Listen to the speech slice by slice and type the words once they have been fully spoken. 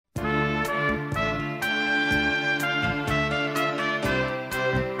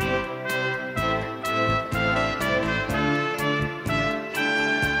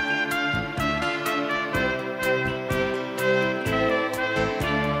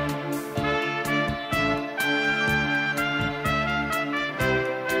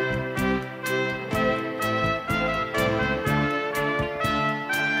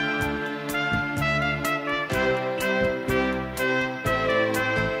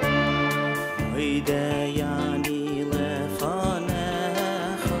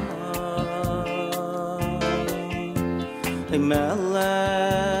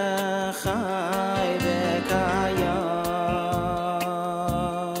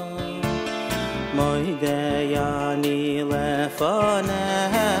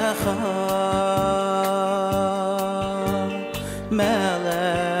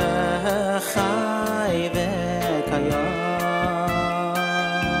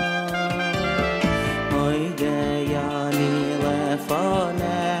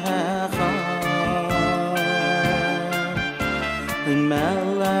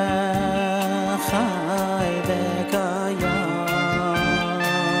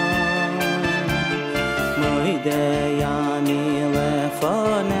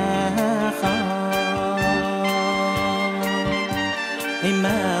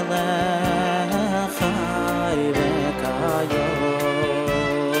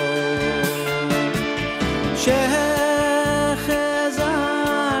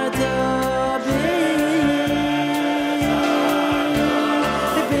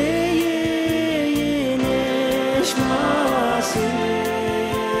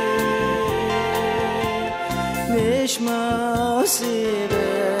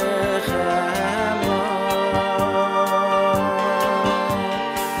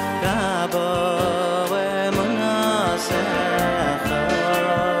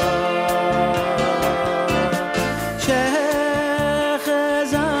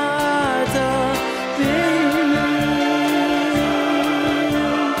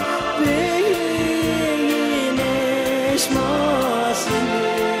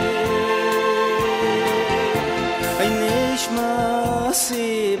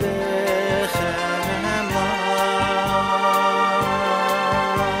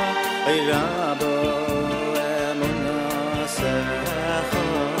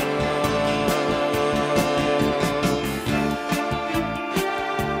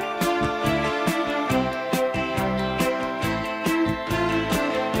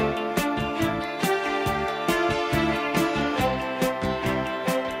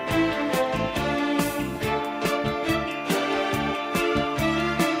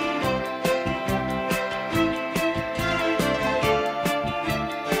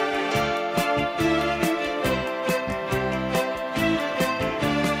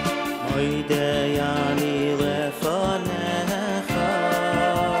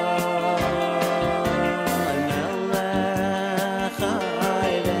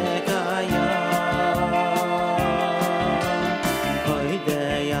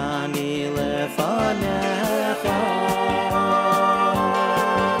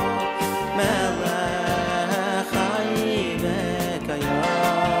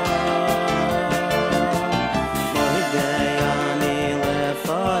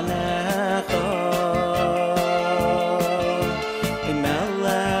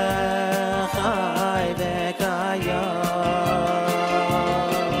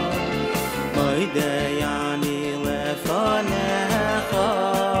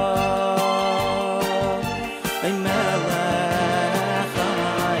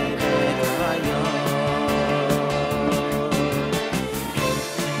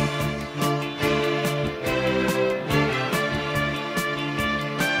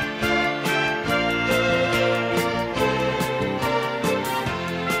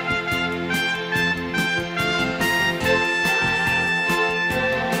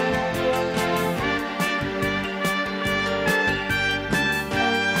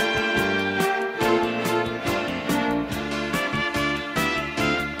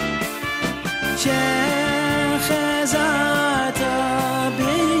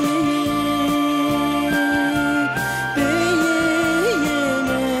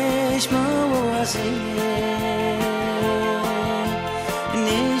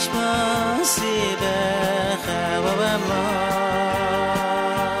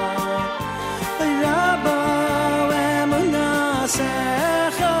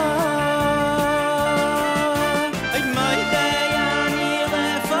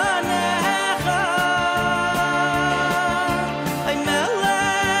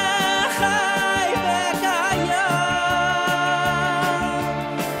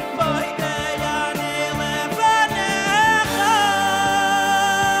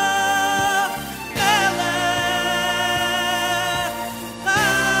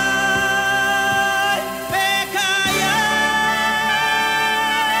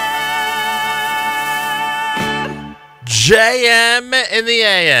JM in the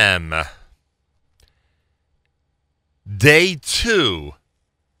AM. Day 2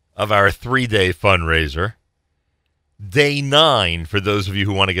 of our 3-day fundraiser. Day 9 for those of you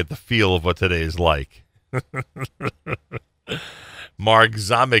who want to get the feel of what today is like. Mark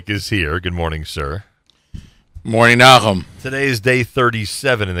Zamek is here. Good morning, sir. Morning, Nachum. Today is day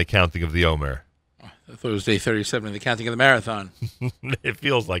 37 in the counting of the Omer. I thought it was day 37 in the counting of the marathon. It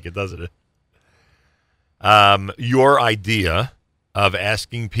feels like it, doesn't it? Your idea of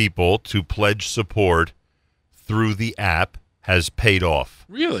asking people to pledge support through the app has paid off.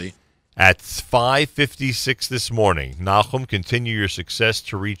 Really? At 5:56 this morning, Nachum, continue your success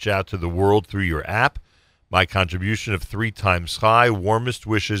to reach out to the world through your app. My contribution of 3 times high. Warmest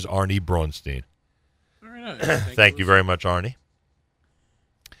wishes, Arnie Braunstein. Very nice. Thank you very much, Arnie.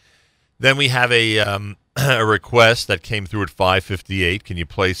 Then we have a request that came through at 5:58. Can you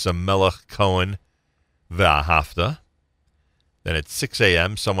play some Melech Cohen V'Ahafta? Then at 6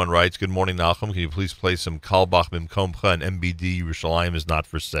 a.m., someone writes, good morning, Nachum. Can you please play some Kalbach Mimkomcha and MBD Yerushalayim is not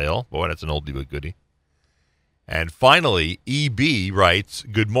for sale? Boy, that's an oldie but goodie. And finally, EB writes,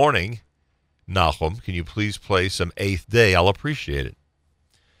 good morning, Nachum. Can you please play some Eighth Day? I'll appreciate it.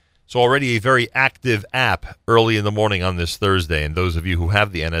 So already a very active app early in the morning on this Thursday. And those of you who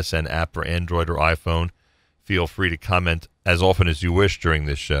have the NSN app for Android or iPhone, feel free to comment as often as you wish during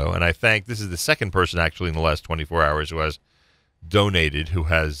this show. And I thank, this is the second person actually in the last 24 hours who has donated, who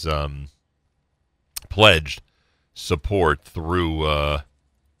has pledged support through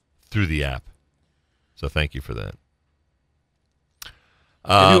the app. So thank you for that.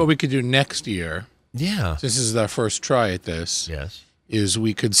 Maybe what we could do next year, yeah, since this is our first try at this, yes, is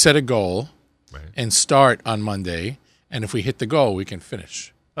we could set a goal and start on Monday, and if we hit the goal, we can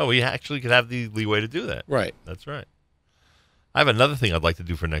finish. Oh, we actually could have the leeway to do that. Right. That's right. I have another thing I'd like to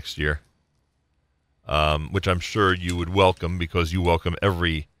do for next year, which I'm sure you would welcome because you welcome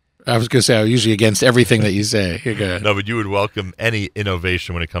every... I was going to say, I'm usually against everything that you say. You're good. No, but you would welcome any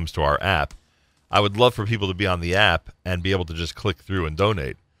innovation when it comes to our app. I would love for people to be on the app and be able to just click through and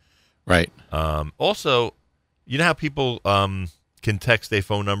donate. Right. Also, you know how people can text a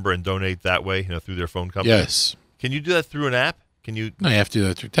phone number and donate that way, through their phone company? Yes. Can you do that through an app? Can you? No, you have to do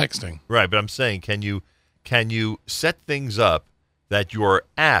that through texting. Right, but I'm saying, can you set things up that your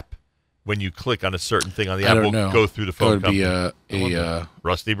app, when you click on a certain thing on the app, will go through the phone company? That would be a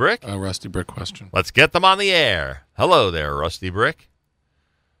Rusty Brick? A Rusty Brick question. Let's get them on the air. Hello there, Rusty Brick.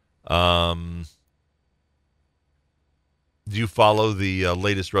 Do you follow the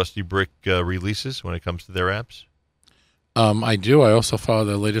latest Rusty Brick releases when it comes to their apps? I do. I also follow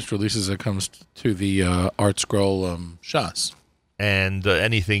the latest releases that comes to the Art Scroll Shas. And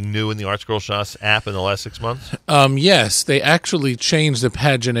anything new in the Art Scroll Shas app in the last 6 months? Yes, they actually changed the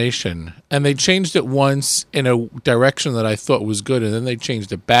pagination, and they changed it once in a direction that I thought was good, and then they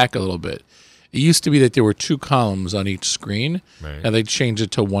changed it back a little bit. It used to be that there were 2 columns on each screen, and they changed it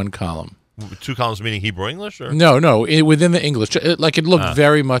to 1 column. 2 columns meaning Hebrew English? Or? No, within the English. It looked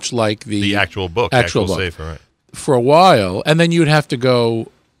very much like the actual book. Actual book. Safer, right. For a while, and then you'd have to go,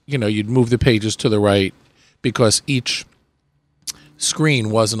 you'd move the pages to the right because each screen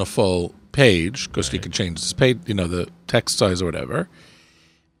wasn't a full page because you could change the page, the text size or whatever.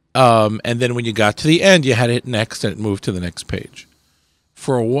 And then when you got to the end, you had to hit next and it moved to the next page.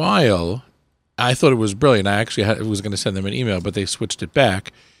 For a while, I thought it was brilliant. I actually was going to send them an email, but they switched it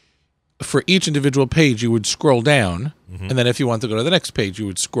back. For each individual page, you would scroll down, and then if you want to go to the next page, you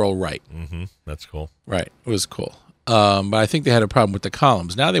would scroll right. Mm-hmm. That's cool. Right. It was cool. But I think they had a problem with the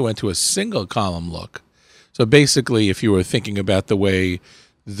columns. Now they went to a single column look. So basically, if you were thinking about the way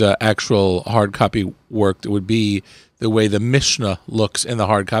the actual hard copy worked, it would be the way the Mishnah looks in the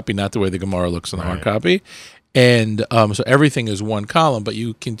hard copy, not the way the Gemara looks in the hard copy. And so everything is 1 column, but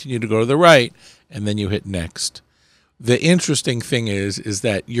you continue to go to the right, and then you hit next. The interesting thing is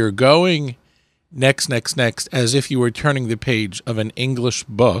that you're going next, as if you were turning the page of an English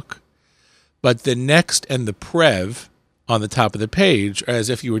book, but the next and the prev on the top of the page are as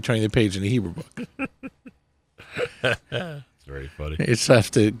if you were turning the page in a Hebrew book. It's very funny. You just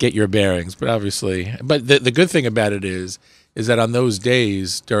have to get your bearings, but obviously. But the good thing about it is that on those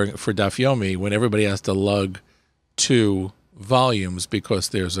days for Daf Yomi, when everybody has to lug 2 volumes because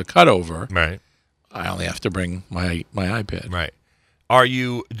there's a cutover, right? I only have to bring my iPad. Right.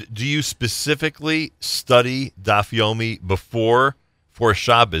 Do you specifically study Daf Yomi before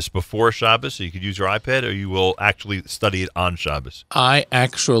Shabbos, so you could use your iPad, or you will actually study it on Shabbos? I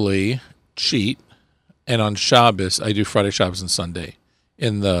actually cheat, and on Shabbos, I do Friday, Shabbos, and Sunday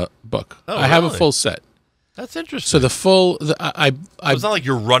in the book. Oh, I have a full set. That's interesting. So it's not like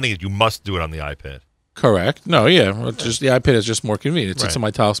you're running it. You must do it on the iPad. Correct. No, yeah. Just the iPad is just more convenient. It sits in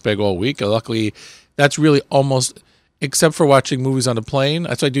my towel bag all week. Luckily, that's really almost except for watching movies on the plane.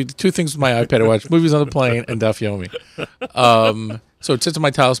 So I do two things with my iPad. I watch movies on the plane and Daf Yomi. So it sits in my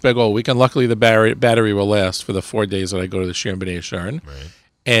talis bag all week, and luckily the battery will last for the 4 days that I go to the Shir B'nai Sharon. Right.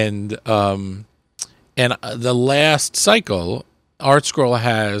 And the last cycle, Art Scroll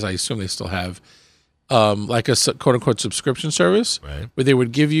has, I assume they still have, like a quote unquote subscription service, Right. where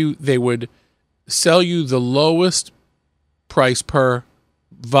they would sell you the lowest price per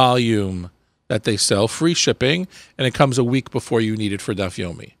volume that they sell, free shipping, and it comes a week before you need it for Daf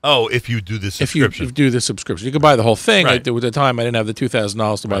Yomi. Oh, if you do the subscription. If you do the subscription, you can buy the whole thing. Right. At the time, I didn't have the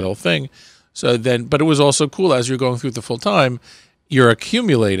 $2,000 to buy the whole thing. So then, but it was also cool as you're going through the full time, you're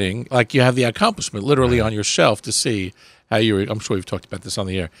accumulating, like you have the accomplishment literally on your shelf to see how I'm sure we've talked about this on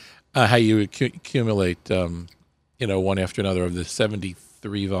the air, how you accumulate, one after another of the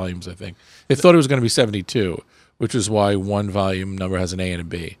 73 volumes, I think. They thought it was going to be 72, which is why one volume number has an A and a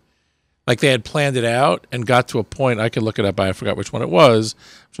B. Like they had planned it out and got to a point, I could look it up, I forgot which one it was,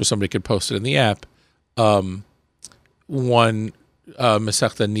 so somebody could post it in the app. One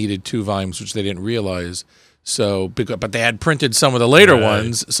Masechta needed 2 volumes, which they didn't realize. But they had printed some of the later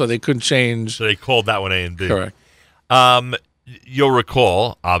ones, so they couldn't change. So they called that one A and B. Correct. You'll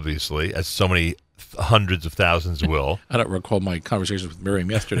recall, obviously, as so many hundreds of thousands will. I don't recall my conversations with Miriam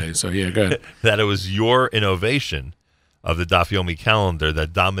yesterday, so yeah, go ahead. That it was your innovation of the Daf Yomi calendar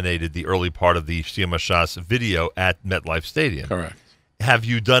that dominated the early part of the Siyam Shas video at MetLife Stadium. Correct. Have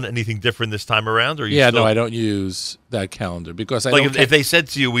you done anything different this time around? Or no, I don't use that calendar because if they said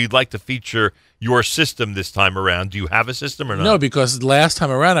to you, we'd like to feature your system this time around, do you have a system or not? No, because last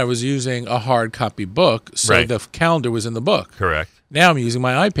time around I was using a hard copy book, so the calendar was in the book. Correct. Now I'm using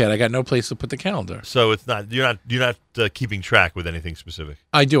my iPad. I got no place to put the calendar. So it's not you're not keeping track with anything specific.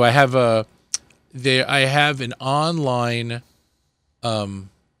 I do. I have I have an online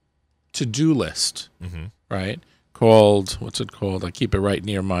to-do list, right? Called, what's it called? I keep it right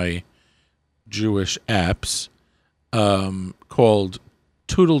near my Jewish apps. Called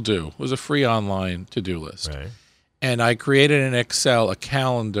Toodle-Do. It was a free online to-do list. Right. And I created in Excel a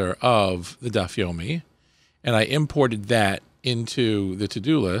calendar of the Daf Yomi, and I imported that into the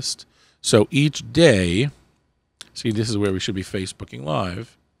to-do list. So each day, see, this is where we should be Facebooking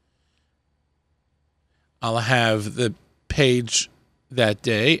Live. I'll have the page that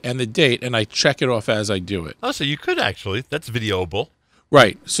day and the date, and I check it off as I do it. Oh, so you could actually. That's videoable.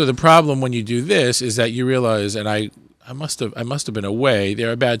 Right. So the problem when you do this is that you realize, and I must have been away, there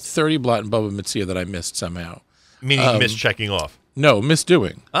are about 30 Blot and Baba Mitzvah that I missed somehow. Meaning you missed checking off. No,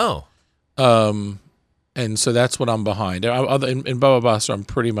 misdoing. Oh. And so that's what I'm behind. In Baba Basra, I'm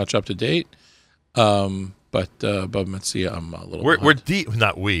pretty much up to date. But Baba Metzia, I'm a little behind. We're deep,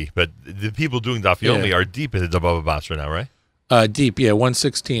 not we, but the people doing Daf Yomi are deep into the Baba Basra now, right? Deep, yeah.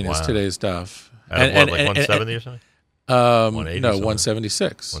 116 is today's Daf. Like 170 or something? 180 no, something?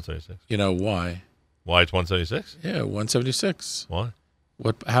 176. 176. You know why? Why it's 176? Yeah, 176. Why?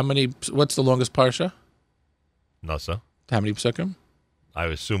 What's the longest parsha? Not so. How many psukim? I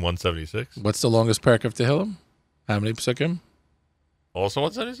assume 176. What's the longest parak of Tehillim? How many psukim? Also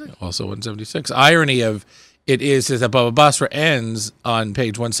 176? Also 176. Irony of it is that Baba Basra ends on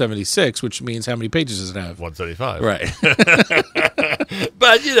page 176, which means how many pages does it have? 175. Right.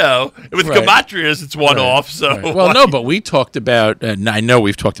 But, with gematrias, it's one off. So right. Well, no, but we talked about, and I know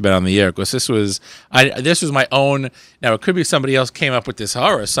we've talked about it on the air, because this was my own. Now, it could be somebody else came up with this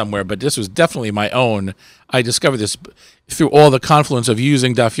horror somewhere, but this was definitely my own. I discovered this through all the confluence of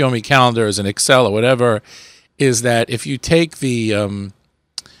using Daf Yomi calendars and Excel or whatever, is that if you take the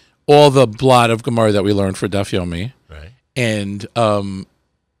all the blot of Gemara that we learned for Daf Yomi, right, and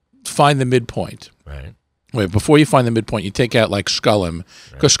find the midpoint. Right. Wait, before you find the midpoint, you take out like Shkalim,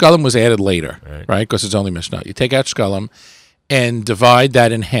 because Shkalim was added later, right? Because it's only Mishnah. You take out Shkalim and divide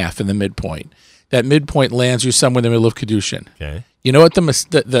that in half in the midpoint. That midpoint lands you somewhere in the middle of Kedushin. Okay. You know what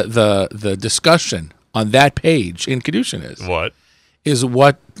the discussion on that page in Kedushin is? What? Is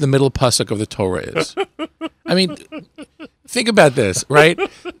what the middle pasuk of the Torah is. I mean, think about this, right?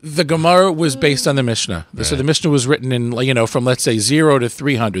 The Gemara was based on the Mishnah. Right. So the Mishnah was written in, from, let's say, 0 to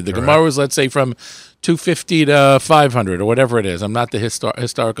 300. The Gemara was, let's say, from 250 to 500 or whatever it is. I'm not the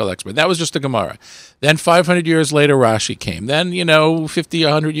historical expert. That was just the Gemara. Then 500 years later, Rashi came. Then, 50,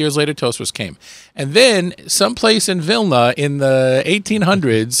 100 years later, Tosfos came. And then someplace in Vilna in the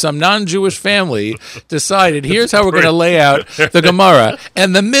 1800s, some non-Jewish family decided, here's how we're going to lay out the Gemara.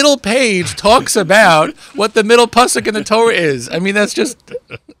 And the middle page talks about what the middle pasuk in the Torah is. I mean, that's just,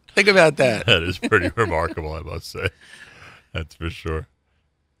 think about that. That is pretty remarkable, I must say. That's for sure.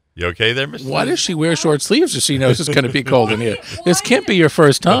 You okay there, Mr. Why does she wear short sleeves if she knows it's going to be cold in here? This can't be your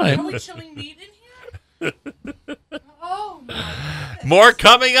first time. Are we chilling meat in here? More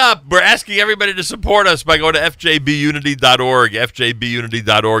coming up. We're asking everybody to support us by going to fjbunity.org.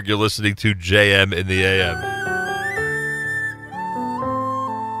 fjbunity.org. You're listening to JM in the AM.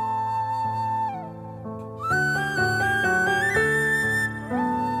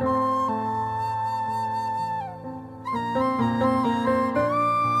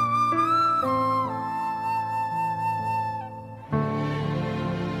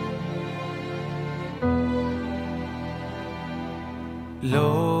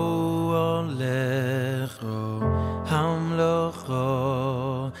 Lo olecho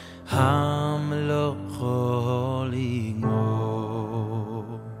hamlocho ligmo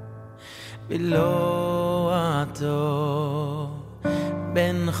Bilo ato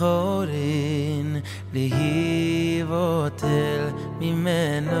ben chorin lihivotel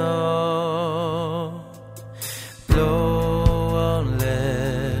mimeno Lo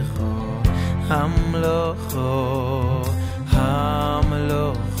olecho hamlocho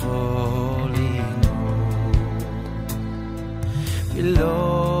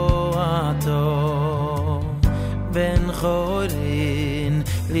Lo ato ben chorin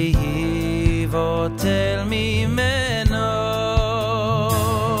lihivotel mimeno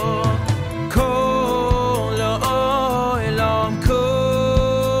kol olam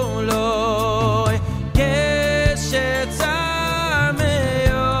kol geshet zameyon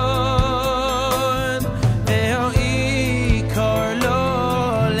ve'o ikar lo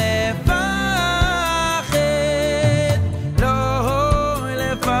lefachet lo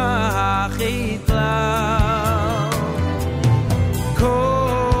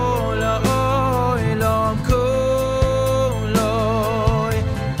Kol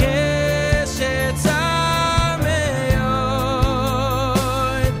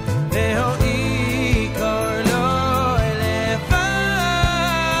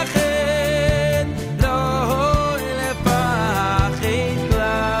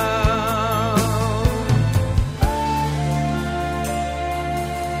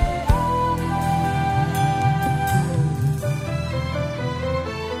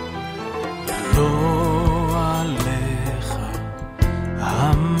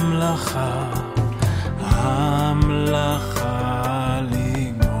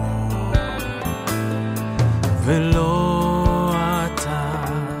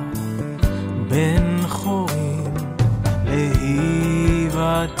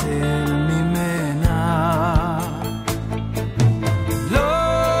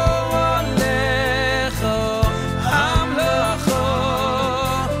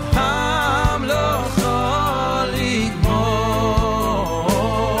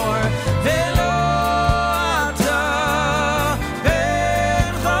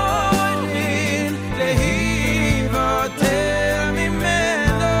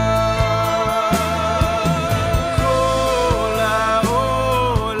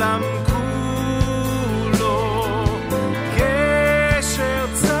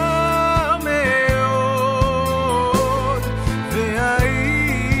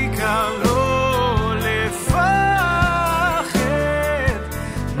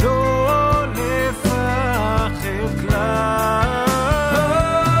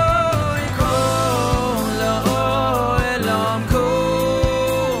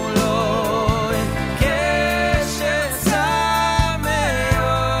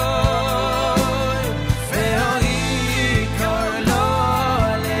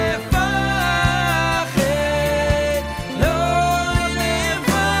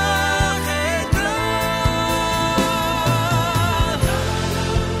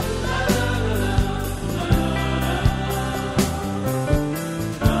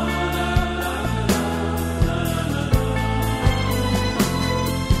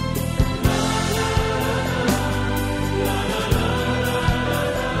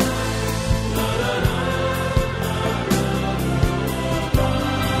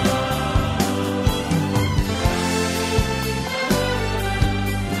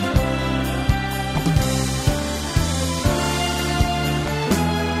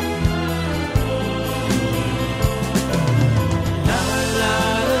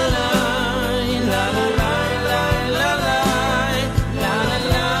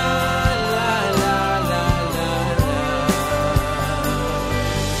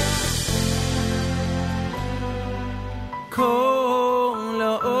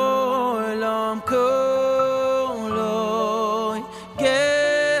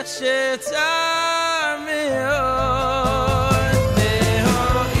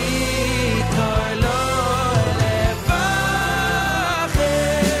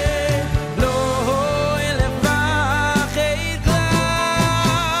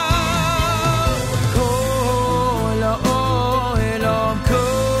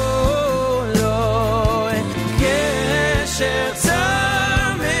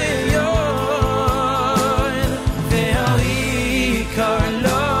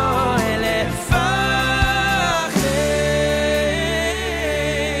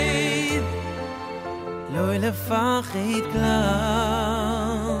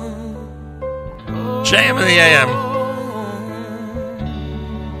JM in the AM.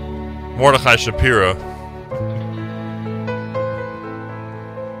 Mordechai Shapiro.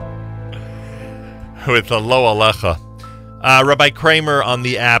 With the Lo Alecha. Rabbi Kramer on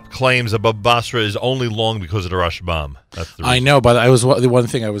the app claims that Baba Basra is only long because of the Rashbam. That's the reason. I know, but the one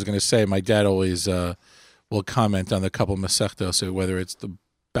thing I was going to say. My dad always will comment on the couple Masechtos, so whether it's the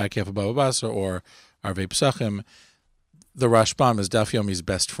back half of Baba Basra or Arvei Pesachim. The Rashbam is Daf Yomi's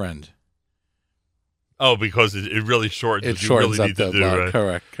best friend. Oh, because it really shortens. It shortens really up need the to do, block.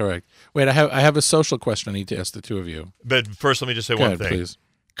 right? Correct. Wait, I have a social question I need to ask the two of you. But first, let me just say Go one ahead, thing. please.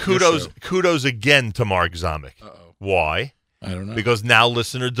 Kudos again to Mark Zamek. Uh-oh. Why? I don't know. Because now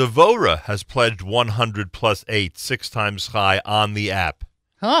listener Devora has pledged 100 plus 8, 6 times high on the app.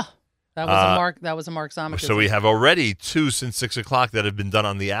 Huh. That was a Mark. That was a Mark Zomick. So we have already 2 since 6 o'clock that have been done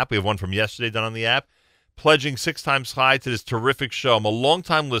on the app. We have one from yesterday done on the app. Pledging 6 times high to this terrific show. I'm a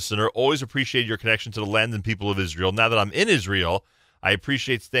longtime listener. Always appreciate your connection to the land and people of Israel. Now that I'm in Israel, I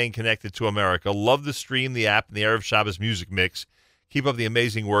appreciate staying connected to America. Love the stream, the app, and the Erev Shabbos music mix. Keep up the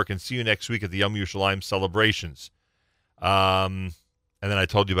amazing work, and see you next week at the Yom Yerushalayim celebrations. And then I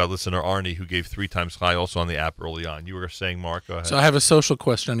told you about listener Arnie, who gave 3 times high also on the app early on. You were saying, Mark, go ahead. So I have a social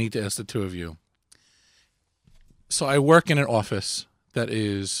question I need to ask the two of you. So I work in an office that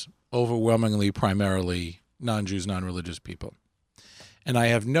is overwhelmingly, primarily non-Jews, non-religious people. And I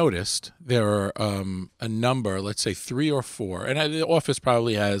have noticed there are a number, let's say 3 or 4, and the office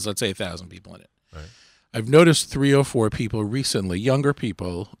probably has, let's say, 1,000 people in it. Right. I've noticed 3 or 4 people recently, younger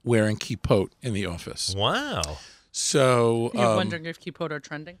people, wearing kippot in the office. Wow. So You're wondering if kippot are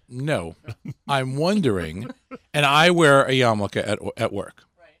trending? No. I'm wondering, and I wear a yarmulke at work.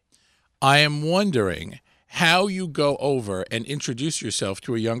 Right. I am wondering how you go over and introduce yourself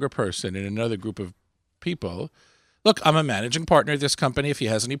to a younger person in another group of people. Look, I'm a managing partner of this company. If he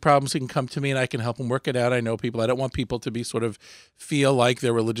has any problems, he can come to me and I can help him work it out. I know people. I don't want people to be sort of feel like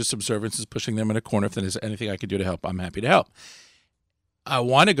their religious observance is pushing them in a corner. If there's anything I can do to help, I'm happy to help. I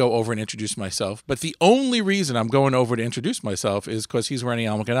want to go over and introduce myself, but the only reason I'm going over to introduce myself is because he's wearing a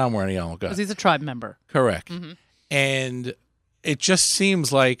yarmulke and I'm wearing a yarmulke. Because he's a tribe member. Correct. Mm-hmm. And it just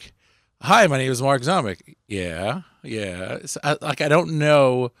seems like, hi, my name is Mark Zamek. Yeah. It's, I don't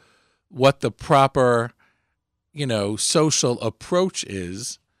know what the proper, social approach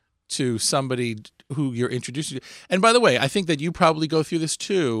is to somebody who you're introducing to. And by the way, I think that you probably go through this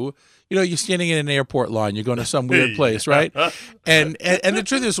too. You're standing in an airport line, you're going to some weird place, right? And the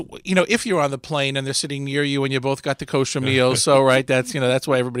truth is, if you're on the plane and they're sitting near you and you both got the kosher meal, so right, that's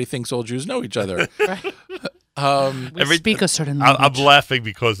why everybody thinks all Jews know each other. Right. We speak a certain language. I'm laughing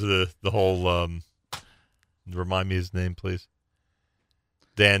because of the whole. Remind me his name, please.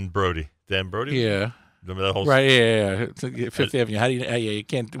 Dan Brody. Dan Brody. Yeah. Remember that whole right? Yeah. Fifth Avenue. How do you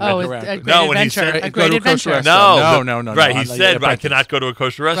can't run around? A great when he adventure. said a great adventure. No. Right, he said I cannot go to a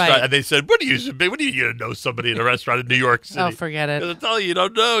kosher restaurant, Right. and they said, "What are you going to know somebody in a restaurant in New York City?" Oh, forget it. I tell you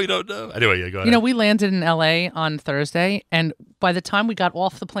don't know. Anyway, yeah, go ahead. We landed in L.A. on Thursday, and by the time we got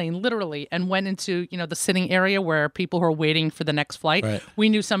off the plane, literally, and went into the sitting area where people who are waiting for the next flight, right. We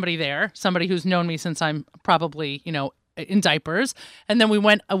knew somebody there, somebody who's known me since I'm probably in diapers. And then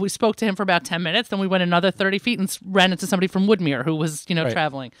we spoke to him for about 10 minutes. Then we went another 30 feet and ran into somebody from Woodmere who was, right.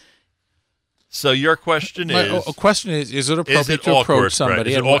 traveling. So your question is... A question is it appropriate to awkward, approach somebody? Right?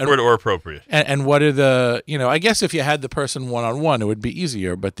 Is it awkward or appropriate? And what are the, I guess if you had the person one-on-one, it would be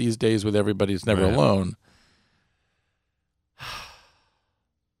easier. But these days with everybody's never Right. alone.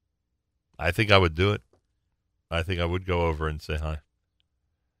 I think I would do it. I think I would go over and say hi.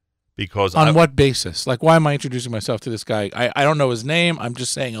 Because on what basis? Like, why am I introducing myself to this guy? I don't know his name. I'm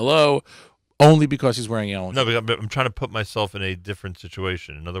just saying hello, only because he's wearing yellow. No, but I'm trying to put myself in a different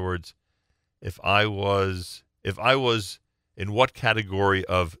situation. In other words, if I was in what category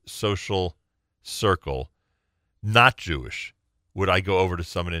of social circle, not Jewish, would I go over to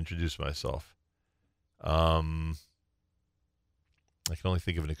someone and introduce myself? I can only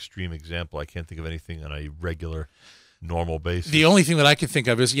think of an extreme example. I can't think of anything on a regular, normal basis. The only thing that I can think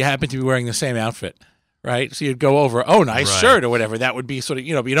of is you happen to be wearing the same outfit, right? So you'd go over, oh, nice Right. shirt or whatever. That would be sort of,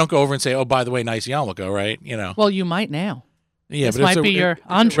 but you don't go over and say, oh, by the way, nice yarmulke, right? Well, you might now. Yeah, This but might be your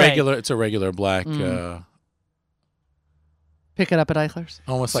entree. It's a regular black, Pick it up at Eichler's.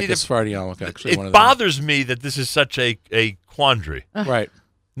 almost like a Sephardi yarmulke, actually. one It of them. bothers me that this is such a quandary. Right.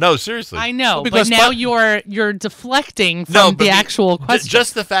 No, seriously. I know, Well, because but now you're deflecting from No, but the actual question.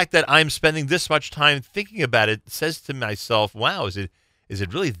 Just the fact that I'm spending this much time thinking about it says to myself, wow, is it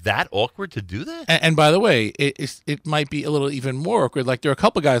really that awkward to do that? And by the way, it might be a little even more awkward. Like there are a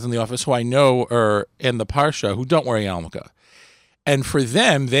couple guys in the office who I know are in the Parsha who don't wear a yarmulke. And for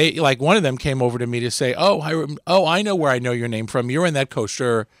them, they like one of them came over to me to say, I know where I know your name from. You're in that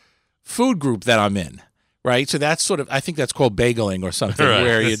kosher food group that I'm in, right? So that's sort of, I think that's called bageling or something, Right.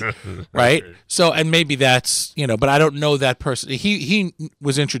 where you, right? So, and maybe that's, but I don't know that person. He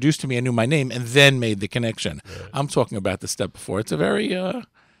was introduced to me and knew my name and then made the connection. Right. I'm talking about the step before. It's a very,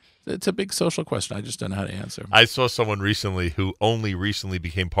 it's a big social question. I just don't know how to answer. I saw someone recently who only recently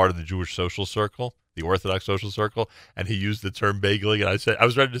became part of the Jewish social circle, the Orthodox social circle, and he used the term bageling, and I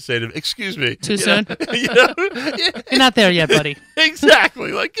was ready to say to him, "Excuse me, Too soon? Yeah. You're not there yet, buddy.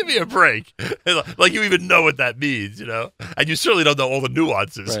 Exactly. Like, give me a break. Like, you even know what that means, and you certainly don't know all the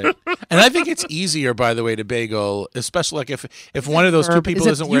nuances. Right. And I think it's easier, by the way, to bagel, especially like if one of those two people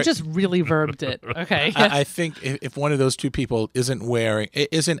isn't wearing. You just really verbed it. Okay. I think if one of those two people isn't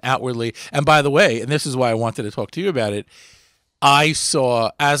outwardly, and by the way, and this is why I wanted to talk to you about it. I saw,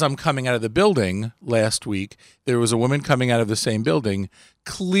 as I'm coming out of the building last week, there was a woman coming out of the same building,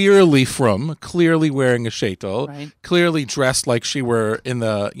 clearly wearing a sheitel, Right. clearly dressed like she were in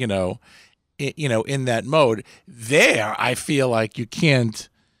the, in that mode. There, I feel like you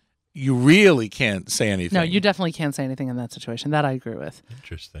really can't say anything. No, you definitely can't say anything in that situation. That I agree with.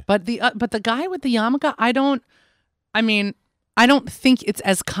 Interesting. But the guy with the yarmulke, I don't think it's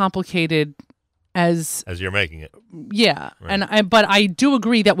as complicated as you're making it. yeah. Right. But I do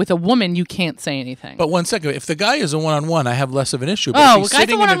agree that with a woman you can't say anything. But one second, if the guy is a one-on-one, I have less of an issue. But if oh, he's guys,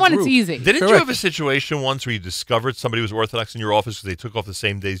 sitting a one-on-one, in a it's group- easy. Didn't you Correct. have a situation once where you discovered somebody was Orthodox in your office because they took off the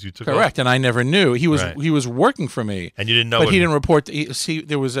same days you took off? Correct, and I never knew he was Right. he was working for me, And you didn't know but he him. didn't report.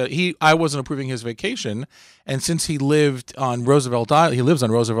 I wasn't approving his vacation, and since he lived on Roosevelt Island, he lives on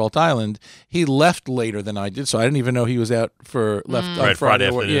Roosevelt Island. He left later than I did, so I didn't even know he was out for left on Right, Friday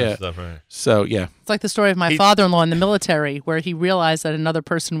or- afternoon Yeah, and stuff, right. so yeah, It's like the story of my father-in-law in the military, where he realized that another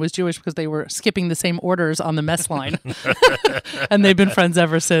person was Jewish because they were skipping the same orders on the mess line, and they've been friends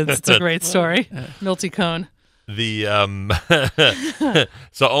ever since. It's a great story. Milty Cohn. The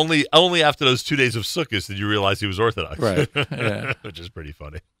so only after those 2 days of Sukkot did you realize he was Orthodox, right, yeah. which is pretty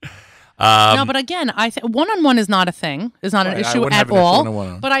funny. No, but again, I think one-on-one is not a thing. Is not an Right, I issue wouldn't at have an issue all. in a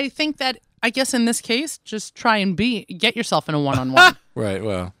one-on-one. But I think that I guess in this case, just try and get yourself in a one-on-one. Right.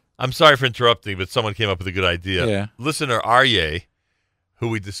 Well, I'm sorry for interrupting, but someone came up with a good idea. Yeah. Listener Aryeh, who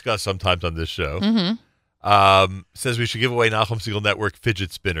we discuss sometimes on this show, says we should give away Nahum Siegel Network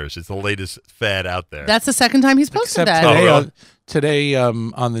fidget spinners. It's the latest fad out there. That's the second time he's posted except that. today, Oh, really? today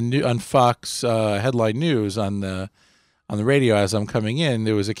on Fox headline news on the radio as I'm coming in,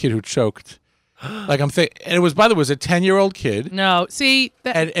 there was a kid who choked. Like and it was, by the way, it was a 10-year-old kid. No, see,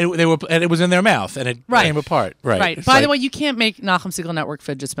 And it was in their mouth, and it Right. came apart. Right. right. It's By the like- way, you can't make Nahum Siegel Network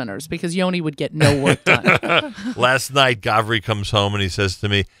fidget spinners because Yoni would get no work done. Last night, Gavri comes home and he says to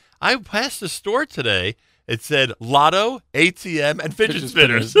me, I passed the store today. It said Lotto, ATM, and fidget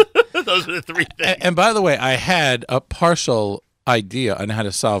spinners. Those are the three things. And by the way, I had a partial idea on how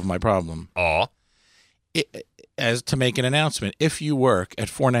to solve my problem. Aw. As to make an announcement, if you work at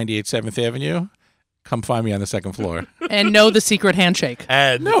 498 7th Avenue, come find me on the second floor. And know the secret handshake.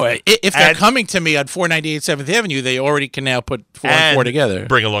 And No, if they're And- coming to me at 498 7th Avenue, they already can now put four and four together.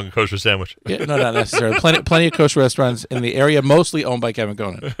 bring along a kosher sandwich. Yeah, no, not necessarily. Plenty of kosher restaurants in the area, mostly owned by Kevin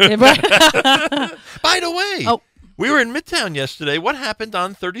Conan. By the way, Oh. we were in Midtown yesterday. What happened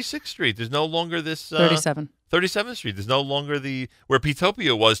on 36th Street? There's no longer this 37. 37th Street. There's no longer where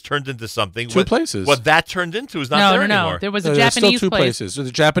Petopia was turned into something. Two places. What that turned into is not No, there no, anymore. no. There was No, a there's still Japanese two place. places. So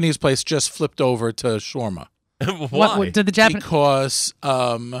the Japanese place just flipped over to shawarma Why? What did the Japanese? because,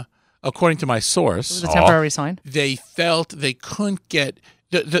 according to my source, It was a temporary sign. they felt they couldn't get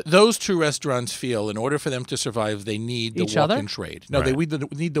those two restaurants feel in order for them to survive they need the Each other? walk-in trade. No, Right. they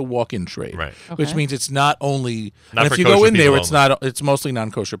need the walk-in trade, Right. which Okay. means it's not only. Not and for if you go kosher in there, people it's mostly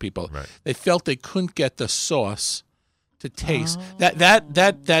non-kosher people. Right. They felt they couldn't get the sauce to taste. That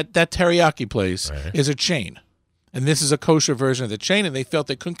teriyaki place Right. is a chain, and this is a kosher version of the chain, and they felt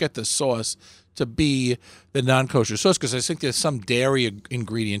they couldn't get the sauce to be the non-kosher sauce because I think there's some dairy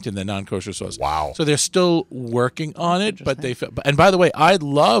ingredient in the non-kosher sauce. Wow. So they're still working on it, but they and by the way, I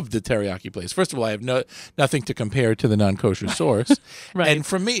love the teriyaki place. First of all, I have nothing to compare to the non-kosher source. Right. And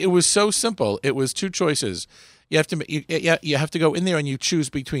for me, it was so simple. It was two choices. You have to you have to go in there and you choose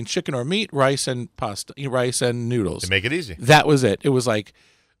between chicken or meat, rice and pasta, rice and noodles. To make it easy. That was it. It was like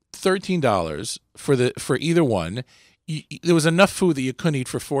 $13 for either one. There was enough food that you couldn't eat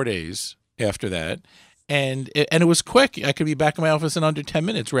for 4 days after that, and it was quick. I could be back in my office in under 10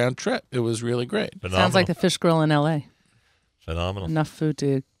 minutes round trip. It was really great. Phenomenal. Sounds like the fish grill in L.A. Phenomenal. Enough food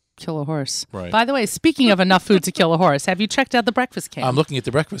to kill a horse. Right. By the way, speaking of enough food to kill a horse, have you checked out the breakfast can? I'm looking at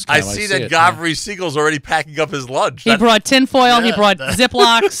the breakfast cam. I see that it, Gavri Siegel's already packing up his lunch. He brought tinfoil. He brought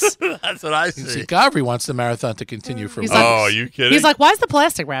Ziplocs. That's what I See, see. Gavri wants the marathon to continue for a He's while. like- Oh, are you kidding? He's like, "Why is the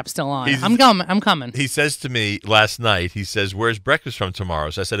plastic wrap still on? He's- I'm coming." He says to me last night, he says, "Where's breakfast from tomorrow?"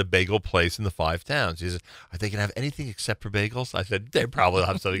 So I said, "A bagel place in the 5 towns." He says, "Are they going to have anything except for bagels?" I said, "They probably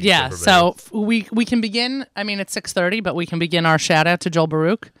have something Yeah. except for So bagels." we can begin. I mean, it's 6:30, but we can begin our shout out to Joel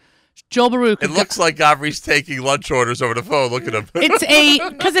Baruch. Joel Baruch. It looks like Gavri's taking lunch orders over the phone. Look at him.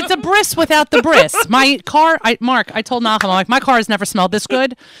 Because it's a bris without the bris. My car, Mark, I told Nachum, I'm like, my car has never smelled this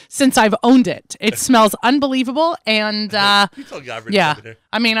good since I've owned it. It smells unbelievable, and You told Gavri to yeah, come in here.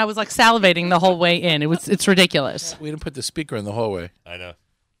 I mean, I was like salivating the whole way in. It's ridiculous. We didn't put the speaker in the hallway. I know.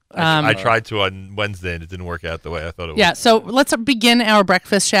 I tried to on Wednesday, and it didn't work out the way I thought it would. Yeah, so let's begin our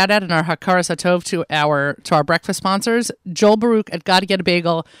breakfast shout out and our Hakaras Hatov to our breakfast sponsors. Joel Baruch at Gotta Get a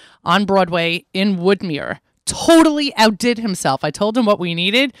Bagel on Broadway in Woodmere totally outdid himself. I told him what we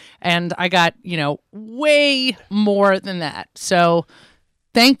needed, and I got, way more than that. So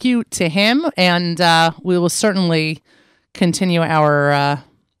thank you to him, and we will certainly continue our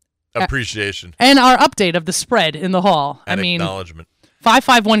Appreciation and our update of the spread in the hall. and I mean, acknowledgement.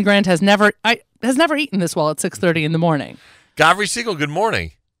 551 Grant has never eaten this well at 6:30 in the morning. Gavri Siegel, good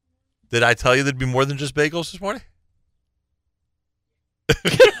morning. Did I tell you there'd be more than just bagels this morning?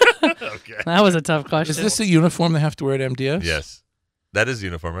 Okay. That was a tough question. Is this a uniform they have to wear at MDS? Yes. That is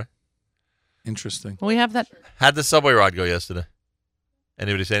uniform, right? Interesting. We have that. How'd the subway ride go yesterday?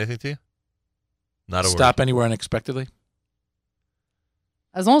 Anybody say anything to you? Not a Stop anywhere unexpectedly?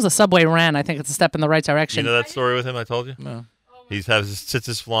 As long as the subway ran, I think it's a step in the right word. You direction. know that story with him I told you? No. He has his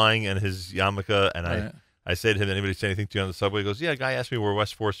tzitzis flying and his yarmulke, and Right. I say to him, anybody say anything to you on the subway? He goes, yeah, a guy asked me where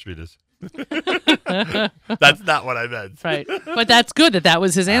West 4th Street is. That's not what I meant. Right. But that's good that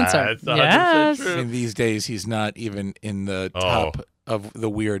was his answer. It's 100% Yes. true. I mean, these days, he's not even in the top of the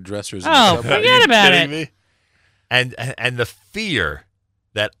weird dressers. in Oh, the subway. forget about kidding it. me? And the fear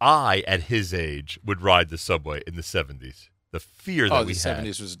that I, at his age, would ride the subway in the 70s. The fear that Oh, we the had.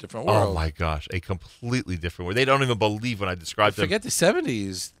 70s was a different world. Oh, my gosh. A completely different world. They don't even believe when I describe them. Forget the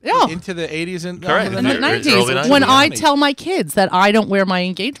 70s. Yeah. Into the 80s and Correct. the In the Early 90s, 90s. when I Yeah. tell my kids that I don't wear my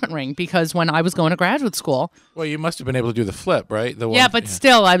engagement ring because when I was going to graduate school, Well, you must have been able to do the flip, right? The yeah, one- but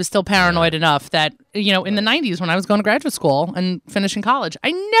still, I was still paranoid enough that, in the 90s when I was going to graduate school and finishing college,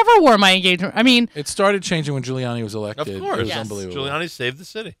 I never wore my engagement. I mean, It started changing when Giuliani was elected. Of course. It was Yes. unbelievable. Giuliani saved the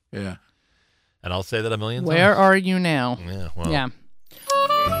city. Yeah. And I'll say that a million where times. are you now? Yeah, well. Yeah.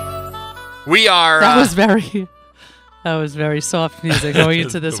 We are... That was very soft music going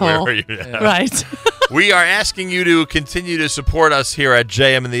into this Where whole. are you now? Right. We are asking you to continue to support us here at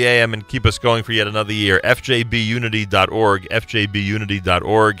JM and the AM and keep us going for yet another year. FJBunity.org,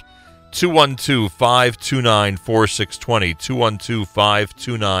 FJBunity.org, 212-529-4620,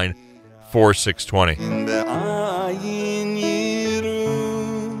 212-529-4620. בעין יראו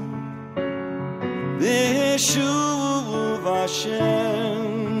בשוב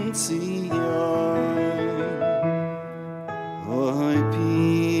השם ציון אוי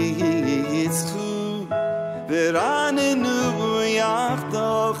פיצחו ורננו יחד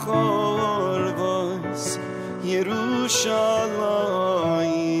חורבוס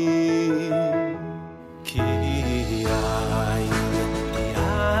ירושלים כי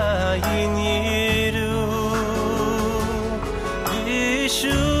יין יראו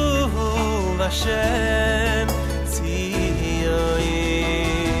בשוב השם ציון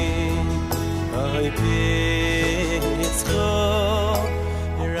אוי פיצחו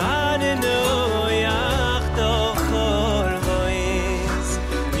ורננו יחד חורבוס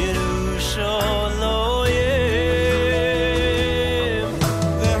ירושלים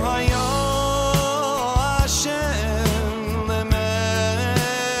והיה השם למלך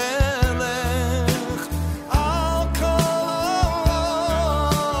על כל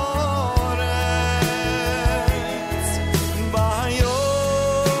הארץ ביום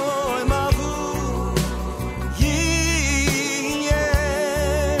ההוא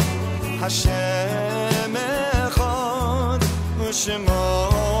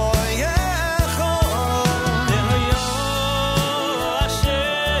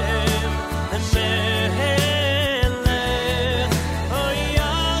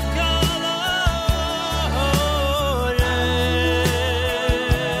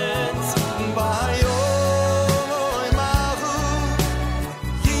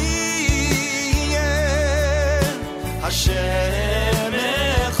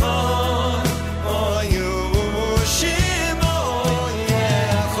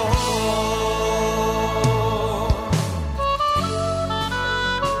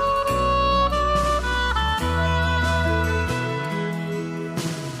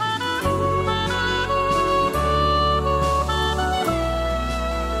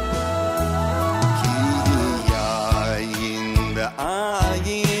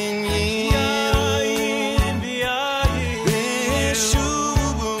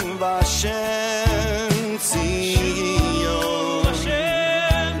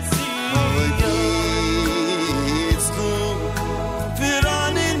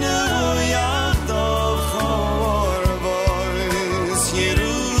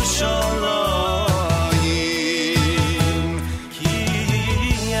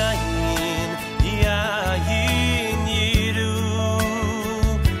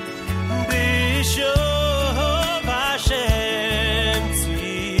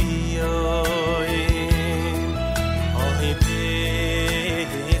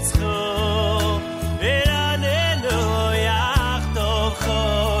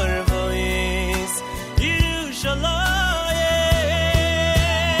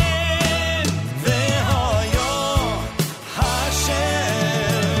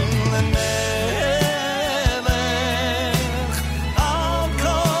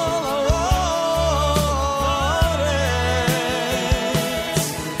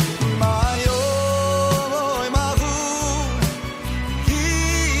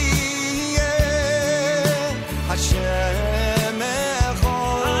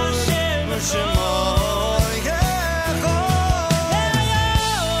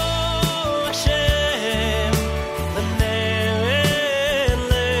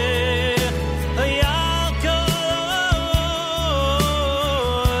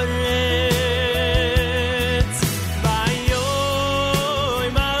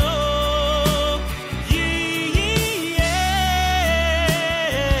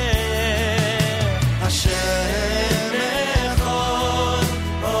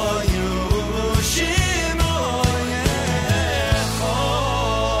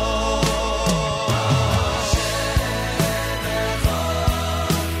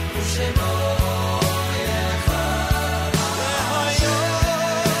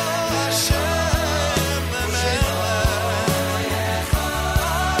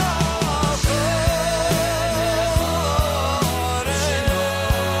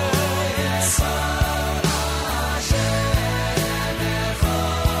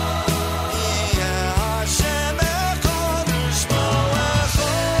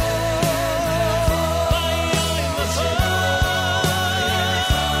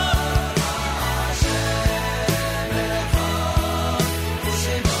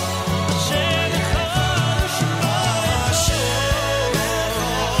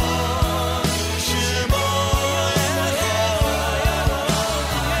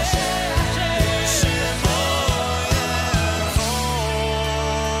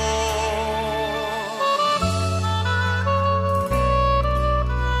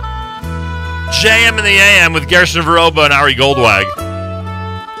JM in the AM with Gershon Veroba and Ari Goldwag.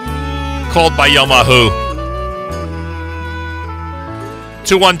 Called by Yomahu.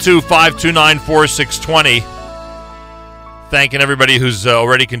 212-529-4620. Thanking everybody who's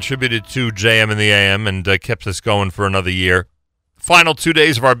already contributed to JM in the AM and kept us going for another year. Final 2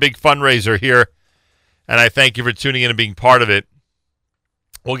 days of our big fundraiser here, and I thank you for tuning in and being part of it.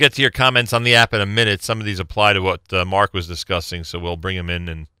 We'll get to your comments on the app in a minute. Some of these apply to what Mark was discussing, so we'll bring them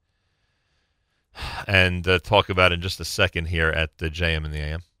in and talk about it in just a second here at the JM in the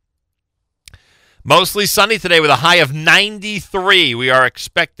AM. Mostly sunny today with a high of 93. We are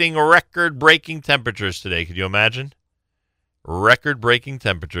expecting record-breaking temperatures today. Could you imagine? Record-breaking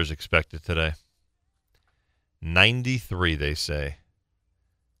temperatures expected today. 93, they say.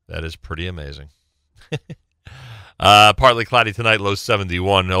 That is pretty amazing. Partly cloudy tonight, low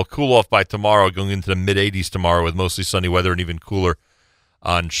 71. It'll cool off by tomorrow, going into the mid-80s tomorrow with mostly sunny weather and even cooler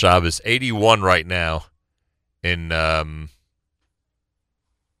on Shabbos. 81 right now in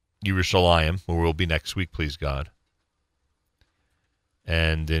Yerushalayim, where we'll be next week, please God.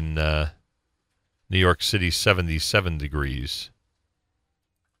 And in New York City, 77 degrees.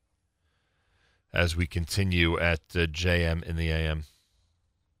 As we continue at JM in the AM.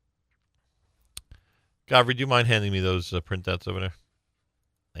 Gavri, do you mind handing me those printouts over there?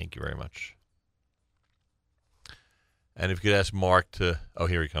 Thank you very much. And if you could ask Mark to... Oh,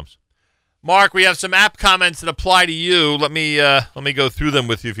 here he comes. Mark, we have some app comments that apply to you. Let me go through them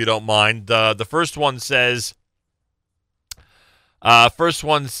with you if you don't mind. The first one says... Rabbi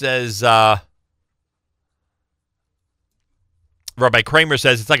Kramer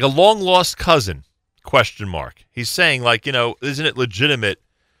says, it's like a long-lost cousin, ? He's saying, like, isn't it legitimate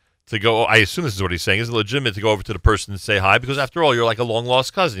to go... I assume this is what he's saying. Is it legitimate to go over to the person and say hi? Because after all, you're like a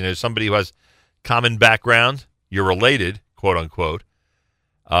long-lost cousin. Somebody who has common background. You're related, quote unquote,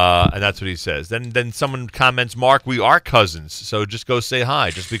 and that's what he says. Then someone comments, Mark, we are cousins, so just go say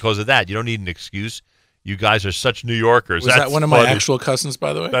hi. Just because of that, you don't need an excuse. You guys are such New Yorkers. Was that one of my actual cousins,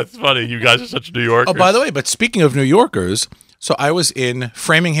 by the way? That's funny. You guys are such New Yorkers. Oh, by the way, but speaking of New Yorkers, so I was in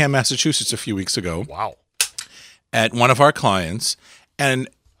Framingham, Massachusetts a few weeks ago. Wow. At one of our clients, and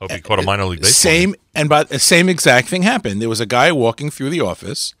hope you caught a minor league baseball. The same exact thing happened. There was a guy walking through the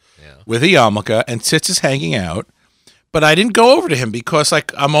office. With a yarmulke, and Tzitz is hanging out. But I didn't go over to him because,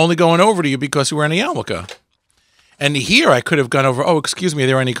 I'm only going over to you because you were in a yarmulke. And here I could have gone over, oh, excuse me, are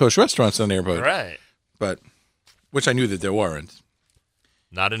there any kosher restaurants in the neighborhood? Right. But, which I knew that there weren't.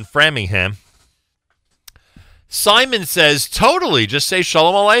 Not in Framingham. Simon says, totally, just say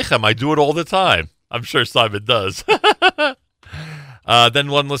Shalom Aleichem. I do it all the time. I'm sure Simon does.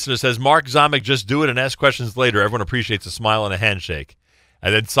 Then one listener says, Mark Zamek, just do it and ask questions later. Everyone appreciates a smile and a handshake.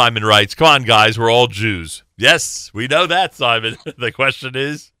 And then Simon writes, come on, guys, we're all Jews. Yes, we know that, Simon. The question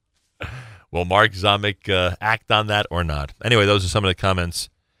is, will Mark Zamek act on that or not? Anyway, those are some of the comments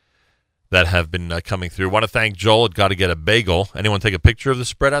that have been coming through. Want to thank Joel at Gotta Get a Bagel. Anyone take a picture of the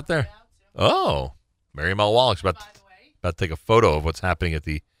spread out there? Oh, Miriam L. Wallach's about to take a photo of what's happening at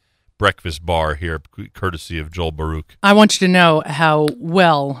the breakfast bar here, courtesy of Joel Baruch. I want you to know how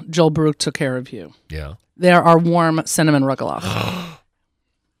well Joel Baruch took care of you. Yeah. There are warm cinnamon rugelach.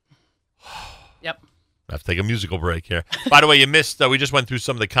 Yep. I have to take a musical break here. By the way, you missed, we just went through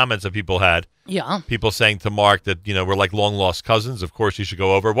some of the comments that people had. Yeah. People saying to Mark that, we're like long-lost cousins. Of course, you should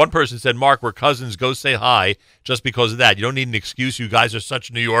go over. One person said, Mark, we're cousins. Go say hi just because of that. You don't need an excuse. You guys are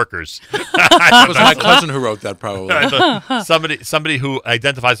such New Yorkers. It was my cousin who wrote that, probably. Somebody who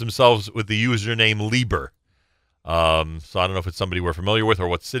identifies themselves with the username Lieber. So I don't know if it's somebody we're familiar with or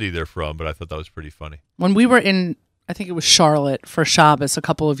what city they're from, but I thought that was pretty funny. When we were in, I think it was Charlotte for Shabbos a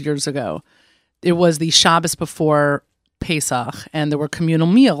couple of years ago, it was the Shabbos before Pesach, and there were communal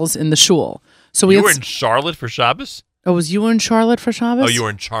meals in the shul. So you were in Charlotte for Shabbos? Oh, was you in Charlotte for Shabbos? Oh, you were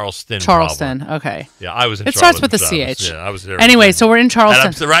in Charleston. Charleston. Probably. Okay. Yeah, I was in It Charlotte. starts with for a Shabbos. CH. Yeah, I was there. Anyway, so we're in Charleston.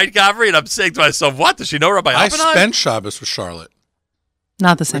 And I'm right, Gavri, and I'm saying to myself, what? Does she know Rabbi I Oppenheim? spent Shabbos with Charlotte.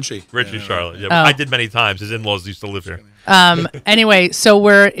 Not the same. Richie Charlotte. Yeah, Oh. I did many times. His in-laws used to live here. Anyway, so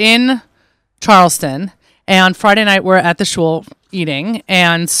we're in Charleston, and on Friday night we're at the shul eating,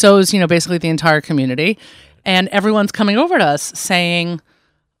 and so's basically the entire community, and everyone's coming over to us saying,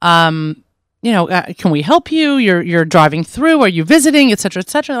 can we help you? You're driving through. Are you visiting, et cetera, et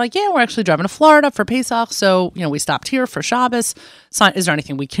cetera? Like, yeah, we're actually driving to Florida for Pesach, so we stopped here for Shabbos. So, is there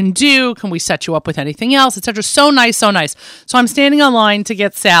anything we can do? Can we set you up with anything else, et cetera? So nice, so nice. So I'm standing in line to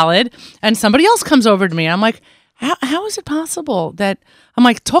get salad, and somebody else comes over to me, and I'm like, how is it possible that I'm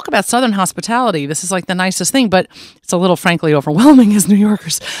like, talk about Southern hospitality. This is like the nicest thing, but it's a little, frankly, overwhelming as New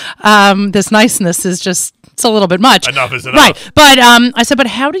Yorkers. This niceness is just, it's a little bit much. Enough is enough. Right. But I said, but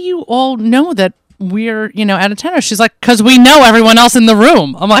how do you all know that we're, out of tenor? She's like, because we know everyone else in the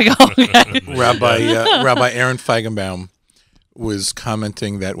room. I'm like, okay. Rabbi Aaron Feigenbaum was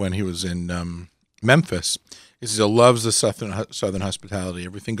commenting that when he was in Memphis, he says he loves the Southern hospitality.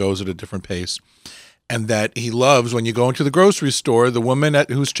 Everything goes at a different pace. And that he loves when you go into the grocery store, the woman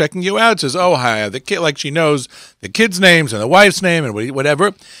who's checking you out says, "Oh, hi," the kid, like she knows the kids' names and the wife's name and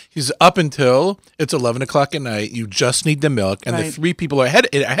whatever. He's up until it's 11 o'clock at night. You just need the milk, and the three people ahead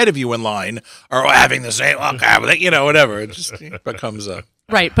of you in line are having the same, whatever. It just becomes a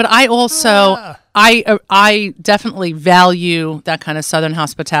Right, but I also I definitely value that kind of Southern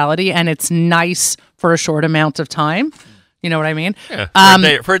hospitality, and it's nice for a short amount of time. You know what I mean?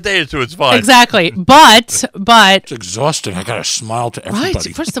 Yeah, for a day or two, it's fine. Exactly, but it's exhausting. I got to smile to everybody.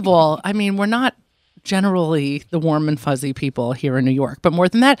 right. First of all, I mean, we're not generally the warm and fuzzy people here in New York, but more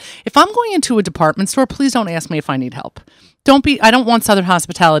than that, if I'm going into a department store, please don't ask me if I need help. I don't want Southern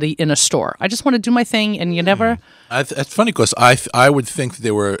hospitality in a store. I just want to do my thing, and you never. It's funny because I would think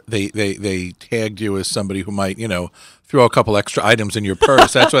that they tagged you as somebody who might throw a couple extra items in your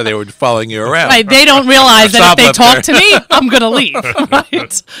purse. That's why they were following you around. Right, they don't realize that if they talk to me, I'm going to leave.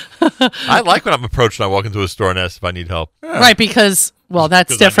 Right, I like when I'm approached and I walk into a store and ask if I need help. right, because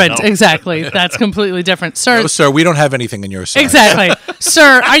that's 'Cause I different. know. Exactly, that's completely different, sir. No, sir, we don't have anything in your size. Exactly,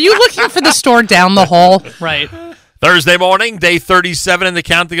 sir. Are you looking for the store down the hall? Right. Thursday morning, day 37 in the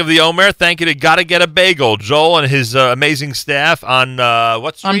counting of the Omer. Thank you to Gotta Get a Bagel, Joel and his amazing staff on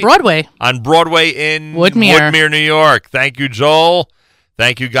what street? On Broadway. On Broadway in Woodmere, New York. Thank you, Joel.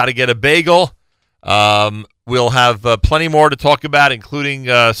 Thank you, Gotta Get a Bagel. We'll have plenty more to talk about, including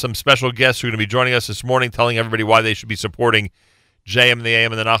some special guests who are going to be joining us this morning, telling everybody why they should be supporting JM and the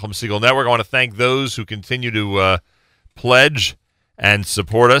AM and the Nachum Segal Network. I want to thank those who continue to pledge and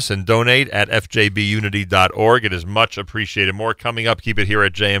support us and donate at fjbunity.org. It is much appreciated. More coming up. Keep it here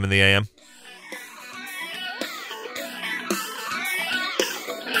at JM and the AM.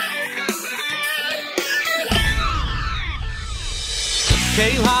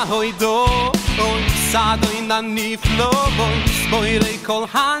 Keil ha-hoido, oy, sadoy na niflo, boy, spoirei kol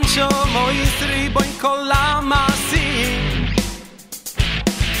hansho, moy, sri, boy, kol amasim.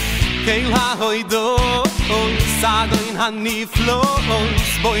 Keil ha-hoido, oy, sadoy na niflo, oy,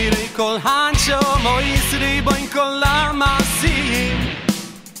 spoirei kol hansho, moy, sri, boy, kol amasim.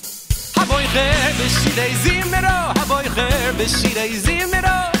 Haboy cher b'shirei zimero, haboy cher b'shirei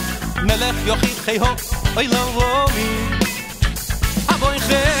zimero, melech yochid cheiho, oy lo vomi. Haboy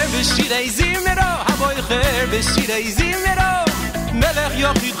cher b'shirei zimero, haboy cher b'shirei zimero, melech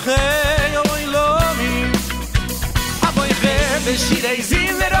yochid cheiho, oy lo vomi. Haboy cher b'shirei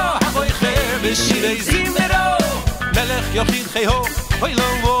zimero, haboy cher b'shirei zimero, melech yochid cheiho, oy lo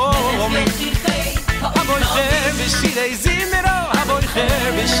vomi. Haboy cher b'shirei zimero, haboy cher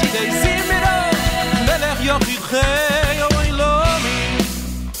b'shirei zimero, melech yochid cheiho, oy lo vomi.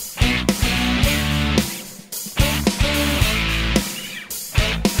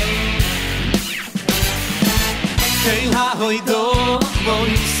 Keil ha-hoido,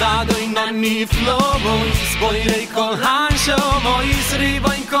 boy, sadoy na niflo, boy, spoirei kol hansho, boy, sri,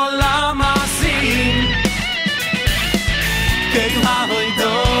 boy, kol amasim. Keil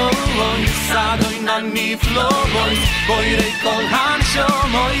ha-hoido, boy, sadoy na niflo, boy, spoirei kol hansho,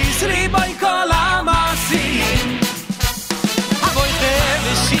 boy, sri, boy, kol amasim. Haboy cher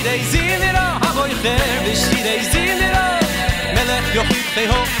b'shirei zimero, haboy cher b'shirei zimero, melech yochid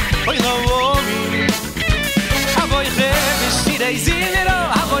cheiho, oy lo vomi. Haboy cher b'shirei zimero,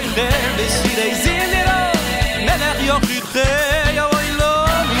 haboy cher b'shirei zimero, melech yochid cheiho, oy lo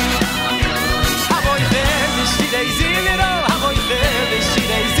vomi. Haboy cher b'shirei zimero, haboy cher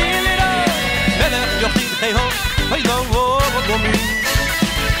b'shirei zimero, melech yochid cheiho, oy lo vomi.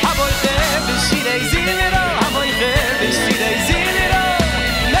 Haboy cher b'shirei zimero, haboy cher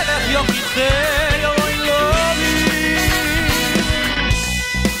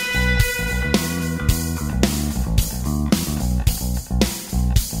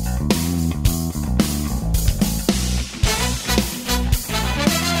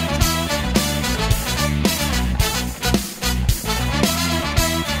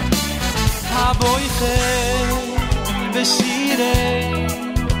boyche beshire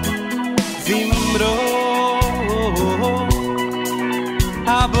zimro a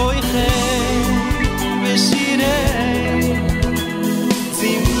boyche beshire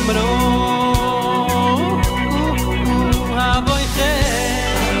zimro a boyche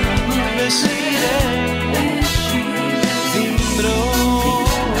beshire zimro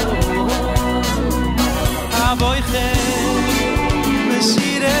a boyche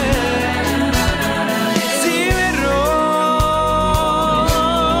beshire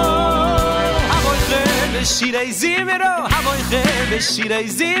Shirei zimero, haboyche b'shirei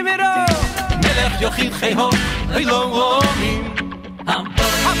zimero, melech yochid chayho, lo omim.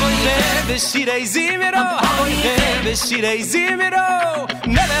 Haboyche b'shirei zimero, haboyche b'shirei zimero,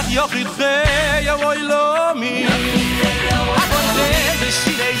 melech yochid chayho, lo omim. Haboyche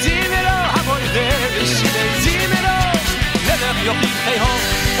b'shirei zimero, haboyche b'shirei zimero, melech yochid chayho,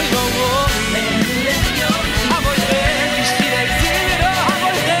 lo omim. Haboyche b'shirei zimero,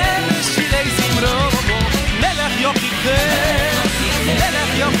 haboyche b'shirei zimero. Melech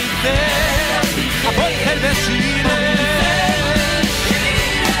yochideh, aboy kel beshireh,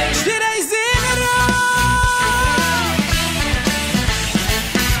 shirei zimero.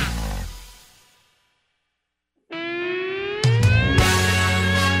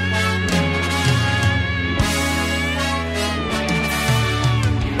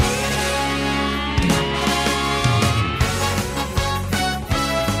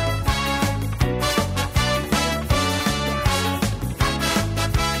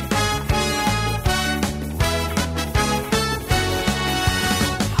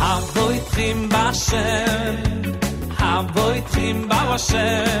 Havoitchim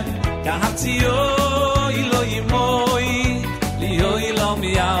ba'Hashem Kahatziyo Elohim moi Liyo Elohim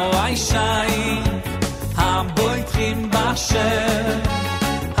Yahweh Havoitchim ba'Hashem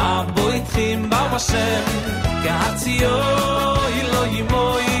Havoitchim ba'Hashem Kahatziyo Elohim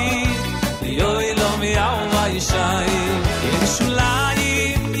moi Liyo Elohim Yahweh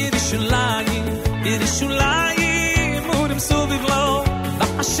Yerushalayim Yerushalayim Yerushalayim Urim Suviv Lo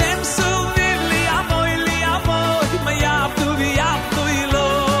Hashem Suviv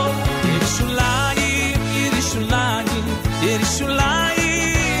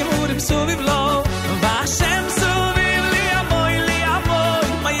Yerushalayim, Urim Suviv Lo, V'Hashem Suviv Li Amoy,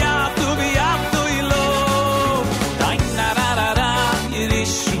 Mayavdu V'Yavdu Ilo. Dainarara,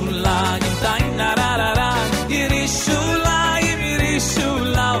 Yerushalayim, Dainarara, Yerushalayim,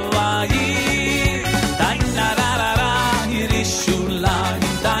 Yerushalayim. Dainarara,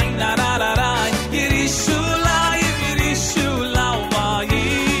 Yerushalayim, Dainarara, Yerushalayim,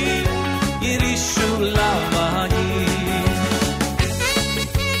 Yerushalayim, Yerushalayim.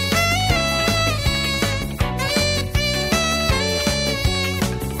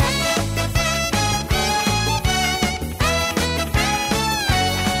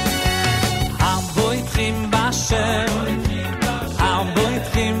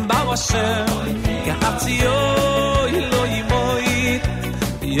 Hashem, Gehatziyo Elohim moit,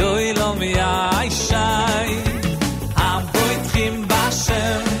 Yo Elohim Yahshai. Havoitchim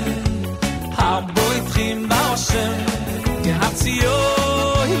b'Hashem, Havoitchim b'Hashem, Gehatziyo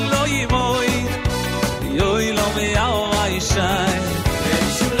Elohim moit, Yo Elohim Yahshai.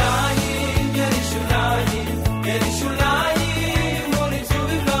 Yerushalayim, Yerushalayim, Yerushalayim, Urim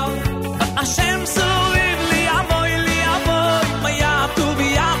Suviv Lo, Hashem Suviv Li Amoy, Mayavdu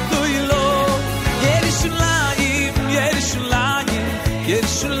V'Yavdu.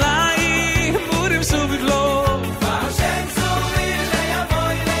 Yerushalayim, Urim Suviv Lo, Hashem Suviv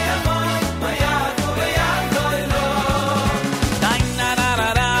Le'amoy, Mayavdu V'Yavdu Lo.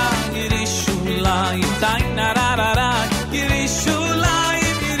 Dainarara, Yerushalayim, Dainarara,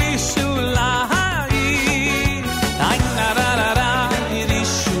 Yerushalayim, Yerushalayim. Dainarara,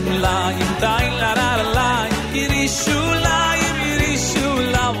 Yerushalayim, Dainarara, Yerushalayim,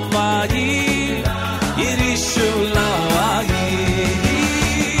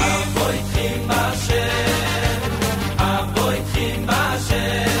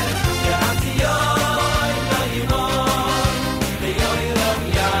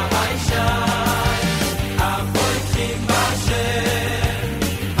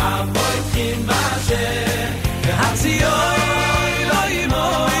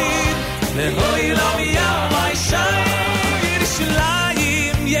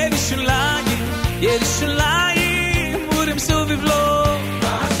 Yerushalayim, Yerushalayim. Yerushalayim, Urim Suviv Lo,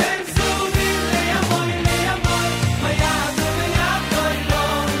 Hashem Suviv Le'amoy, Mayavdu V'Yavdu Lo.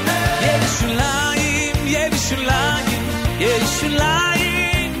 Yerushalayim, Yerushalayim,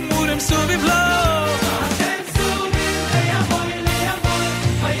 Yerushalayim, Urim Suviv Lo, Hashem Suviv Le'amoy,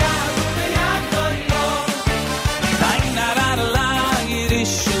 Mayavdu V'Yavdu Lo.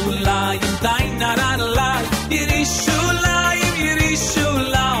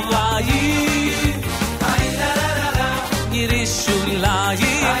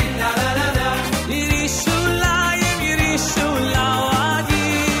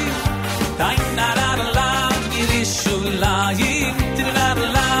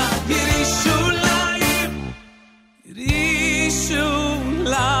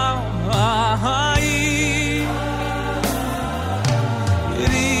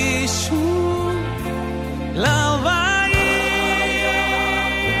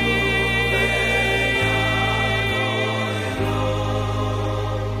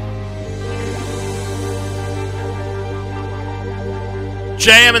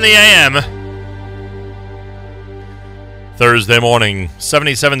 JM in the AM. Thursday morning,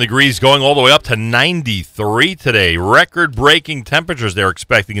 77 degrees, going all the way up to 93 today. Record-breaking temperatures they're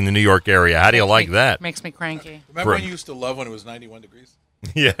expecting in the New York area. How do you like that? Makes me cranky. Remember when you used to love when it was 91 degrees?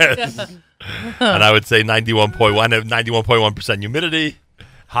 Yes. And I would say 91.1% humidity.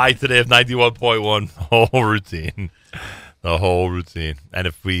 High today of 91.1. The whole routine. And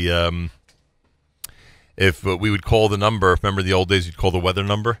if we would call the number, remember the old days you'd call the weather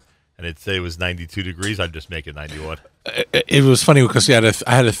number, and it'd say it was 92 degrees, I'd just make it 91. It was funny because I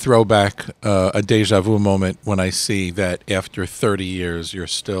had a throwback, a deja vu moment when I see that after 30 years you're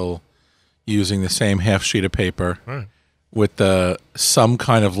still using the same half sheet of paper with some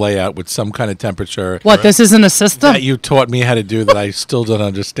kind of layout, with some kind of temperature. What, this isn't a system? That you taught me how to do that I still don't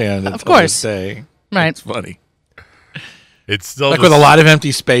understand until Of course. this day. Right. It's funny. It's still Like with a lot of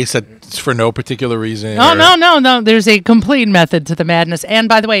empty space that's for no particular reason. Oh, no. There's a complete method to the madness. And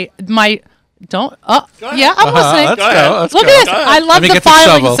by the way, I'm listening. Let's go. Look at this. I love the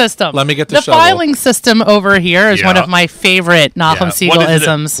filing shovel. system. Let me get the The shovel. filing system over here is one of my favorite Nachum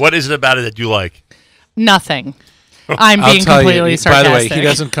Siegel-isms. What is it about it that you like? Nothing. I'm I'll being tell completely you, sarcastic. by the way, he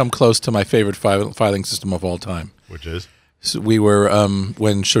doesn't come close to my favorite filing system of all time. Which is? So we were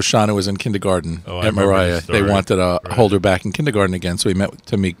when Shoshana was in kindergarten I at remember Mariah. this They story. wanted to hold her back in kindergarten again, so we met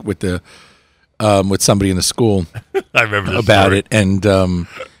with the with somebody in the school I remember this about story. it, and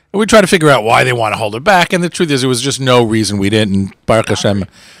we tried to figure out why they want to hold her back. And the truth is, there was just no reason we didn't. And Baruch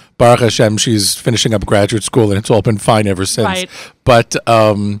Hashem, she's finishing up graduate school, and it's all been fine ever since. Right. But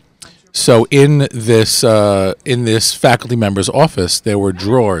so in this faculty member's office, there were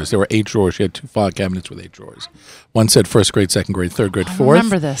drawers. There were 8 drawers. She had 2 file cabinets with 8 drawers. One said first grade, second grade, third grade, fourth.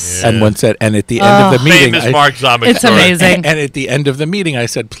 remember this. And one said, and at the end of the meeting, Famous Mark Zomick It's story. amazing. and at the end of the meeting, I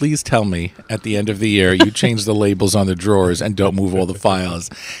said, please tell me at the end of the year you change the labels on the drawers and don't move all the files.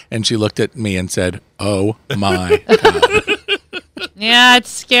 And she looked at me and said, oh my God. Yeah, it's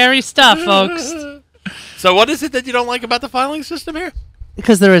scary stuff, folks. So what is it that you don't like about the filing system here?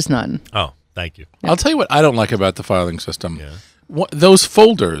 Because there is none. Oh, thank you. I'll tell you what I don't like about the filing system. Yeah. Those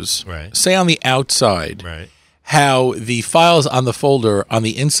folders, Right. say on the outside, Right. how the files on the folder on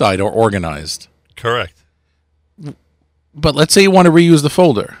the inside are organized. Correct. But let's say you want to reuse the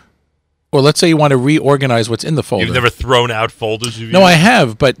folder. Or let's say you want to reorganize what's in the folder. You've never thrown out folders? No, I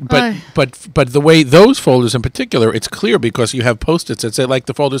have, but the way those folders in particular, it's clear because you have Post-its that say, like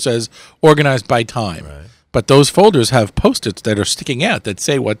the folder says, organized by time. Right. But those folders have Post-its that are sticking out that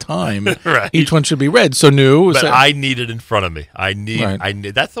say what time Right. each one should be read. So new. But I need it in front of me. I need.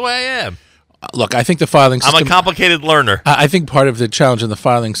 Right. That's the way I am. Look, I think the filing system. I'm a complicated learner. I think part of the challenge in the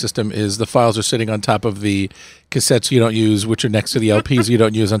filing system is the files are sitting on top of the cassettes you don't use, which are next to the LPs you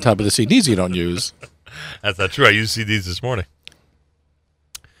don't use, on top of the CDs you don't use. That's not true. I used CDs this morning.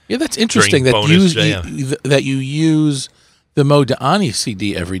 Yeah, that's interesting During that you use the Modani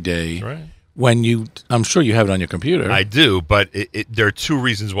CD every day. Right. When I'm sure you have it on your computer. I do, but there are 2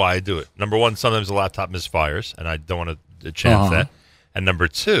 reasons why I do it. Number 1, sometimes the laptop misfires, and I don't want to chance that. And number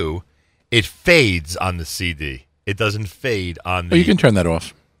 2, it fades on the CD. It doesn't fade on the... Oh, you can turn that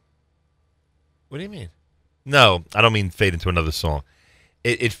off. What do you mean? No, I don't mean fade into another song.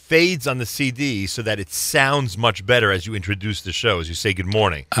 It fades on the CD so that it sounds much better as you introduce the show, as you say good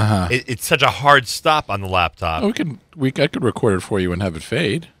morning. Uh-huh. It's such a hard stop on the laptop. Oh, I could record it for you and have it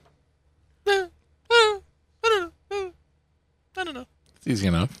fade. I don't know. It's easy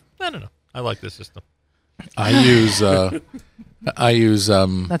enough. I don't know. I like this system. I use That's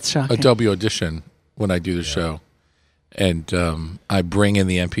shocking. Adobe Audition when I do the show, and I bring in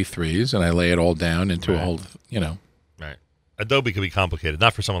the MP3s and I lay it all down into a whole, Right. Adobe can be complicated,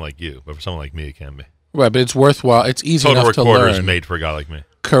 not for someone like you, but for someone like me, it can be. Right, but it's worthwhile. It's easy Total enough to Recorder learn. is made for a guy like me.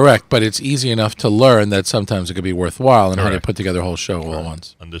 Correct, but it's easy enough to learn that sometimes it could be worthwhile and how to Correct. put together a whole show all at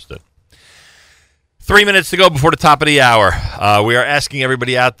once. Understood. 3 minutes to go before the top of the hour. We are asking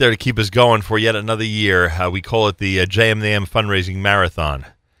everybody out there to keep us going for yet another year. We call it the JMNAM Fundraising Marathon.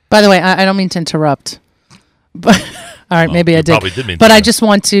 By the way, I don't mean to interrupt. But all right, maybe you I did. probably did mean to but I interrupt. just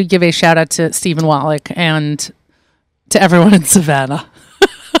want to give a shout out to Stephen Wallach and to everyone in Savannah.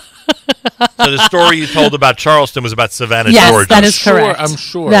 So the story you told about Charleston was about Savannah, Yes, Georgia. that is correct. I'm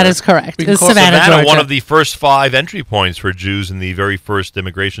sure. That is correct. We can It's call Savannah, Georgia. one of the first 5 entry points for Jews in the very first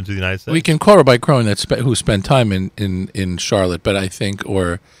immigration to the United States. We can quote her by Crone who spent time in Charlotte, but I think,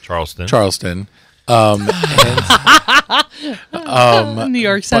 or Charleston. New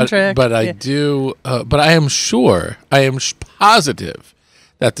York centric. But I do. But I am sure. I am positive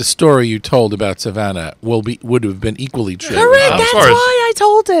that the story you told about Savannah would have been equally true. Correct. Of That's course. why I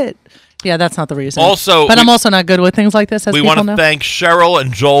told it. Yeah, that's not the reason. Also, but I'm also not good with things like this, as we people want know. to thank Cheryl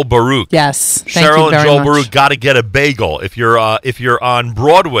and Joel Baruch. Yes, thank Cheryl you and very Joel much. Baruch got to get a bagel. If you're on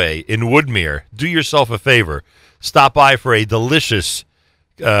Broadway in Woodmere, do yourself a favor. Stop by for a delicious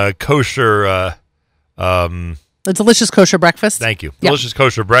kosher. A delicious kosher breakfast. Thank you. Yeah. Delicious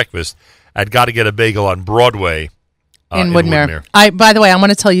kosher breakfast at Got to Get a Bagel on Broadway. In Woodmere. By the way, I want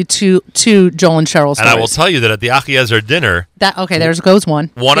to tell you two Joel and Cheryl stories. And I will tell you that at the Achiezer dinner, there goes one.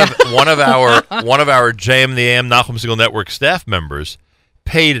 one of our JM in the AM Nachum Single Network staff members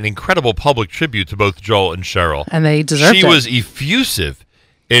paid an incredible public tribute to both Joel and Cheryl, And they deserved it. She was effusive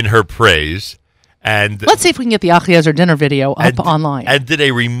in her praise, and Let's see if we can get the Achiezer dinner video up online. and did a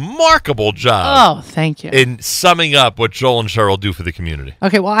remarkable job. Oh, thank you. In summing up what Joel and Cheryl do for the community.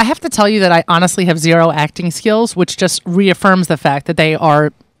 Okay, well, I have to tell you that I honestly have zero acting skills, which just reaffirms the fact that they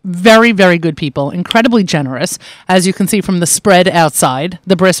are very, very good people, incredibly generous, as you can see from the spread outside,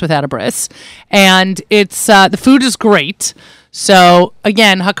 the bris without a bris. And it's the food is great. So,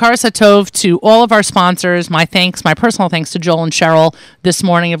 again, Hakar Satov to all of our sponsors. My personal thanks to Joel and Cheryl this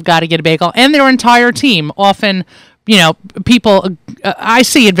morning of Got to Get a Bagel and their entire team. Often, people, I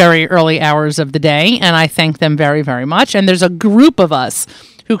see at very early hours of the day, and I thank them very, very much. And there's a group of us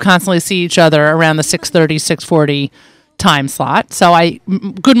who constantly see each other around the 6:30, 6:40 time slot. So,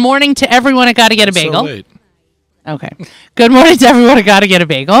 good morning to everyone at Got to Get a Bagel. So late. Okay. Good morning to everyone at Got to Get a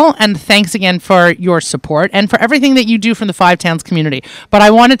Bagel. And thanks again for your support and for everything that you do from the Five Towns community. But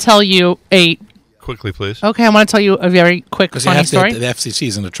I want to tell you Quickly, please. Okay, I want to tell you a very quick, funny story. The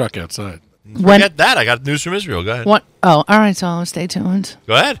FCC's in the truck outside. Forget that. I got news from Israel. Go ahead. All right, so stay tuned.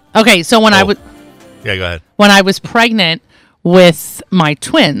 Go ahead. Okay, so when I was... Yeah, go ahead. When I was pregnant with our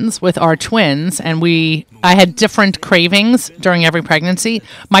twins, and I had different cravings during every pregnancy.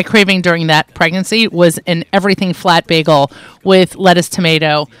 My craving during that pregnancy was an everything flat bagel with lettuce,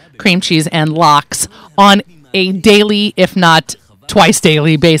 tomato, cream cheese, and lox on a daily, if not twice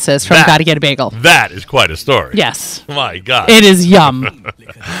daily basis from Got to Get a Bagel. That is quite a story. Yes. My God. It is yum.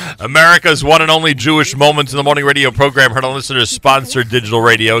 America's one and only Jewish Moments in the Morning radio program, heard on listeners sponsored digital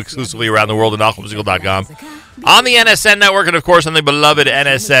radio exclusively around the world at NachumSingle.com. On the NSN network and, of course, on the beloved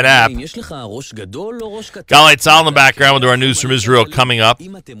NSN app. Galei Tzal in the background. We'll do our news from Israel coming up.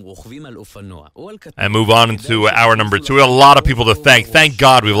 And move on into hour number 2. We have a lot of people to thank. Thank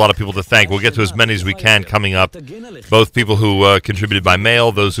God we have a lot of people to thank. We'll get to as many as we can coming up. Both people who contributed by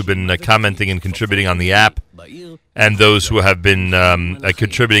mail, those who've been commenting and contributing on the app, and those who have been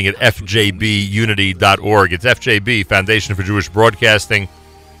contributing at fjbunity.org. It's FJB, Foundation for Jewish Broadcasting.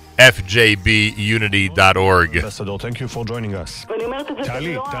 fjbunity.org. Thank you for joining us.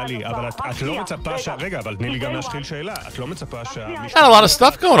 טלי, אבל את לא מצפה רגע, אבל תני לי גם להשחיל שאלה. את לא מצפה Got a lot of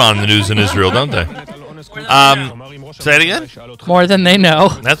stuff going on in the news in Israel, don't they? Say it again? More than they know.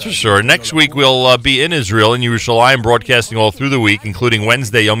 That's for sure. Next week we'll be in Israel, in Yerushalayim, broadcasting all through the week, including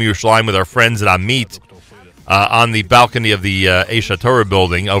Wednesday, Yom Yerushalayim, with our friends at Amit on the balcony of the Eish HaTorah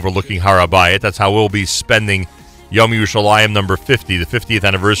building overlooking Har HaBayit. That's how we'll be spending Yom Yerushalayim number 50, the 50th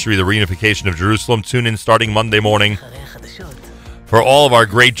anniversary of the reunification of Jerusalem. Tune in starting Monday morning for all of our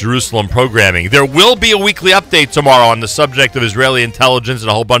great Jerusalem programming. There will be a weekly update tomorrow on the subject of Israeli intelligence and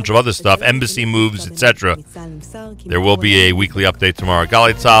a whole bunch of other stuff, embassy moves, etc. There will be a weekly update tomorrow.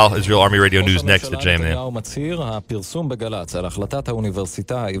 Galei Tzal, Israel Army Radio News next at JMN. מצהיר, הפרסום בגל"צ על החלטת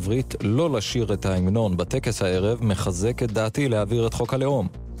האוניברסיטה העברית לא לשיר את ההמנון בטקס הערב מחזק את דעתי להעביר את חוק הלאום.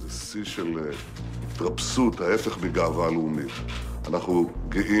 זה שיא של התרפסות, ההפך מגאווה לאומית. אנחנו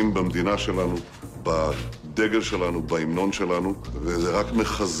גאים במדינה שלנו, בדגל שלנו, בהמנון שלנו, וזה רק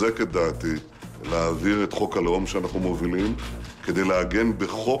מחזק את דעתי להעביר את חוק הלאום שאנחנו מובילים, כדי להגן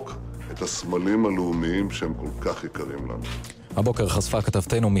בחוק את הסמלים הלאומיים שהם כל כך יקרים לנו. הבוקר חשפה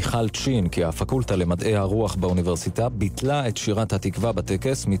כתבתנו מיכל צ'ין כי הפקולטה למדעי הרוח באוניברסיטה ביטלה את שירת התקווה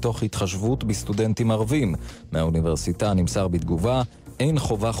בטקס מתוך התחשבות בסטודנטים ערבים. מהאוניברסיטה נמסר בתגובה, אין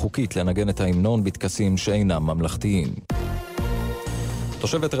חובה חוקית לנגן את ההמנון בטקסים שאינם ממלכתיים.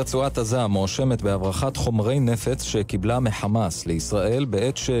 תושבת רצועת עזה מואשמת בהברחת חומרי נפץ שקיבלה מחמאס לישראל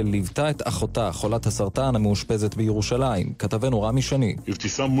בעת שליוותה את אחותה חולת הסרטן המאושפזת בירושלים. כתבנו רמי שני.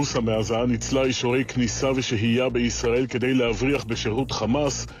 אבתיסאם מוסא מעזה ניצלה אישורי כניסה ושהייה בישראל כדי להבריח בשירות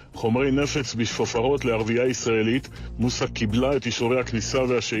חמאס חומרי נפץ בשפופרות לערבייה ישראלית. מוסא קיבלה את אישורי הכניסה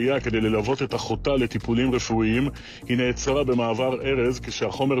והשהייה כדי ללוות את אחותה לטיפולים רפואיים. היא נעצרה במעבר ארז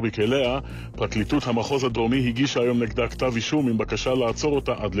כשהחומר בכליה. פרקליטות המחוז הדרומי הגישה היום נגדה כתב אישום עם בקשה לעצור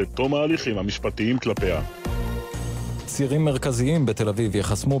אותה עד לתום ההליכים המשפטיים כלפיה. צירים מרכזיים בתל אביב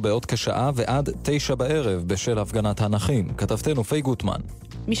יחסמו בעוד כשעה ועד 9 בערב בשל הפגנת הנכים. כתבתנו פי גוטמן.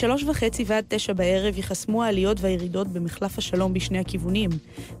 מ-3:30 ועד 9 בערב יחסמו העליות והירידות במחלף השלום בשני הכיוונים.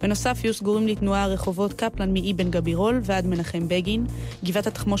 בנוסף יהיו סגורים לתנועה הרחובות קפלן מאבן גבירול ועד מנחם בגין, גבעת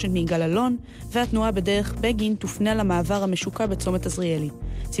התחמושת מיגאל אלון, והתנועה בדרך בגין תופנה למעבר המשוקע בצומת עזריאלי.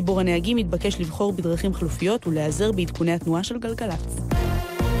 ציבור הנהגים מתבקש לבחור בדרכים חלופיות ולהיעזר בעדכוני התנועה של גלגלצ.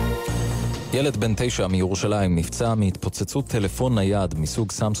 ילד בן 9 מירושלים נפצע מהתפוצצות טלפון נייד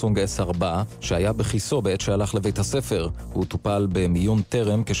מסוג סמסונג S4 שהיה בכיסו בעת שהלך לבית הספר. הוא טופל במיון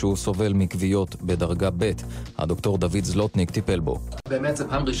טרם כשהוא סובל מכוויות בדרגה ב'. הדוקטור דוד זלוטניק טיפל בו. באמת זה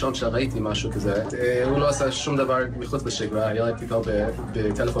פעם ראשון שראיתי משהו כזה. הוא לא עשה שום דבר מחוץ לשגרה, הילד טיפל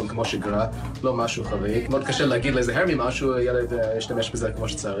בטלפון כמו שגרה, לא משהו חריג. מאוד קשה להגיד להיזהר ממשהו, הילד ישתמש בזה כמו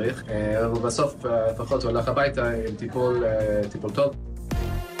שצריך. אבל בסוף לפחות הוא הלך הביתה עם טיפול טוב.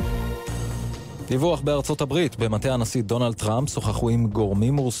 דיווח בארצות הברית, במטה הנשיא דונלד טראמפ שוחחו עם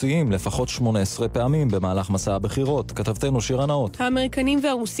גורמים רוסיים לפחות 18 פעמים במהלך מסע הבחירות. כתבתנו שירה נאות. האמריקנים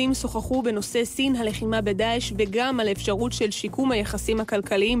והרוסים שוחחו בנושא סין, הלחימה בדאעש וגם על אפשרות של שיקום היחסים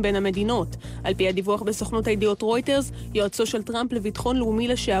הכלכליים בין המדינות. על פי הדיווח בסוכנות הידיעות רויטרס, יועצו של טראמפ לביטחון לאומי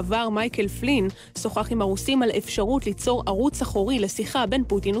לשעבר מייקל פלין שוחח עם הרוסים על אפשרות ליצור ערוץ אחורי לשיחה בין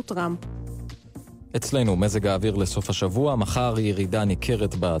פוטין וטראמפ. אצלנו מזג האוויר לסוף השבוע, מחר ירידה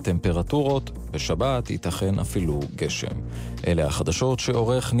ניכרת בטמפרטורות, בשבת ייתכן אפילו גשם. אלה החדשות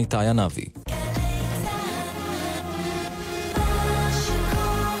שעורך ניתאי ענבי.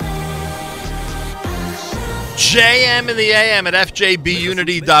 JM in the AM at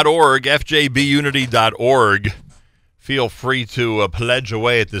fjbunity.org, fjbunity.org. Feel free to pledge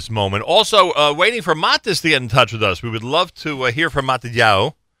away at this moment. Also, waiting for Matis to get in touch with us. We would love to hear from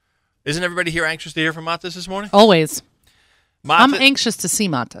Matidjao. Isn't everybody here anxious to hear from Matis this morning? Always. I'm anxious to see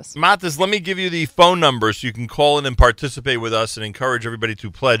Matis. Matis, let me give you the phone number so you can call in and participate with us and encourage everybody to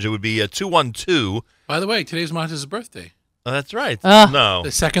pledge. It would be 212. By the way, today's Matis' birthday. Oh, that's right. No.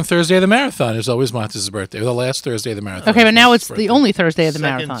 The second Thursday of the marathon is always Matis' birthday, or the last Thursday of the marathon. Okay, but now it's the only Thursday of the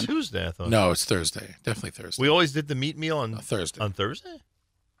marathon. Second Tuesday, I thought. No, it's Thursday. Definitely Thursday. We always did the meat meal on Thursday. On Thursday?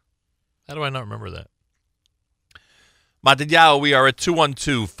 How do I not remember that? Matidjao, we are at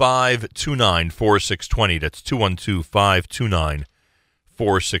 212-529-4620. That's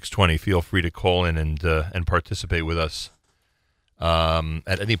 212-529-4620. Feel free to call in and participate with us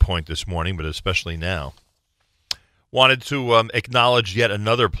at any point this morning, but especially now. Wanted to acknowledge yet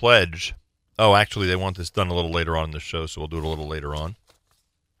another pledge. Oh, actually, they want this done a little later on in the show, so we'll do it a little later on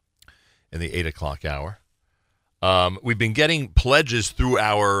in the 8 o'clock hour. We've been getting pledges through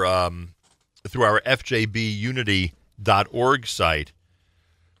our FJB Unity.org site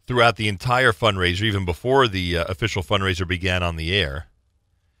throughout the entire fundraiser, even before the official fundraiser began on the air.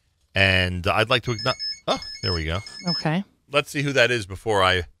 And I'd like to acknowledge... Oh, there we go. Okay. Let's see who that is before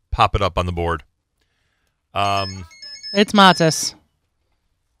I pop it up on the board. It's Matis.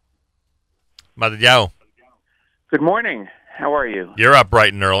 Matidjao. Good morning. How are you? You're up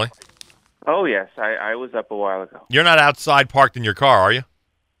bright and early. Oh, yes. I was up a while ago. You're not outside parked in your car, are you?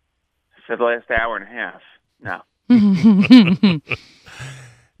 For the last hour and a half. No.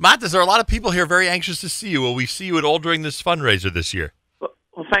 Matis, there are a lot of people here very anxious to see you. Will we see you at all during this fundraiser this year?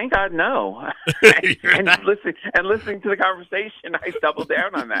 Well, thank God, no. listening to the conversation, I doubled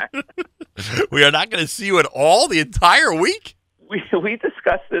down on that. We are not going to see you at all the entire week? We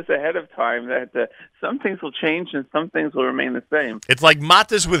discussed this ahead of time, that some things will change and some things will remain the same. It's like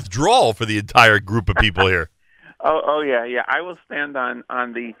Matis withdrawal for the entire group of people here. Oh, yeah. I will stand on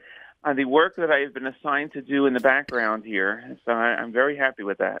the work that I have been assigned to do in the background here. So I'm very happy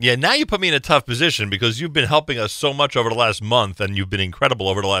with that. Yeah, now you put me in a tough position because you've been helping us so much over the last month and you've been incredible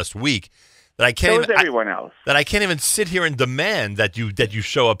over the last week that I can't everyone else. That I can't even sit here and demand that you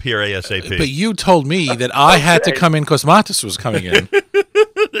show up here ASAP. But you told me that I had to come in because Matis was coming in.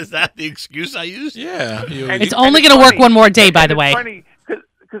 Is that the excuse I used? Yeah. It's only going to work one more day, by the way. It's funny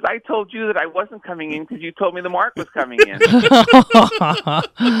because I told you that I wasn't coming in because you told me the Mark was coming in.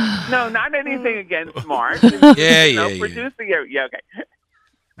 No, not anything against Mark. Producing. Yeah, okay.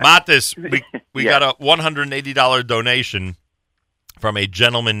 Matis, we got a $180 donation from a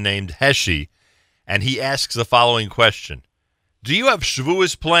gentleman named Heshi, and he asks the following question. Do you have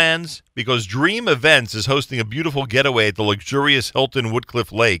Shavuos plans? Because Dream Events is hosting a beautiful getaway at the luxurious Hilton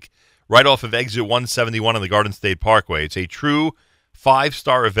Woodcliff Lake right off of exit 171 on the Garden State Parkway. It's a true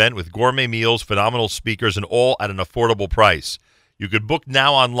 5-star event with gourmet meals, phenomenal speakers, and all at an affordable price. You could book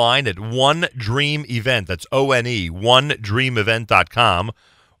now online at One Dream Event. That's ONE, onedreamevent.com,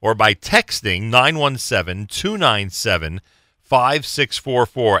 or by texting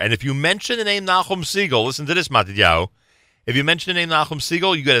 917-297-5644. And if you mention the name Nachum Siegel, listen to this, Matidjao. If you mention the name Nachum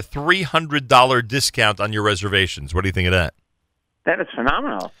Siegel, you get a $300 discount on your reservations. What do you think of that? That is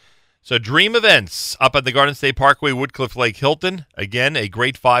phenomenal. So Dream Events up at the Garden State Parkway, Woodcliff Lake, Hilton. Again, a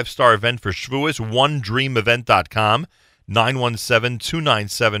great 5-star event for Shavuos. OneDreamEvent.com,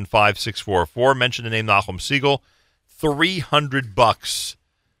 917-297-5644. Mention the name Nachum Siegel. $300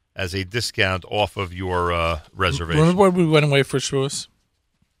 as a discount off of your reservation. Remember when we went away for Shavuos?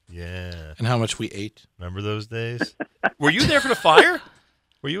 Yeah. And how much we ate? Remember those days? Were you there for the fire?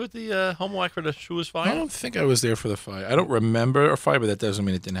 Were you at the Homework for the Shavuos fire? I don't think I was there for the fire. I don't remember a fire, but that doesn't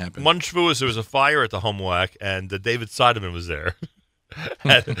mean it didn't happen. One Shavuos, there was a fire at the Homework, and David Seidemann was there.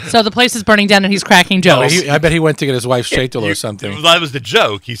 So the place is burning down, and he's cracking jokes. I bet he went to get his wife's shaitel or something. That was the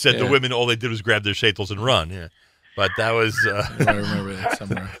joke. He said the women, all they did was grab their shaitels and run. Yeah. But that was... I remember that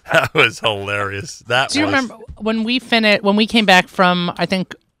somewhere. That was hilarious. Do you remember when we came back from, I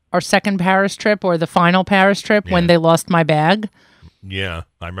think, our second Paris trip or the final Paris trip when they lost my bag? Yeah,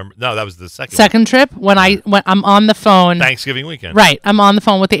 I remember. No, that was the second trip when I'm on the phone. Thanksgiving weekend. Right. I'm on the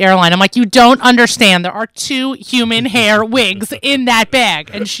phone with the airline. I'm like, you don't understand. There are 2 human hair wigs in that bag.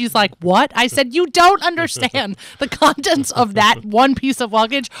 And she's like, what? I said, you don't understand. The contents of that one piece of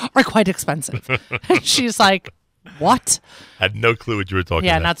luggage are quite expensive. And she's like, what? Had no clue what you were talking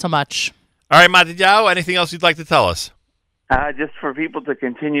about. Yeah, not so much. All right, Matidjau, anything else you'd like to tell us? Just for people to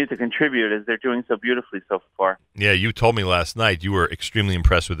continue to contribute as they're doing so beautifully so far. Yeah, you told me last night you were extremely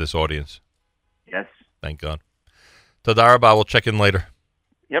impressed with this audience. Yes. Thank God. Toda rabba. We'll check in later.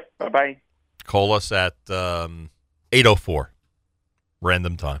 Yep. Bye-bye. Call us at 8:04.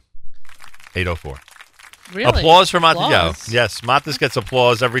 Random time. 8:04. Really? Applause for Matidjau. Yes, Matis gets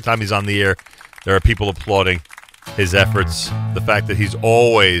applause every time he's on the air. There are people applauding his efforts. The fact that he's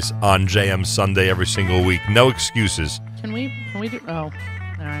always on JM Sunday every single week. No excuses. Can we do? Oh, all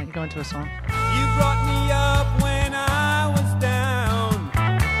right. Go into a song. You brought me up when I was down.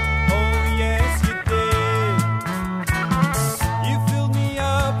 Oh, yes, you did. You filled me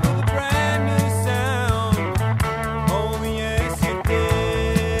up with a brand new sound. Oh, yes, you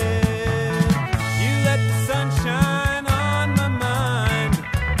did. You let the sun shine on my mind,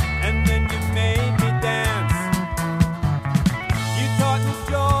 and then you made me dance. You taught me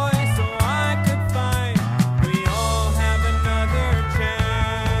joy so I could find we all have another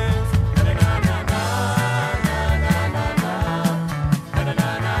chance. Na-na-na-na, na-na-na-na,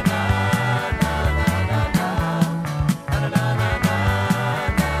 na-na-na-na,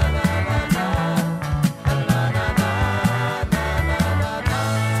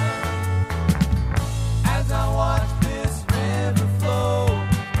 as I watch this river flow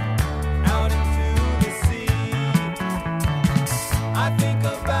out into the sea, I think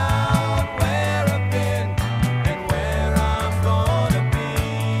about where I've been and where I'm gonna be.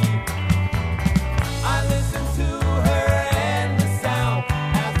 I listen to her endless sound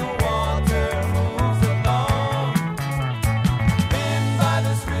as the water moves along. Been by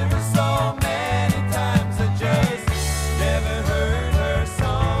this river so many times, I just never heard her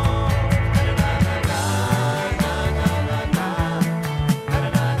song.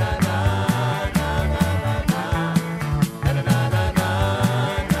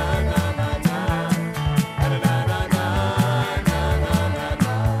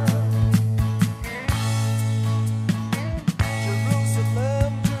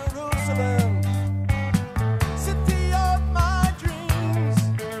 Jerusalem, Jerusalem, city of my dreams.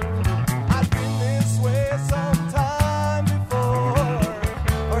 I've been this way sometime before,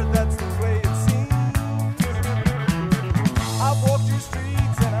 or that's the way it seems. I've walked your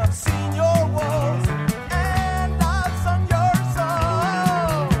streets and I've seen your walls, and I've sung your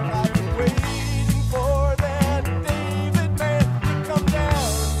song. I've been waiting for that David man to come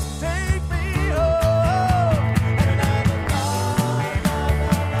down, take me home.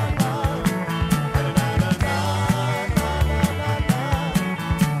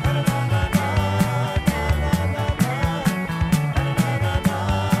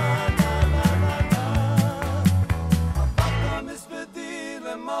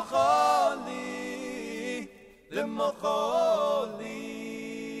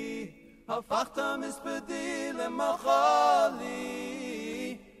 הפכת מספדי למחולי,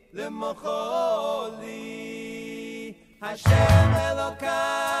 למחולי, השם אלוקי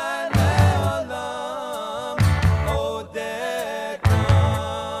לעולם עודקה,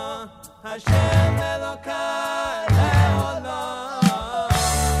 השם אלוקי לעולם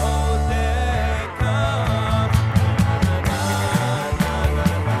עודקה.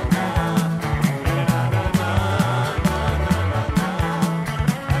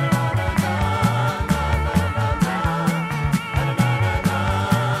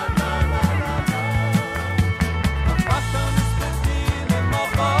 הפכת מספדי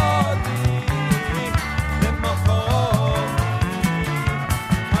למחולי, למחולי,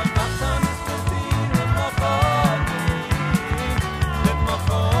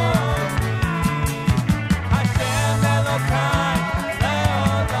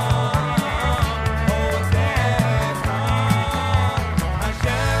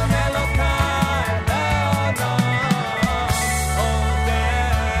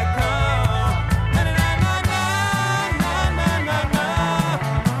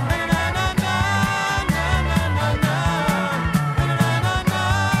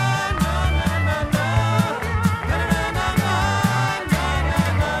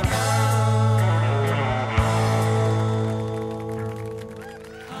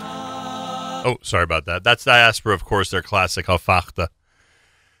 Sorry about that. That's diaspora, of course, their classic Hafachta.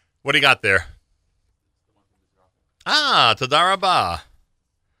 What do you got there? Tadar Rabah.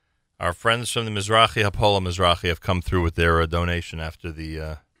 Our friends from the Mizrahi, Hapola Mizrahi, have come through with their donation after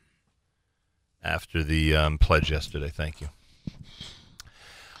the pledge yesterday. Thank you.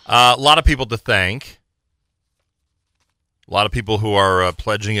 A lot of people to thank. A lot of people who are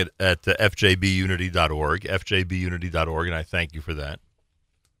pledging it at fjbunity.org, fjbunity.org, and I thank you for that.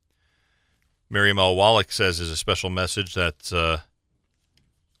 Miriam L. Wallach says there's a special message that's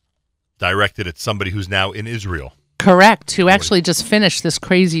directed at somebody who's now in Israel. Correct, who actually just finished this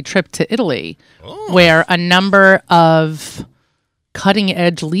crazy trip to Italy, where a number of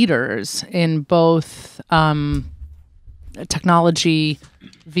cutting-edge leaders in both technology,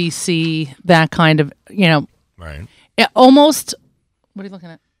 VC, that kind of, right. Almost, what are you looking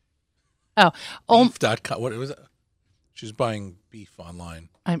at? Beef.com. What was it? She's buying beef online.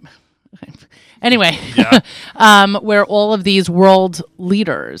 Anyway, where all of these world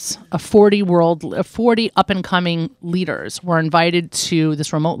leaders, 40 up and coming leaders, were invited to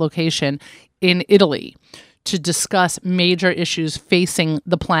this remote location in Italy to discuss major issues facing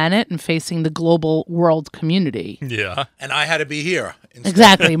the planet and facing the global world community. Yeah, and I had to be here.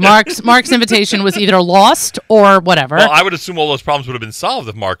 Exactly. Mark's invitation was either lost or whatever. Well, I would assume all those problems would have been solved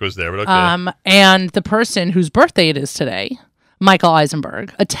if Mark was there. But okay. And the person whose birthday it is today, Michael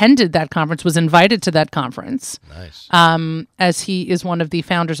Eisenberg, attended that conference, was invited to that conference. Nice. As he is one of the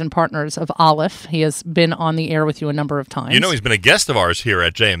founders and partners of Aleph. He has been on the air with you a number of times. He's been a guest of ours here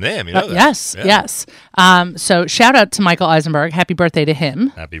at JMM. You know that. Yes. So shout out to Michael Eisenberg. Happy birthday to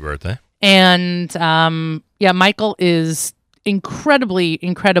him. Happy birthday. And Michael is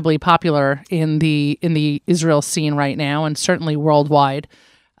incredibly popular in the Israel scene right now, and certainly worldwide.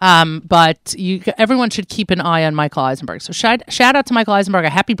 But everyone should keep an eye on Michael Eisenberg. So shout out to Michael Eisenberg.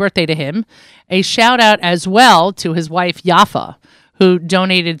 A happy birthday to him. A shout out as well to his wife Yafa, who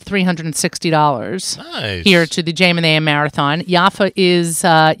donated $360 here to the JM and the AM Marathon.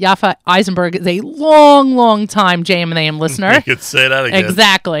 Yafa Eisenberg is a long time JM and the AM listener. You could say that again.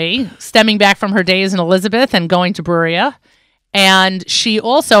 Exactly. Stemming back from her days in Elizabeth and going to Berea. And she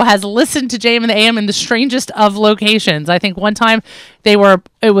also has listened to JM and the AM in the strangest of locations. I think one time it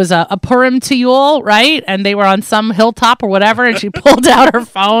was a Purim Tiyul, right? And they were on some hilltop or whatever, and she pulled out her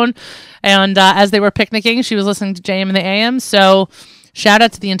phone. And as they were picnicking, she was listening to JM and the AM. So shout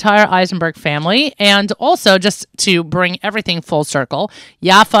out to the entire Eisenberg family. And also, just to bring everything full circle,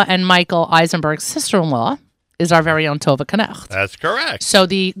 Yafa and Michael Eisenberg's sister-in-law is our very own Tova Knecht. That's correct. So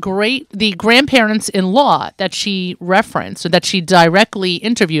the grandparents-in-law that she referenced, or that she directly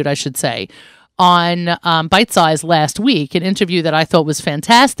interviewed, I should say, on Bite Size last week, an interview that I thought was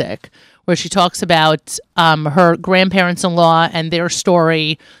fantastic, where she talks about her grandparents-in-law and their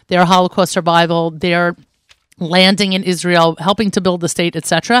story, their Holocaust survival, their landing in Israel, helping to build the state,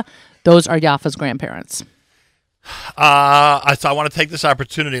 etc. Those are Yafa's grandparents. So I want to take this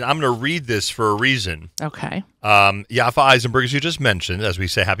opportunity, and I'm going to read this for a reason. Okay. Yafa Eisenberg, as you just mentioned, as we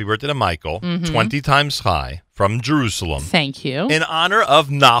say happy birthday to Michael, 20 times high from Jerusalem. Thank you. In honor of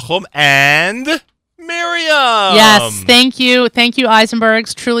Nachum and Miriam. Yes, thank you. Thank you,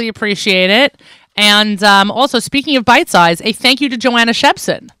 Eisenbergs. Truly appreciate it. And also, speaking of bite size, a thank you to Joanna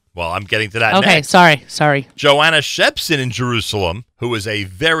Shepson. Well, I'm getting to that next. Okay, sorry. Joanna Shepson in Jerusalem, who is a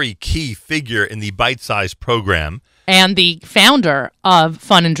very key figure in the Bite Size program. And the founder of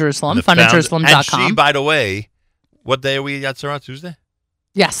Fun in Jerusalem, funinjerusalem.com. And she, by the way, what day are we at, Sarah? Tuesday?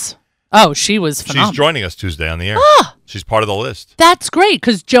 Yes. Oh, she was phenomenal. She's joining us Tuesday on the air. She's part of the list. That's great,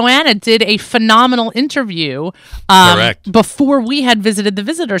 because Joanna did a phenomenal interview before we had visited the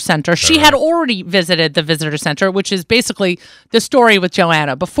visitor center. Correct. She had already visited the visitor center, which is basically the story with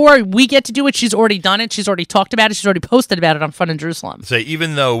Joanna. Before we get to do it, she's already done it. She's already talked about it. She's already posted about it on Fun in Jerusalem. So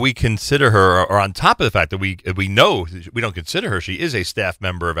even though we consider her, or on top of the fact that we know we don't consider her, she is a staff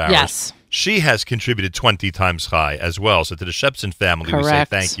member of ours. Yes. She has contributed 20 times high as well. So to the Shepson family, we say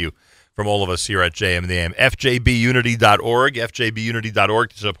thank you. From all of us here at JM and the AM. FJBunity.org, FJBunity.org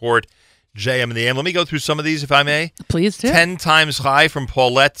to support JM and the AM. Let me go through some of these, if I may. Please do. 10 times high from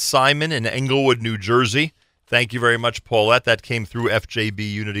Paulette Simon in Englewood, New Jersey. Thank you very much, Paulette. That came through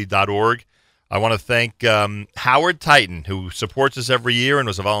FJBunity.org. I want to thank Howard Titan, who supports us every year and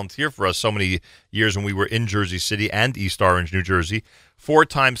was a volunteer for us so many years when we were in Jersey City and East Orange, New Jersey. 4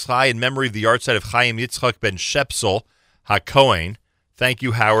 times high in memory of the yard site of Chaim Yitzchak ben Shepsel HaKohen. Thank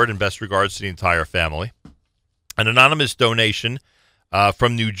you, Howard, and best regards to the entire family. An anonymous donation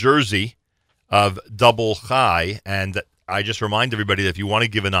from New Jersey of Double Chai, and I just remind everybody that if you want to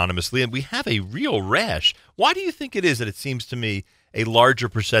give anonymously, and we have a real rash. Why do you think it is that it seems to me a larger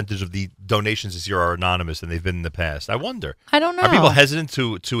percentage of the donations this year are anonymous than they've been in the past. I wonder. I don't know. Are people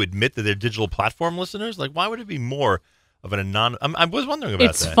hesitant to admit that they're digital platform listeners? Like, why would it be more of an anonymous? I was wondering about that.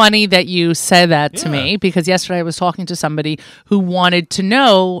 It's funny that you said that to me, because yesterday I was talking to somebody who wanted to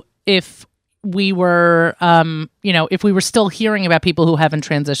know if we were, if we were still hearing about people who haven't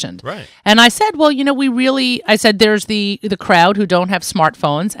transitioned. Right. And I said, well, I said, there's the crowd who don't have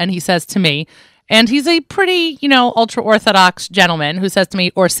smartphones. And he says to me, and he's a pretty, ultra-Orthodox gentleman who says to me,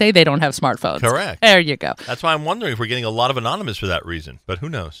 or say they don't have smartphones. Correct. There you go. That's why I'm wondering if we're getting a lot of anonymous for that reason, but who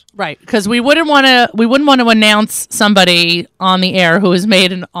knows? Right, because we wouldn't want to announce somebody on the air who has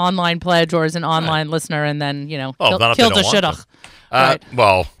made an online pledge or is an online listener and then, not kill if the they don't want shidduch. to. Right.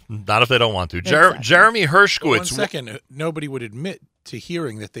 Well, not if they don't want to. Exactly. Jeremy Hershkowitz. 1 second, nobody would admit to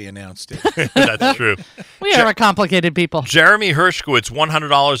hearing that they announced it. That's true. We are complicated people. Jeremy Hershkowitz,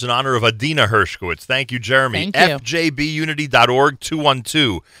 $100 in honor of Adina Hershkowitz. Thank you, Jeremy. Thank you. FJBunity.org,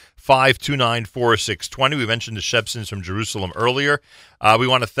 212-529-4620. We mentioned the Shepsons from Jerusalem earlier. We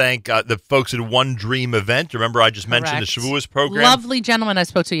want to thank the folks at One Dream Event. Remember, I just mentioned the Shavuos program. Lovely gentleman I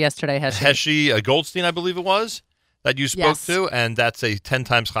spoke to yesterday, Heshi Goldstein, I believe it was, that you spoke to, and that's a 10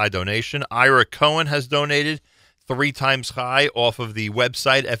 times high donation. Ira Cohen has donated 3 times high off of the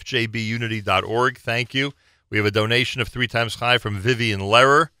website, fjbunity.org. Thank you. We have a donation of 3 times high from Vivian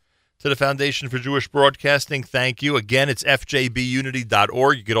Lehrer to the Foundation for Jewish Broadcasting. Thank you. Again, it's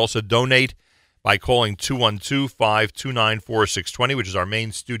fjbunity.org. You could also donate by calling 212-529-4620, which is our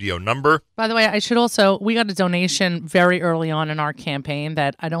main studio number. By the way, we got a donation very early on in our campaign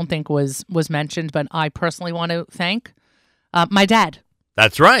that I don't think was mentioned, but I personally want to thank my dad.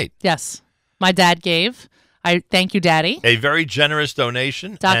 That's right. Yes. My dad gave. I thank you, Daddy. A very generous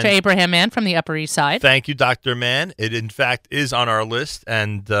donation. Dr. Abraham Mann from the Upper East Side. Thank you, Dr. Mann. It, in fact, is on our list,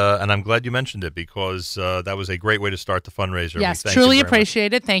 and I'm glad you mentioned it because that was a great way to start the fundraiser. Yes, truly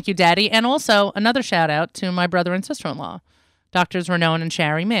appreciate it. Thank you, Daddy. And also, another shout-out to my brother and sister-in-law, Doctors Renone and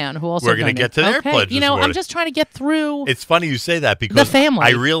Shari Mann, who also We're going to get to their pledges. I'm just trying to get through It's funny you say that because the family.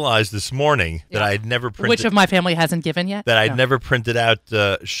 I realized this morning that I had never printed... Which of my family hasn't given yet? That I'd never printed out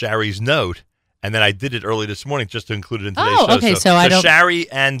Shari's note. And then I did it early this morning just to include it in today's show. Okay, so I don't... Shari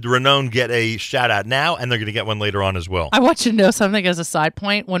and Renone get a shout-out now, and they're going to get one later on as well. I want you to know something as a side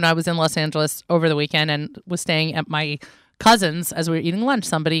point. When I was in Los Angeles over the weekend and was staying at my cousin's as we were eating lunch,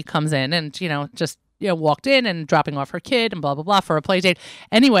 somebody comes in and, walked in and dropping off her kid and blah, blah, blah for a play date.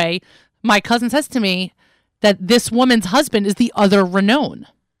 Anyway, my cousin says to me that this woman's husband is the other Renone.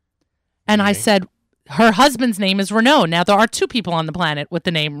 And I said... Her husband's name is Renone. Now there are 2 people on the planet with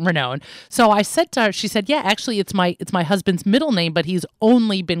the name Renone. So I said to her, she said, "Yeah, actually, it's my husband's middle name, but he's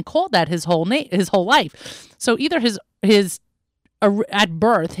only been called that his whole life. So either his at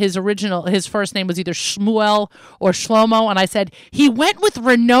birth, his first name was either Shmuel or Shlomo." And I said, he went with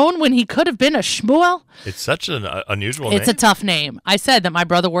Renone when he could have been a Shmuel. It's such an unusual name. It's a tough name. I said that my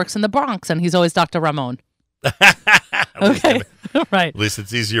brother works in the Bronx and he's always Dr. Ramon. Okay. Right. At least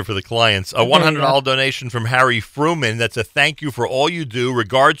it's easier for the clients. A $100 donation from Harry Fruman. That's a thank you for all you do.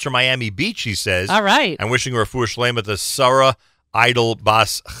 Regards from Miami Beach, he says. All right. I'm wishing her a refuah shlema to Sarah Idol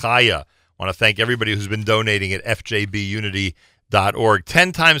Bas Chaya. I want to thank everybody who's been donating at fjbunity.org.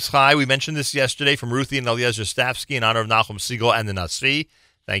 10 times high. We mentioned this yesterday from Ruthie and Eliezer Stafsky in honor of Nachum Siegel and the Nasi.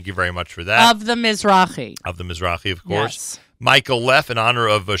 Thank you very much for that. Of the Mizrahi. Of the Mizrahi, of course. Yes. Michael Leff in honor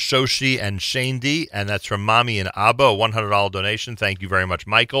of Shoshi and Shandi, and that's from Mommy and Abba, a $100 donation. Thank you very much,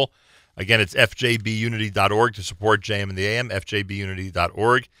 Michael. Again, it's fjbunity.org to support JM and the AM,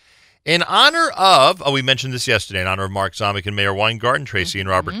 fjbunity.org. In honor of, we mentioned this yesterday, in honor of Mark Zomick and Mayor Weingarten, Tracy and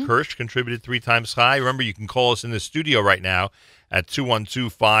Robert Kirsch contributed 3 times high. Remember, you can call us in the studio right now at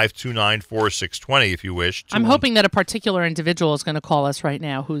 212-529-4620 if you wish. I'm hoping that a particular individual is going to call us right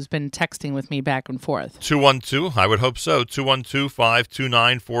now who's been texting with me back and forth. 212, I would hope so.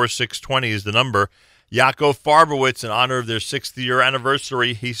 212-529-4620 is the number. Yaakov Farbowitz, in honor of their 6th year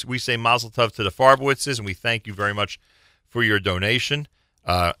anniversary, we say Mazel Tov to the Farbowitzes, and we thank you very much for your donation.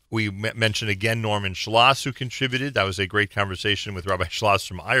 We mentioned again Norman Schloss, who contributed. That was a great conversation with Rabbi Schloss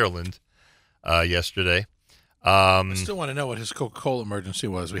from Ireland yesterday. I still want to know what his Coca-Cola emergency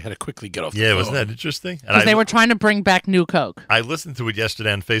was. We had to quickly get off the phone. Yeah, wasn't that interesting? Because they were trying to bring back New Coke. I listened to it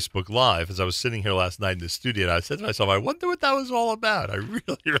yesterday on Facebook Live as I was sitting here last night in the studio, and I said to myself, I wonder what that was all about. I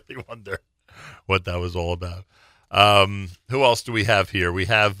really, really wonder what that was all about. Who else do we have here? We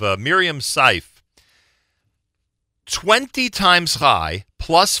have Miriam Seif. 20 times high,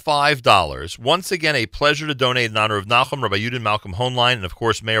 plus $5. Once again, a pleasure to donate in honor of Nachum, Rabbi Yudin, Malcolm Hoenlein, and of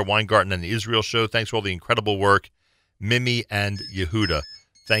course, Mayor Weingarten and the Israel Show. Thanks for all the incredible work, Mimi and Yehuda.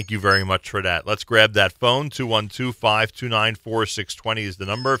 Thank you very much for that. Let's grab that phone. 212-529-4620 is the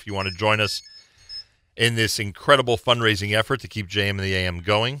number if you want to join us in this incredible fundraising effort to keep JM and the AM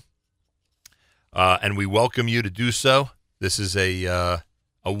going. And we welcome you to do so. This is a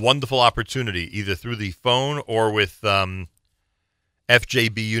wonderful opportunity, either through the phone or with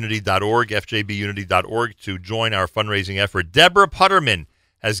fjbunity.org, to join our fundraising effort. Deborah Putterman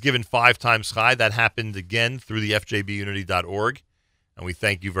has given 5 times high. That happened again through the fjbunity.org, and we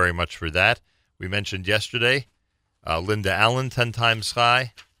thank you very much for that. We mentioned yesterday Linda Allen, 10 times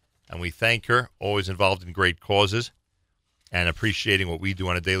high, and we thank her, always involved in great causes and appreciating what we do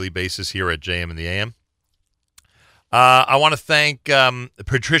on a daily basis here at JM and the AM. I want to thank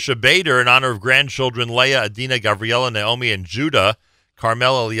Patricia Bader in honor of grandchildren Leah, Adina, Gabriella, Naomi, and Judah,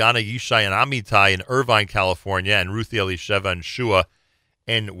 Carmel, Eliana, Yishai, and Amitai in Irvine, California, and Ruthie, Elisheva, and Shua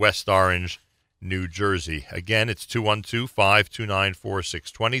in West Orange, New Jersey. Again, it's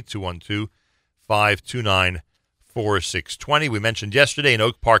 212-529-4620, 212-529-4620. We mentioned yesterday in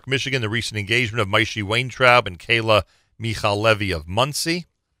Oak Park, Michigan, the recent engagement of Maishi Weintraub and Kayla Michal Levy of Muncie.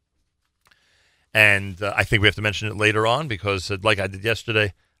 And I think we have to mention it later on because, like I did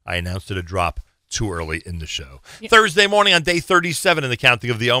yesterday, I announced it a drop too early in the show. Yeah. Thursday morning on day 37 in the counting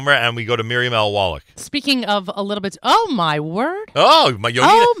of the Omer, and we go to Miriam L. Wallach. Speaking of a little bit, oh my word. Oh, my Yonina.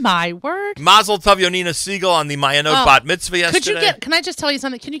 Oh my word. Mazel Tov Yonina Siegel on the Mayanot Bat Mitzvah yesterday. Can I just tell you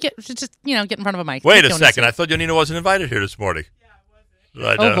something? Can you get in front of a mic? Wait a second. I thought Yonina wasn't invited here this morning. Yeah,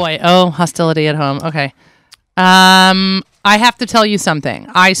 I wasn't. Oh boy. Oh, hostility at home. Okay. I have to tell you something.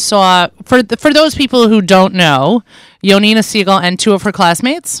 I saw, for those people who don't know, Yonina Siegel and 2 of her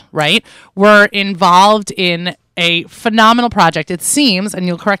classmates, right, were involved in a phenomenal project. It seems, and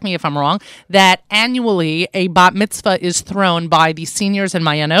you'll correct me if I'm wrong, that annually a bat mitzvah is thrown by the seniors in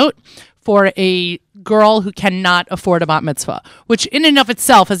Mayanot for a girl who cannot afford a bat mitzvah, which in and of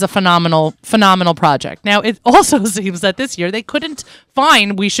itself is a phenomenal project. Now, it also seems that this year they couldn't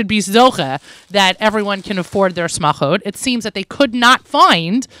find, we should be zoche, that everyone can afford their smachot. It seems that they could not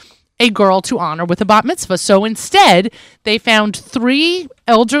find a girl to honor with a bat mitzvah. So instead, they found 2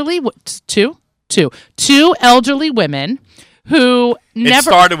 elderly women who never... It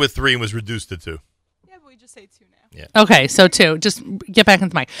started with 3 and was reduced to 2. Say 2 now. Yeah. Okay, so 2. Just get back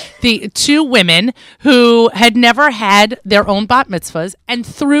into the mic. The 2 women who had never had their own bat mitzvahs and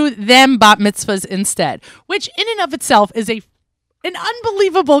threw them bat mitzvahs instead, which in and of itself is an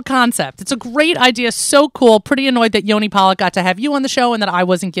unbelievable concept. It's a great idea, so cool. Pretty annoyed that Yoni Pollock got to have you on the show and that I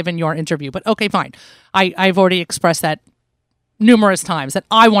wasn't given your interview. But okay, fine. I've already expressed that numerous times that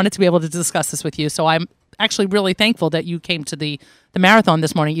I wanted to be able to discuss this with you, so I'm actually really thankful that you came to the marathon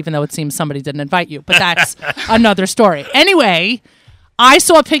this morning, even though it seems somebody didn't invite you. But that's another story. Anyway, I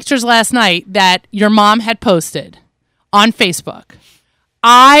saw pictures last night that your mom had posted on Facebook.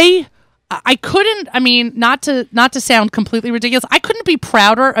 I couldn't, not to sound completely ridiculous, I couldn't be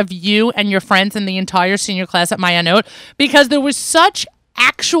prouder of you and your friends and the entire senior class at Mayanot because there was such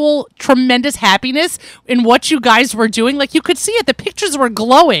actual tremendous happiness in what you guys were doing. Like, you could see it. The pictures were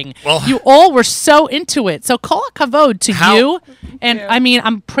glowing. Well, you all were so into it. So kol hakavod to you. And yeah.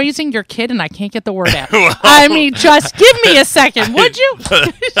 I'm praising your kid and I can't get the word out. Just give me a second, would you?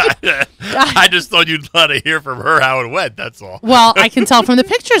 I just thought you'd want to hear from her how it went. That's all. Well, I can tell from the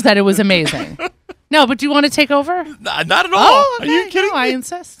pictures that it was amazing. No, but do you want to take over? Not at all. Oh, okay. Are you kidding me? I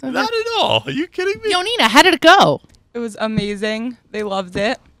insist. Okay. Not at all. Are you kidding me? Yonina, how did it go? It was amazing. They loved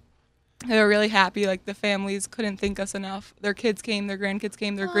it. They were really happy. Like, the families couldn't thank us enough. Their kids came, their grandkids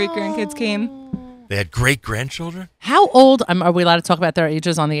came, their great-grandkids came. They had great-grandchildren? How old? Are we allowed to talk about their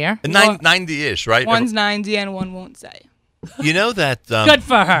ages on the air? 90-ish, right? One's 90 and one won't say. You know that... Good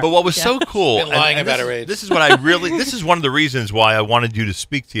for her. But what was so cool... Been lying about her age. This is what I really... This is one of the reasons why I wanted you to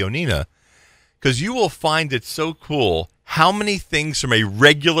speak to Yonina, because you will find it so cool how many things from a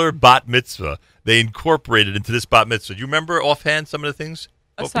regular bat mitzvah they incorporated into this bat mitzvah. Do you remember offhand some of the things?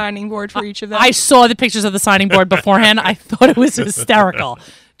 A signing board for each of them. I saw the pictures of the signing board beforehand. I thought it was hysterical.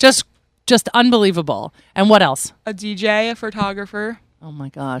 Just unbelievable. And what else? A DJ, a photographer. Oh my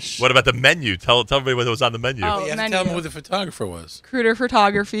gosh. What about the menu? Tell everybody what was on the menu. Oh, you have to tell them who the photographer was. Kruder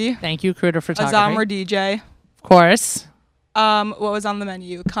Photography. Thank you, Kruder Photography. A Zommer DJ. Of course. What was on the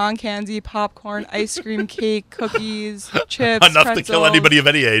menu? Con candy, popcorn, ice cream, cake, cookies, chips, enough pretzels, to kill anybody of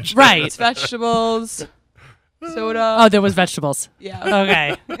any age. Right. Vegetables, soda. Oh, there was vegetables. Yeah.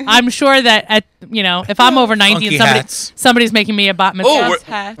 Okay. I'm sure that if I'm over 90 and somebody's making me a bat mitzvah.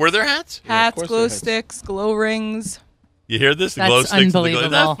 Hats. Were there hats? Hats, glow sticks, glow rings. You hear this? The That's glow sticks. unbelievable.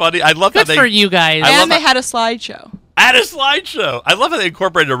 That's funny. I love Good how for you guys. And they had a slideshow. At a slideshow. I love how they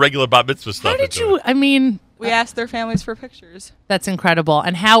incorporated a regular bat mitzvah stuff. How did you? We asked their families for pictures. That's incredible.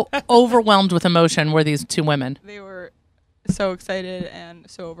 And how overwhelmed with emotion were these two women? They were so excited and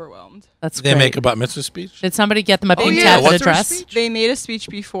so overwhelmed. That's Did they great. make a bat mitzvah speech? Did somebody get them a pink yeah. taffeta What's their dress? speech? They made a speech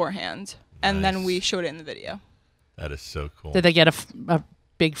beforehand, and Nice. then we showed it in the video. That is so cool. Did they get a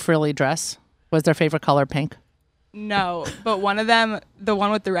big frilly dress? Was their favorite color pink? No, but one of them, the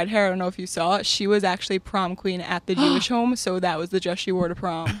one with the red hair, I don't know if you saw it, she was actually prom queen at the Jewish home, so that was the dress she wore to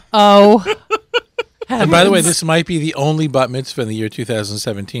prom. Oh. And by the way, this might be the only bat mitzvah in the year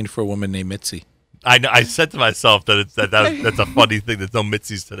 2017 for a woman named Mitzi. I know, I said to myself that that's a funny thing. There's no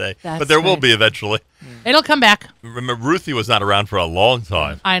Mitzies today, That's but there will right. be eventually. It'll come back. Remember, Ruthie was not around for a long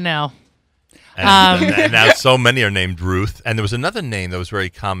time, I know. and now so many are named Ruth. And there was another name that was very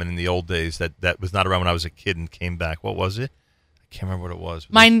common in the old days that was not around when I was a kid and came back. What was it? I can't remember what it was.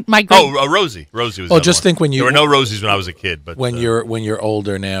 My great Rosie. Rosie was. Oh, the other just one. think when you- there were no Rosies when I was a kid, but When you're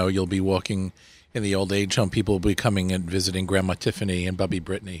older now, you'll be walking in the old age home. People will be coming and visiting Grandma Tiffany and Bubby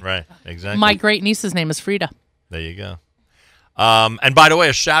Brittany. right, exactly. My great niece's name is Frida. There you go. And by the way,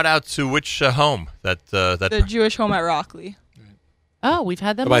 a shout out to which home that The Jewish home at Rockley. Oh, we've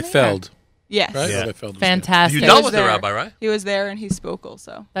had them By on air. Feld. Yes. Right? Yeah. Rabbi Feld was Fantastic. You He dealt was with the there. rabbi, right? He was there and he spoke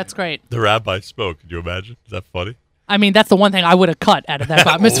also. That's great. The rabbi spoke. Could you imagine? Is that funny? I mean, that's the one thing I would have cut out of that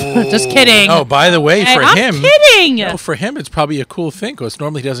bat mitzvah. Just kidding. Oh, by the way, Hey, for I'm him, kidding. no, for him, it's probably a cool thing because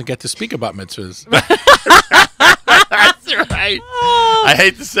normally he doesn't get to speak about mitzvahs. That's right. I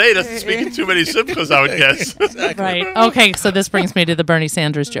hate to say it, doesn't speak in too many simchas, I would guess. Right. Okay, so this brings me to the Bernie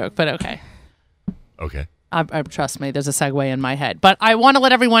Sanders joke, but okay. Okay. Trust me, there's a segue in my head. But I want to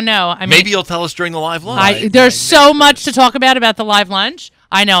let everyone know. I mean, Maybe you'll tell us during the live lunch. there's so much to talk about the live lunch.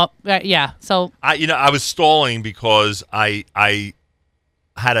 I know. Yeah. So I was stalling because I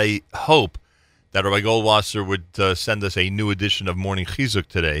had a hope that Rabbi Goldwasser would send us a new edition of Morning Chizuk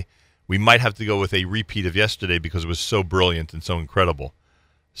today. We might have to go with a repeat of yesterday because it was so brilliant and so incredible.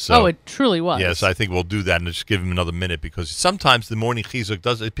 So, it truly was. Yes, I think we'll do that and just give him another minute because sometimes the Morning Chizuk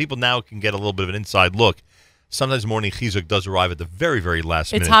does. People now can get a little bit of an inside look. Sometimes Morning Chizuk does arrive at the very, very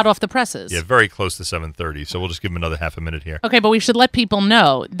last minute. It's hot off the presses. Yeah, very close to 7:30. So we'll just give him another half a minute here. Okay, but we should let people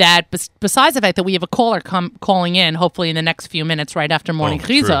know that besides the fact that we have a caller calling in, hopefully in the next few minutes, right after Morning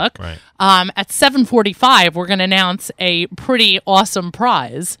true. Chizuk, Right. at 7:45, we're going to announce a pretty awesome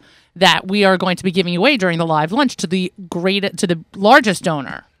prize that we are going to be giving away during the live lunch to the largest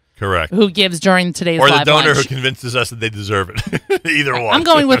donor. Correct. Who gives during today's or the live donor lunch. who convinces us that they deserve it. Either one. I'm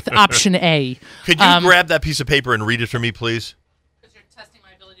going with option A. Could you grab that piece of paper and read it for me, please? Because you're testing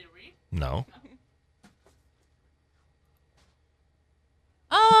my ability to read? No.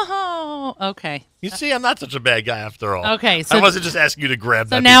 Oh, okay. You see, I'm not such a bad guy after all. Okay, so I wasn't just asking you to grab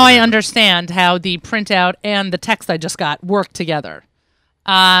that So piece now of I paper. understand how the printout and the text I just got work together.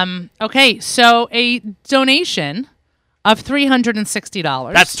 Okay, so a donation of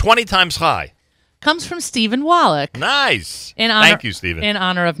 $360. That's 20 times high. Comes from Stephen Wallach. Nice. In honor, Thank you, Stephen. In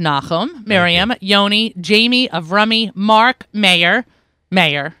honor of Nachum, Miriam, Yoni, Jamie, Avrami, Mark, Mayor,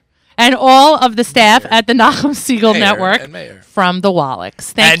 and all of the staff at the Nachum Siegel Mayor Network and Mayor. from the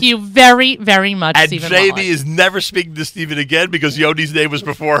Wallachs. Thank And- you very, very much, And Stephen Jamie Wallach. is never speaking to Stephen again because Yoni's name was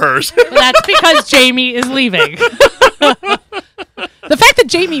before hers. That's because Jamie is leaving. The fact that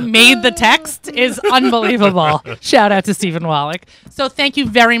Jamie made the text is unbelievable. Shout out to Stephen Wallach. So thank you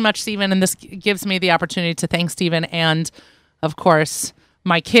very much, Stephen. And this gives me the opportunity to thank Stephen and, of course,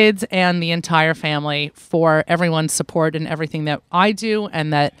 my kids and the entire family for everyone's support and everything that I do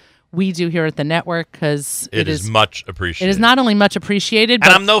and that we do here at the network, because It is much appreciated. It is not only much appreciated, but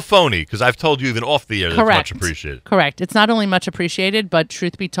And I'm no phony because I've told you even off the air that it's much appreciated. Correct. It's not only much appreciated, but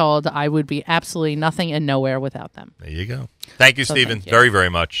truth be told, I would be absolutely nothing and nowhere without them. There you go. Thank you, So Stephen. thank you. Very, very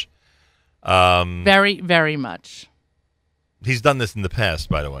much. Very, very much. He's done this in the past,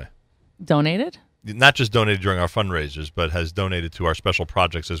 by the way. Donated? Not just donated during our fundraisers, but has donated to our special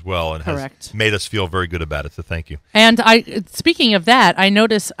projects as well and Correct. has made us feel very good about it. So thank you. And speaking of that, I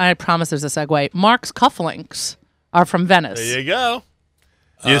notice, I promise there's a segue, Mark's cufflinks are from Venice. There you go.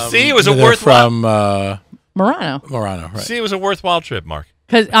 You see, it was a They're worthwhile. from Murano, right? See, it was a worthwhile trip, Mark.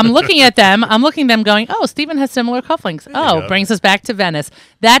 Because I'm looking at them, going, oh, Stephen has similar cufflinks. go. Brings us back to Venice.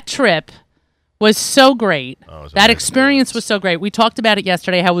 That trip was so great. That experience was so great. We talked about it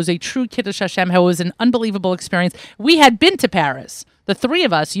yesterday, how it was a true Kiddush Hashem, how it was an unbelievable experience. We had been to Paris. The three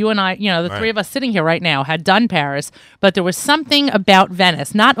of us, you and I, three of us sitting here right now, had done Paris. But there was something about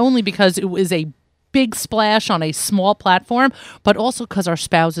Venice, not only because it was a big splash on a small platform, but also because our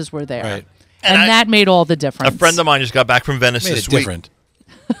spouses were there. Right. And that made all the difference. A friend of mine just got back from Venice Made this it week. different.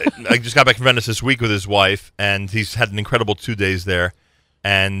 I just got back from Venice this week with his wife, and he's had an incredible 2 days there.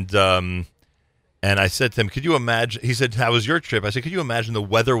 And And I said to him, could you imagine? He said, how was your trip? I said, could you imagine the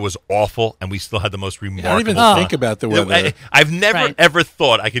weather was awful and we still had the most remarkable I don't even think about the weather. I've never, ever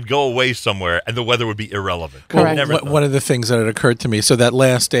thought I could go away somewhere and the weather would be irrelevant. Correct. One of the things that had occurred to me, so that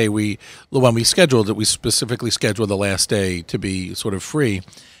last day, when we scheduled it, we specifically scheduled the last day to be sort of free.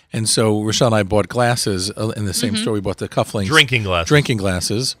 And so Rochelle and I bought glasses in the same store. We bought the cufflinks. Drinking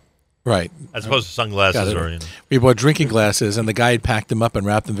glasses. Right. As opposed to sunglasses. We bought drinking glasses, and the guy had packed them up and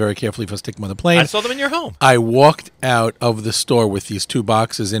wrapped them very carefully for us to take them on the plane. I saw them in your home. I walked out of the store with these 2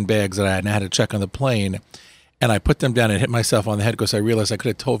 boxes in bags that I had to check on the plane, and I put them down and hit myself on the head because I realized I could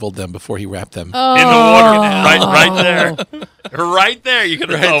have toveled them before he wrapped them. Oh. In the water. Right there. Right there. You could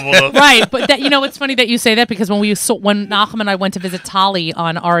have toveled them. Right. But it's funny that you say that because when Nachum and I went to visit Tali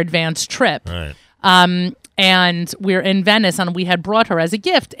on our advanced trip, right. And we're in Venice, and we had brought her as a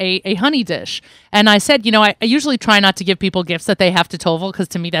gift a honey dish. And I said, I usually try not to give people gifts that they have to tovel, because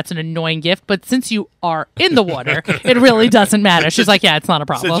to me that's an annoying gift. But since you are in the water, it really doesn't matter. She's like, yeah, it's not a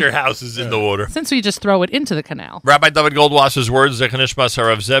problem. Since your house is in the water. Since we just throw it into the canal. Rabbi David Goldwasser's words, Zechanishmas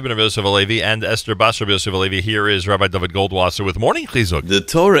Harav Zeb and Rabbi Yosef Alevi, and Esther Bas Rabbi Yosef Alevi. Here is Rabbi David Goldwasser with Morning Chizuk. The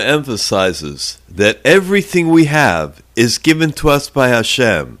Torah emphasizes that everything we have is given to us by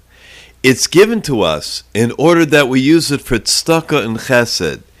Hashem. It's given to us in order that we use it for tzedakah and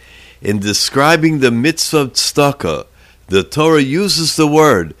chesed. In describing the mitzvah of tzedakah, the Torah uses the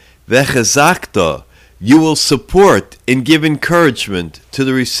word vechezakta. You will support and give encouragement to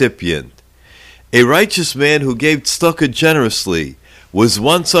the recipient. A righteous man who gave tzedakah generously was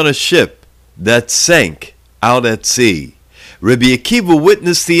once on a ship that sank out at sea. Rabbi Akiva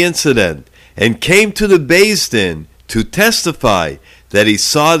witnessed the incident and came to the Beis Din to testify that he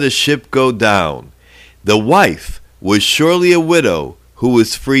saw the ship go down. The wife was surely a widow who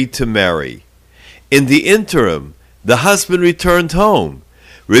was free to marry. In the interim, the husband returned home.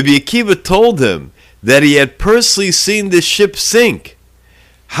 Rabbi Akiva told him that he had personally seen the ship sink.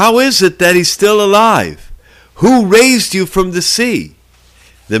 How is it that he's still alive? Who raised you from the sea?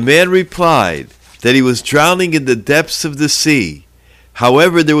 The man replied that he was drowning in the depths of the sea.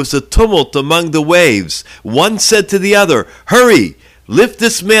 However, there was a tumult among the waves. One said to the other, "Hurry! Lift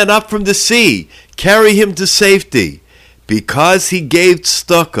this man up from the sea, carry him to safety," because he gave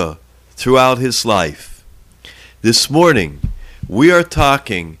tzedakah throughout his life. This morning, we are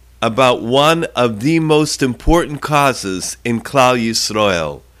talking about one of the most important causes in Klal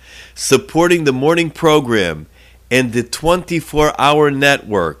Yisrael, supporting the morning program and the 24-hour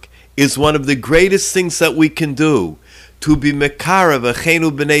network is one of the greatest things that we can do to be mekarev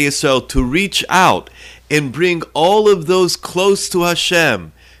achenu b'nei Yisrael, to reach out and bring all of those close to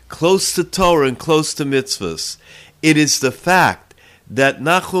Hashem, close to Torah, and close to mitzvahs. It is the fact that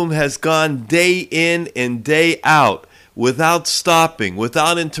Nachum has gone day in and day out without stopping,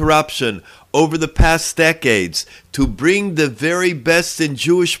 without interruption, over the past decades to bring the very best in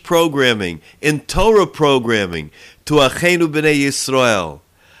Jewish programming, in Torah programming, to Achenu B'nai Yisrael.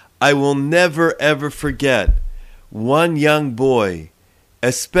 I will never ever forget one young boy,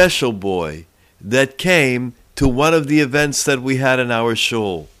 a special boy, that came to one of the events that we had in our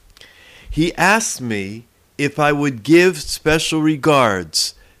shul. He asked me if I would give special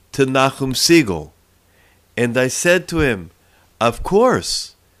regards to Nachum Siegel. And I said to him, "Of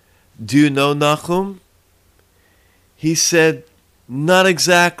course. Do you know Nachum?" He said, "Not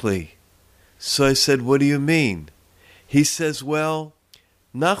exactly." So I said, "What do you mean?" He says, "Well,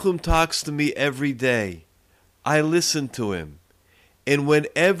 Nachum talks to me every day. I listen to him. And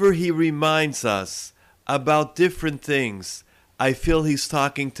whenever he reminds us about different things, I feel he's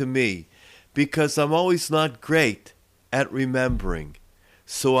talking to me, because I'm always not great at remembering.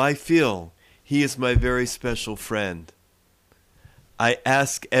 So I feel he is my very special friend." I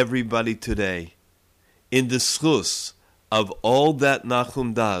ask everybody today, in the schus of all that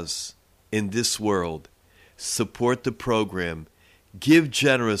Nachum does in this world, support the program, give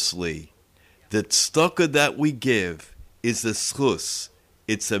generously. The tzedakah that we give is a schus.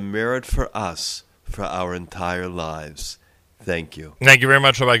 It's a merit for us for our entire lives. Thank you. Thank you very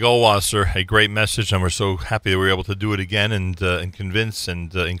much, Rabbi Goldwasser. A great message, and we're so happy that we were able to do it again and convince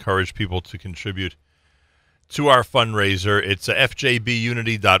and encourage people to contribute to our fundraiser. It's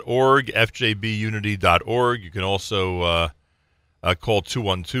fjbunity.org, fjbunity.org. You can also call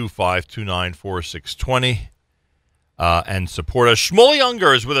 212-529-4620 and support us. Shmueli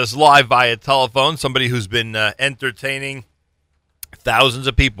Ungar is with us live via telephone, somebody who's been entertaining thousands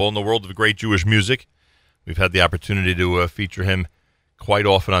of people in the world of great Jewish music. We've had the opportunity to feature him quite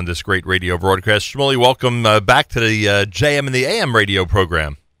often on this great radio broadcast. Shmueli, welcome back to the JM and the AM radio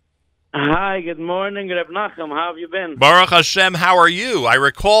program. Hi, good morning, Reb Nachum. How have you been? Baruch Hashem, how are you? I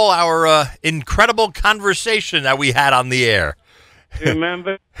recall our incredible conversation that we had on the air.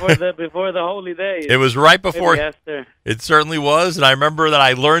 Remember before the holy days? It was right before. Maybe after. It certainly was, and I remember that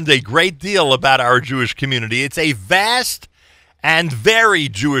I learned a great deal about our Jewish community. It's a vast and very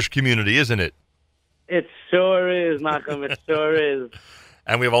Jewish community, isn't it? It sure is, Nachum. It sure is.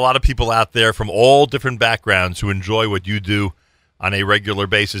 And we have a lot of people out there from all different backgrounds who enjoy what you do on a regular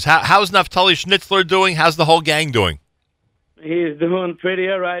basis. How's Naftali Schnitzler doing? How's the whole gang doing? He's doing pretty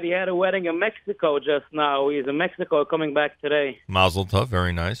all right. He had a wedding in Mexico just now. He's in Mexico coming back today. Mazel tov,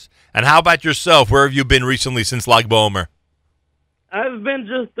 very nice. And how about yourself? Where have you been recently since Lag BaOmer? I've been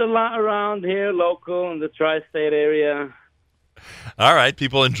just a lot around here, local, in the tri-state area. All right.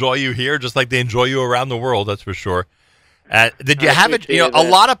 People enjoy you here just like they enjoy you around the world, that's for sure. Did you have it? A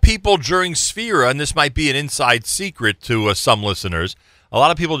lot of people during Sphera, and this might be an inside secret to some listeners, a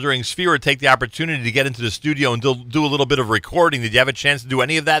lot of people during Sphera take the opportunity to get into the studio and do a little bit of recording. Did you have a chance to do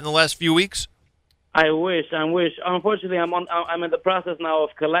any of that in the last few weeks? I wish. Unfortunately, I'm in the process now of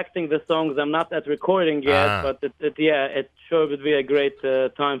collecting the songs. I'm not at recording yet, but it sure would be a great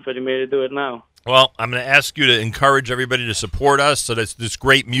time for me to do it now. Well, I'm going to ask you to encourage everybody to support us so that's this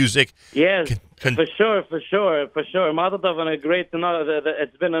great music. Yes, for sure. Mazel tov, and great to know that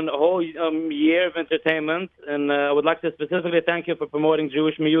it's been a whole year of entertainment, and I would like to specifically thank you for promoting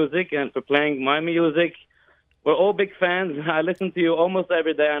Jewish music and for playing my music. We're all big fans. I listen to you almost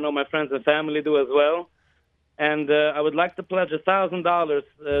every day. I know my friends and family do as well. And I would like to pledge $1,000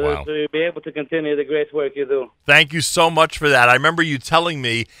 to be able to continue the great work you do. Thank you so much for that. I remember you telling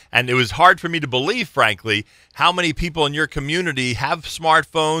me, and it was hard for me to believe, frankly, how many people in your community have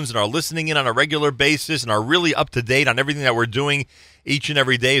smartphones and are listening in on a regular basis and are really up to date on everything that we're doing each and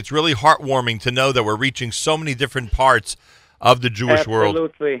every day. It's really heartwarming to know that we're reaching so many different parts of the Jewish world.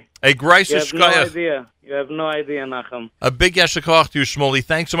 Absolutely. A grace You have no idea. You have no idea, Nachum. A big yasher koach to you, Shmueli.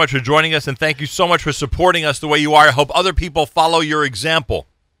 Thanks so much for joining us, and thank you so much for supporting us the way you are. I hope other people follow your example.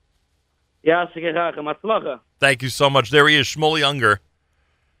 Thank you so much. There he is, Shmueli Ungar.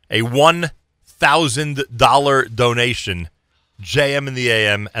 A $1,000 donation. JM in the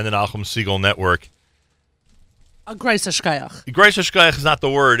AM and the Nachum Siegel Network. A grace shkayach. Grace shkayach is not the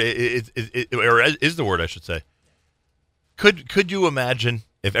word. Or is the word, I should say. Could you imagine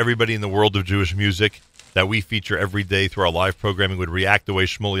if everybody in the world of Jewish music that we feature every day through our live programming would react the way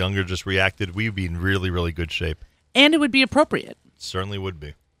Shmueli Ungar just reacted? We'd be in really, really good shape. And it would be appropriate. It certainly would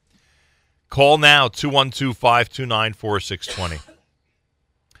be. Call now, 212-529-4620.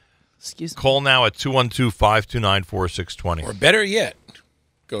 Excuse me. Call now at 212-529-4620. Or better yet,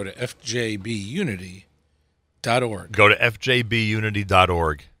 go to fjbunity.org. Go to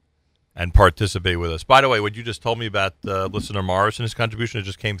fjbunity.org. And participate with us. By the way, what you just told me about listener Morris and his contribution, it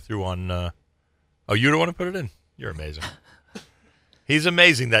just came through on... you don't want to put it in? You're amazing. He's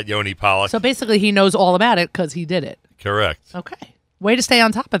amazing, that Yoni Pollock. So basically he knows all about it because he did it. Correct. Okay. Way to stay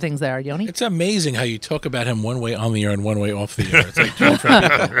on top of things there, Yoni. It's amazing how you talk about him one way on the air and one way off the air. It's like two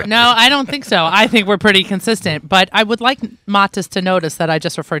different people. No, I don't think so. I think we're pretty consistent. But I would like Matis to notice that I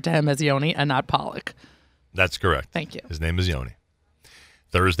just referred to him as Yoni and not Pollock. That's correct. Thank you. His name is Yoni.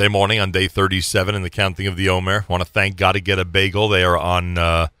 Thursday morning on day 37 in the counting of the Omer. I want to thank God to Get a Bagel. They are on,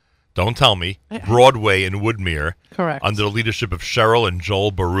 don't tell me, Broadway in Woodmere. Correct. Under the leadership of Cheryl and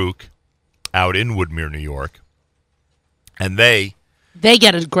Joel Baruch out in Woodmere, New York. And they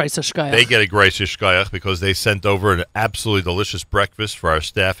get a grace shkayach. They get a grace shkayach because they sent over an absolutely delicious breakfast for our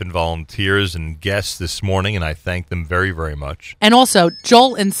staff and volunteers and guests this morning, and I thank them very, very much. And also,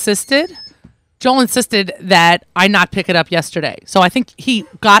 Joel insisted that I not pick it up yesterday. So I think he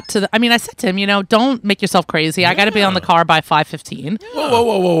got to I said to him, don't make yourself crazy. I got to be on the car by 5:15.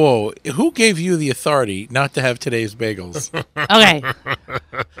 Whoa. Who gave you the authority not to have today's bagels? Okay.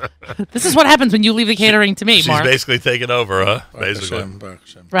 This is what happens when you leave the catering to me, Mark. She's basically taken over, huh? Basically.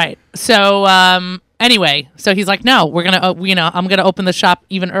 Right. So, anyway, so he's like, no, we're going to, I'm going to open the shop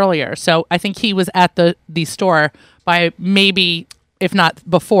even earlier. So I think he was at the store by maybe... if not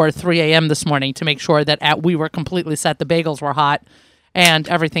before 3 a.m. this morning, to make sure that we were completely set, the bagels were hot, and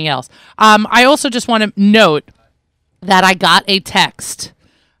everything else. I also just want to note that I got a text.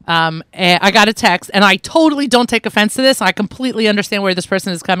 And I totally don't take offense to this. I completely understand where this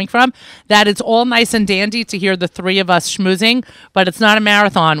person is coming from, that it's all nice and dandy to hear the three of us schmoozing, but it's not a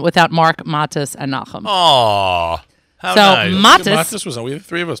marathon without Mark, Matis, and Nachum. Aww. How so nice. Matis was on. We the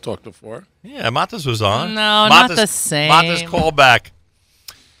three of us talked before. Yeah, Matis was on. No, not the same. Matis call back.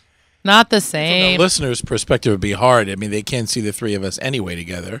 Not the same. From the listener's perspective, it would be hard. I mean, they can't see the three of us anyway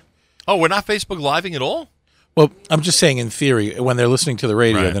together. Oh, we're not Facebook Living at all? Well, I'm just saying in theory, when they're listening to the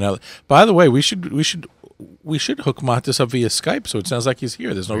radio, Right. then by the way, we should hook Matis up via Skype, so it sounds like he's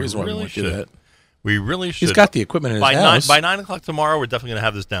here. There's no reason why we won't do that. We really should. He's got the equipment in his house. By 9 o'clock tomorrow, we're definitely going to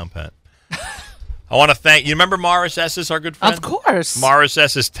have this down pat. I want to thank you. Remember Morris Esses, our good friend? Of course. Morris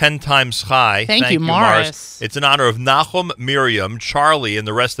Esses, 10 times high. Thank you, Morris. It's in honor of Nachum, Miriam, Charlie, and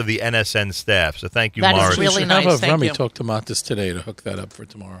the rest of the NSN staff. So thank you, That is Morris. really nice. Have Thank Rummy you. talk to Matis today to hook that up for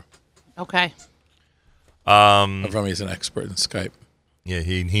tomorrow. Okay. Rummy's an expert in Skype. Yeah,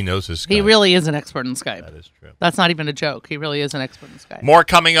 he knows his Skype. He really is an expert in Skype. That is true. That's not even a joke. He really is an expert in Skype. More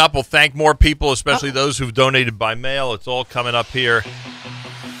coming up. We'll thank more people, especially those who've donated by mail. It's all coming up here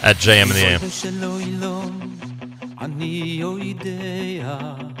at JM in the AM. אני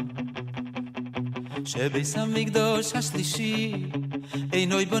יודע שביס המקדוש השלישי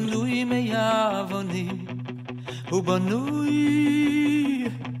אינו בנוי מאבנים הוא בנוי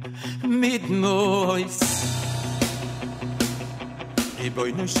מדמויס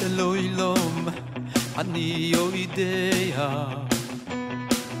ריבונו של עולם אני יודע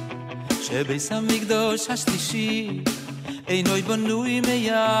שביס המקדוש השלישי אינו בנוי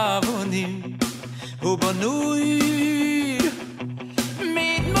מאבנים הוא בנוי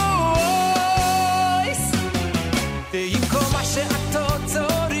מדמויס ועם כל מה שאתה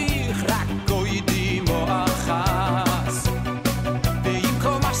צריך רק גוידים או אחס ועם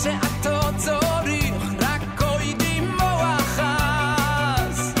כל מה שאתה צריך רק גוידים או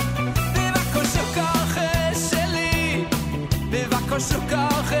אחס בבקשה ככה שלי בבקשה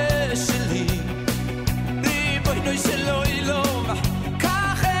ככה שלי ריבונו של עולם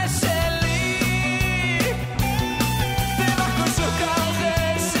ככה שלי בבקשה ככה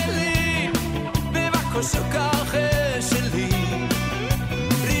שלי בבקשה ככה שלי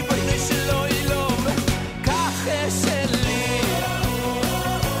ריבונו של עולם ככה שלי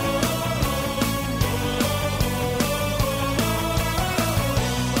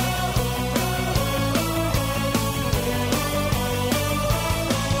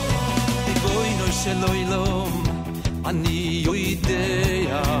ריבונו של עולם אני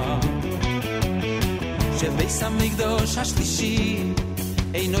יודע שביס המקדוש השלישי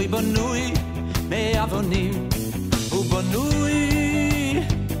אינו בנוי מאבנים הוא בנוי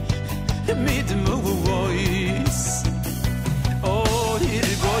מדמויס אוי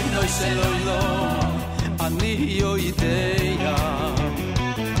ריבונו של עולם אני יודע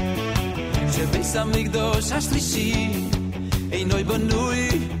שביס המקדוש השלישי אינו בנוי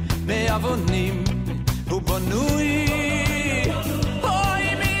מאבנים הוא בנוי אוי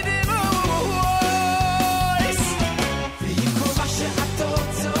מדמויס ועם כל מה שאתה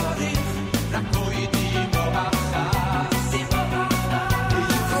צריך רק גוידים או אחס ועם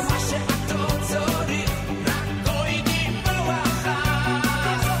כל מה שאתה צריך רק גוידים או אחס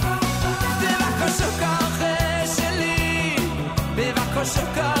בבקשה ככה שלי בבקשה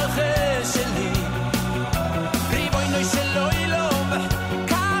ככה שלי ריבונו של עולם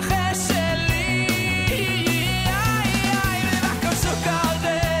ככה שלי בבקשה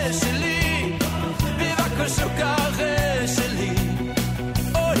ככה שלי בבקשה ככה שלי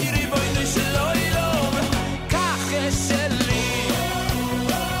אוי ריבונו של עולם ככה שלי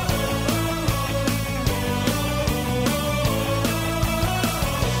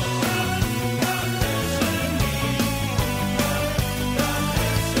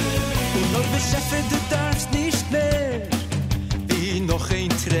Und noch beschäftigt, du darfst nicht mehr wie noch ein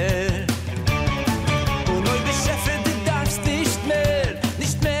Tränen. Und noch beschäftigt, du darfst nicht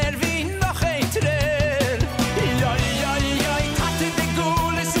mehr wie noch ein Tränen. Ja, ja, ja, ich hatte die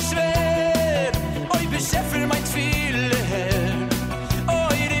Gule, es ist schwer. Oi, beschäftigt mein viele Herren.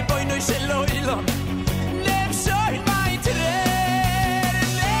 Oi, die Beine של עולם. Nimm schon mein Tränen.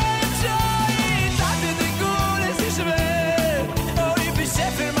 Nimm schon, ich hatte die Gule, es ist schwer. Oi,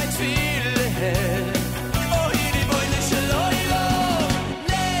 beschäftigt mein viele Herren. Oi, die Beine של עולם.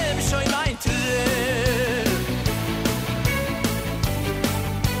 Nimm schon mein Tränen.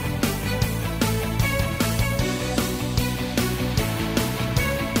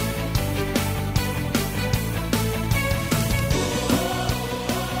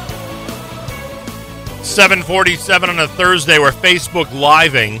 $7:47 on a Thursday. We're Facebook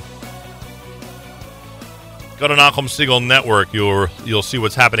Living. Go to Nachum Segal Network. You'll see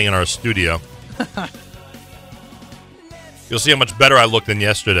what's happening in our studio. You'll see how much better I look than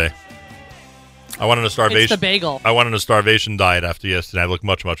yesterday. I went on a starvation. It's the bagel. I went on a starvation diet after yesterday. I look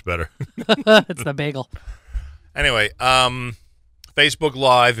much, much better. It's the bagel. Anyway, Facebook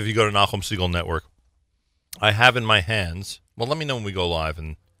Live. If you go to Nachum Segal Network, I have in my hands. Well, let me know when we go live.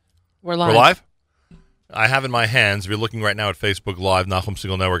 And We're live. We're live? I have in my hands, if you're looking right now at Facebook Live, Nachum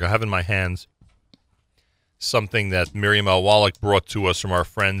Segal Network, I have in my hands something that Miriam L. Wallach brought to us from our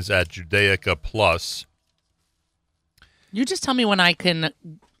friends at Judaica Plus. You just tell me when I can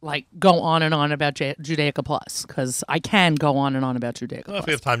go on and on about Judaica Plus, because I can go on and on about Judaica Plus. If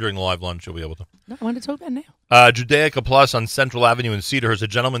we have time during the live lunch, you'll be able to. No, I want to talk about it now. Judaica Plus on Central Avenue in Cedarhurst. A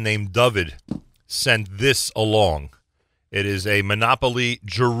gentleman named David sent this along. It is a Monopoly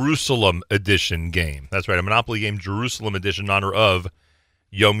Jerusalem Edition game. That's right, a Monopoly game Jerusalem Edition in honor of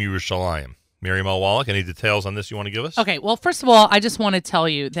Yom Yerushalayim. Miriam L. Wallach, any details on this you want to give us? Okay, well, first of all, I just want to tell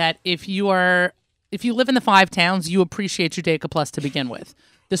you that if you live in the 5 towns, you appreciate Judaica Plus to begin with.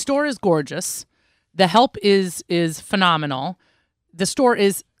 The store is gorgeous. The help is phenomenal. The store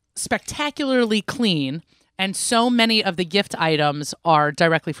is spectacularly clean, and so many of the gift items are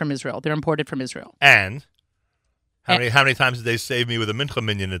directly from Israel. They're imported from Israel. And how many times did they save me with a mincha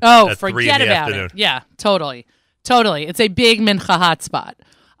minion at 3 in the forget about afternoon? it. Yeah, totally. It's a big mincha hotspot.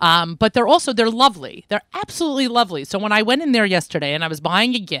 But they're lovely. They're absolutely lovely. So when I went in there yesterday and I was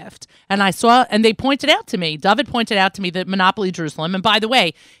buying a gift and they pointed out to me, David pointed out to me that Monopoly Jerusalem, and by the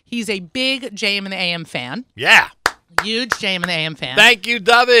way, he's a big JM and the AM fan. Yeah. Huge JM and the AM fan. Thank you,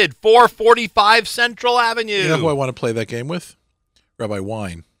 David. 445 Central Avenue. You know who I want to play that game with? Rabbi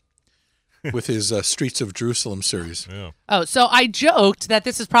Wine. With his Streets of Jerusalem series. Yeah. Oh, so I joked that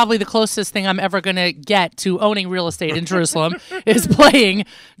this is probably the closest thing I'm ever going to get to owning real estate in Jerusalem is playing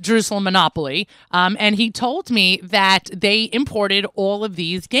Jerusalem Monopoly. And he told me that they imported all of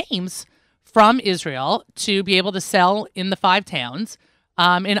these games from Israel to be able to sell in the 5 towns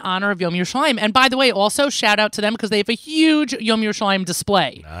in honor of Yom Yerushalayim. And by the way, also shout out to them because they have a huge Yom Yerushalayim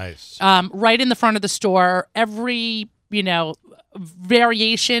display. Nice. Right in the front of the store. Every,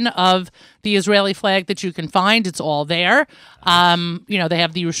 variation of the Israeli flag that you can find, it's all there. They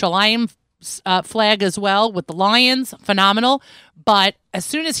have the Yerushalayim flag as well with the lions, phenomenal. But as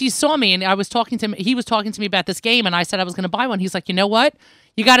soon as he saw me and he was talking to me about this game, and I said I was going to buy one. He's like, you know what?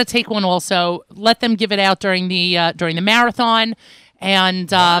 You got to take one also. Let them give it out during the marathon,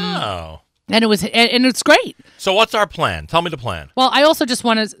 and wow. And it's great. So what's our plan? Tell me the plan. Well, I also just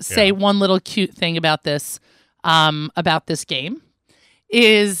want to say one little cute thing about this game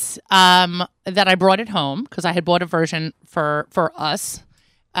is that I brought it home because I had bought a version for us,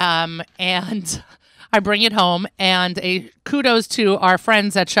 and I bring it home, and a kudos to our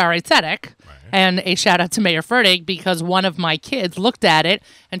friends at Shaarei Tzedek, and a shout out to Mayor Fertig because one of my kids looked at it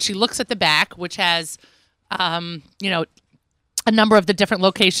and she looks at the back, which has a number of the different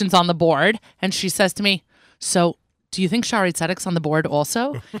locations on the board, and she says to me, "So, do you think Shaarei Tzedek's on the board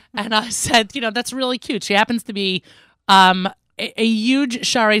also?" And I said, that's really cute. She happens to be a huge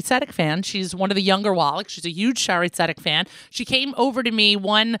Shaarei Tzedek fan. She's one of the younger Wallachs. She's a huge Shaarei Tzedek fan. She came over to me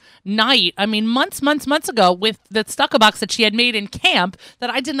one night, months ago, with the stucco box that she had made in camp that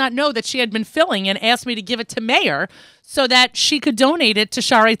I did not know that she had been filling, and asked me to give it to Mayor so that she could donate it to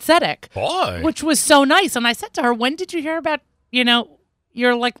Shaarei Tzedek. Boy. Which was so nice. And I said to her, when did you hear about, you're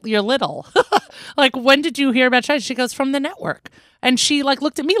little. Like, when did you hear about Shaarei? She goes, from the network. And she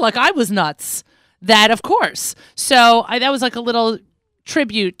looked at me like I was nuts. That, of course. So that was like a little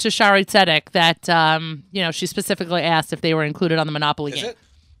tribute to Shaarei Tzedek that, she specifically asked if they were included on the Monopoly game.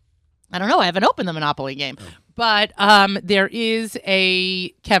 I don't know. I haven't opened the Monopoly game. Oh. But there is a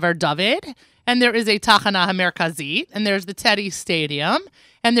Kever David, and there is a Tachana HaMerkazit, and there's the Teddy Stadium,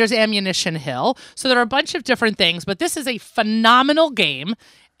 and there's Ammunition Hill. So there are a bunch of different things, but this is a phenomenal game,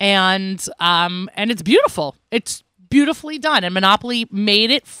 and it's beautiful. It's beautifully done, and Monopoly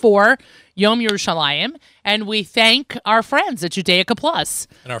made it for Yom Yerushalayim, and we thank our friends at Judaica Plus.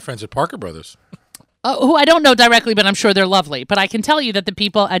 And our friends at Parker Brothers. Who I don't know directly, but I'm sure they're lovely. But I can tell you that the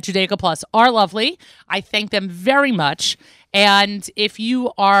people at Judaica Plus are lovely. I thank them very much. And if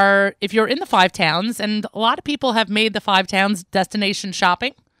you're in the 5 towns, and a lot of people have made the 5 towns destination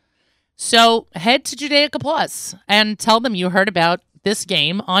shopping, so head to Judaica Plus and tell them you heard about this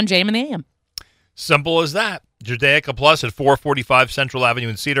game on JM and the AM. Simple as that. Judaica Plus at 445 Central Avenue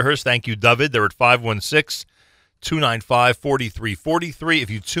in Cedarhurst. Thank you, David. They're at 516-295-4343. If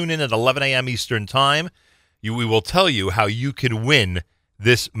you tune in at 11 a.m. Eastern Time, we will tell you how you can win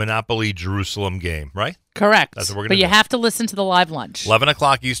this Monopoly Jerusalem game, right? Correct. That's what we're going to do. But you have to listen to the live lunch. 11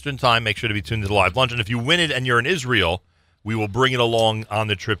 o'clock Eastern Time. Make sure to be tuned to the live lunch. And if you win it and you're in Israel, we will bring it along on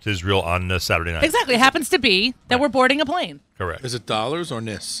the trip to Israel on Saturday night. Exactly. It happens to be that we're boarding a plane. Correct. Is it dollars or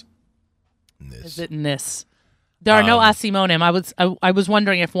nis? Is it nis? There are no asimonim. I was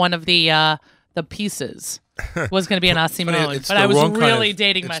wondering if one of the pieces was going to be an asimon, but I was really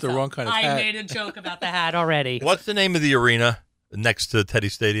dating myself. It's the wrong kind of hat. I made a joke about the hat already. What's the name of the arena next to Teddy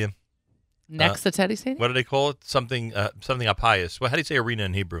Stadium? Next to Teddy Stadium? What do they call it? Something apayas. Well, how do you say arena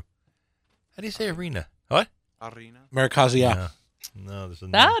in Hebrew? How do you say arena? What? Marikazi, yeah. No, there's a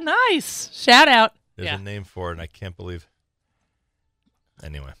name. Oh, nice. Shout out. There's a name for it, and I can't believe.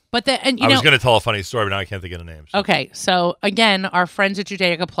 Anyway. But I was going to tell a funny story, but now I can't think of the name. So. Okay, so again, our friends at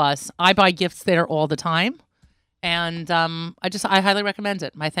Judaica Plus, I buy gifts there all the time. And I highly recommend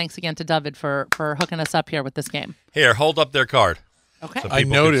it. My thanks again to David for hooking us up here with this game. Here, hold up their card. Okay. So I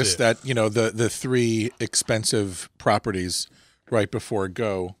noticed that, the three expensive properties right before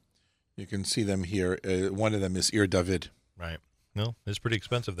go, you can see them here. One of them is Ir David. Right. No, it's pretty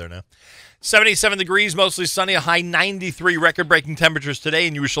expensive there now. 77 degrees, mostly sunny, a high 93, record-breaking temperatures today.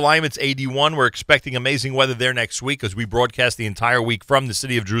 In Yerushalayim, it's 81. We're expecting amazing weather there next week as we broadcast the entire week from the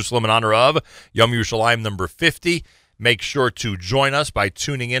city of Jerusalem in honor of Yom Yerushalayim number 50. Make sure to join us by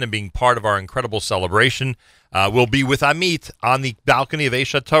tuning in and being part of our incredible celebration. We'll be with Amit on the balcony of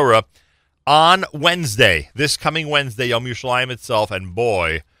Esha Torah on Wednesday, this coming Wednesday, Yom Yerushalayim itself, and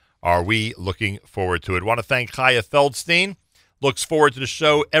boy, are we looking forward to it. I want to thank Chaya Feldstein. Looks forward to the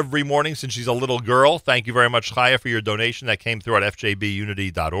show every morning since she's a little girl. Thank you very much, Chaya, for your donation that came through at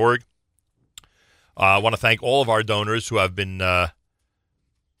fjbunity.org. I want to thank all of our donors who have been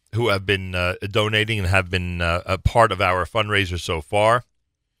donating and have been a part of our fundraiser so far.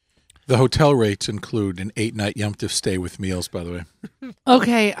 The hotel rates include an 8-night Yom Tov stay with meals, by the way.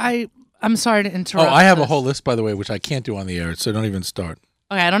 Okay, I'm sorry to interrupt. Oh, I have a whole list, by the way, which I can't do on the air, so don't even start.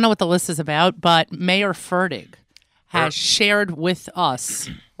 Okay, I don't know what the list is about, but Mayor Fertig has shared with us,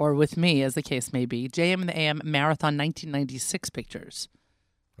 or with me, as the case may be, JM and the AM Marathon 1996 pictures.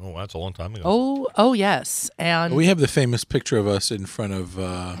 Oh, that's a long time ago. Oh, yes. And we have the famous picture of us in front of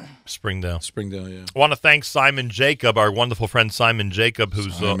Springdale. Springdale, yeah. I want to thank Simon Jacob, our wonderful friend Simon Jacob,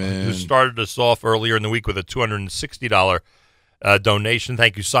 who started us off earlier in the week with a $260 donation.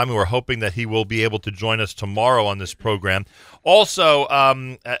 Thank you, Simon. We're hoping that he will be able to join us tomorrow on this program. Also,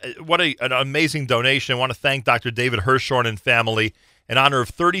 what an amazing donation. I want to thank Dr. David Hirschhorn and family in honor of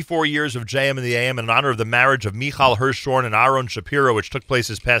 34 years of JM and the AM, in honor of the marriage of Michal Hirschhorn and Aaron Shapiro, which took place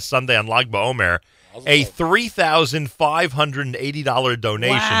this past Sunday on Lag BaOmer. A $3,580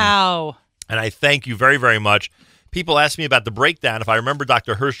 donation. Wow. And I thank you very, very much. People ask me about the breakdown. If I remember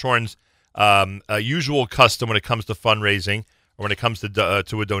Dr. Hirschhorn's usual custom when it comes to fundraising, or when it comes to a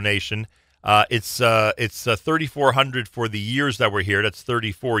donation, it's $3,400 for the years that we're here. That's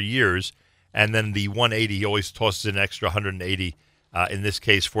 34 years, and then the 180. He always tosses in an extra 180. In this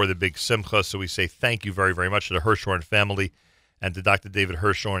case, for the big simcha. So we say thank you very, very much to the Hirschhorn family and to Dr. David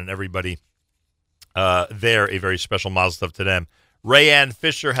Hirschhorn and everybody there. A very special mazel tov to them. Rayanne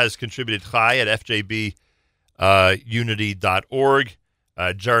Fisher has contributed chai at fjbunity.org.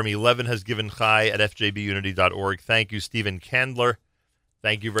 Jeremy Levin has given chai at fjbunity.org. Thank you, Stephen Candler.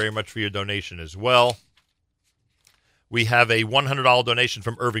 Thank you very much for your donation as well. We have a $100 donation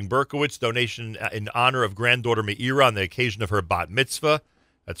from Irving Berkowitz, donation in honor of granddaughter Meira on the occasion of her bat mitzvah.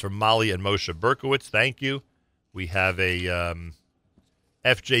 That's from Molly and Moshe Berkowitz. Thank you. We have a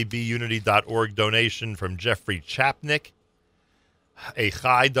fjbunity.org donation from Jeffrey Chapnick. A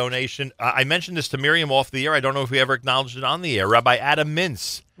chai donation. I mentioned this to Miriam off the air. I don't know if we ever acknowledged it on the air. Rabbi Adam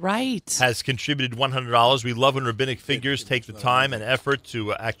Mintz has contributed $100. We love when rabbinic figures take the time and effort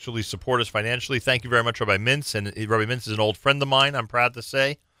to actually support us financially. Thank you very much, Rabbi Mintz. And Rabbi Mintz is an old friend of mine, I'm proud to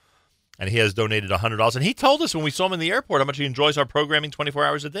say. And he has donated $100. And he told us when we saw him in the airport how much he enjoys our programming 24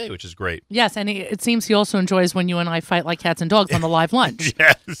 hours a day, which is great. Yes, and it seems he also enjoys when you and I fight like cats and dogs on the live lunch.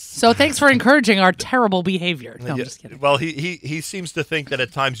 Yes. So thanks for encouraging our terrible behavior. No, I'm just kidding. Well, he seems to think that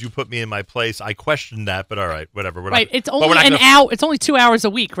at times you put me in my place. I question that, but all right, whatever. It's only an hour. It's only 2 hours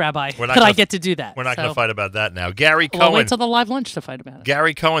a week, Rabbi, that I get to do that. We're not going to fight about that now. Gary Cohen. We'll wait till the live lunch to fight about it.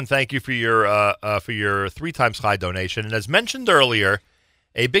 Gary Cohen, thank you for your 3 times high donation. And as mentioned earlier,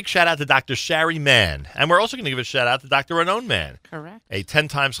 a big shout-out to Dr. Shari Mann. And we're also going to give a shout-out to Dr. Renon Mann. Correct. A 10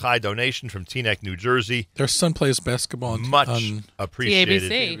 times high donation from Teaneck, New Jersey. Their son plays basketball on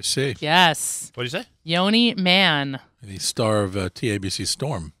appreciated. TABC. Yes. What did you say? Yoni Mann. The star of TABC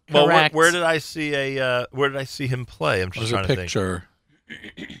Storm. Correct. Well, where did I see him play? I'm just trying to picture.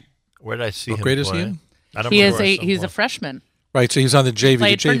 Think. Where did I see him grade play? Is he in? I don't He's a freshman. Right, so he's on the JV.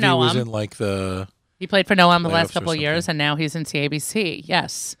 Played the JV for Noam. Was in like the... He played for Noam the last couple of years, and now he's in TABC.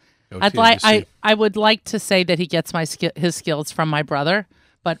 Yes. I would like to say that he gets his skills from my brother,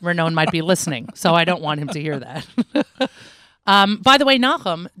 but Renon might be listening, so I don't want him to hear that. By the way,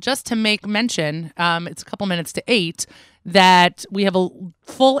 Nachum, just to make mention, it's a couple minutes to 8, that we have a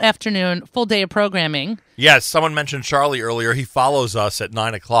full day of programming. Yes, someone mentioned Charlie earlier. He follows us at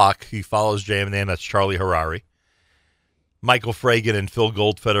 9 o'clock. He follows JM&M. That's Charlie Harari. Michael Fragan and Phil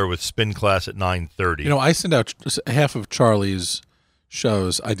Goldfeder with Spin Class at 9:30. I send out half of Charlie's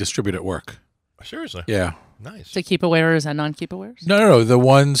shows I distribute at work. Seriously? Yeah. Nice. To keep awares and non-keep awares? No. The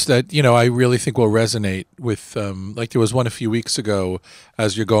ones that, I really think will resonate with, like there was one a few weeks ago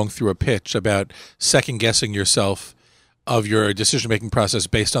as you're going through a pitch about second-guessing yourself of your decision-making process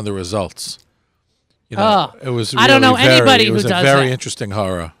based on the results. It was really I don't know anybody who It was does a very that. interesting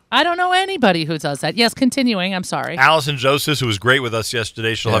horror. I don't know anybody who does that. Yes, continuing. I'm sorry. Allison Joseph, who was great with us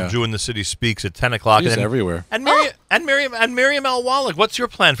yesterday, she'll have Jew in the City Speaks at 10 o'clock. She's everywhere. And Miriam L. Wallach, what's your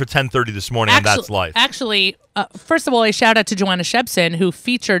plan for 10:30 this morning on That's Life? Actually, first of all, a shout out to Joanna Shebson, who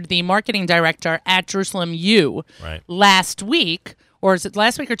featured the marketing director at Jerusalem U last week. Or is it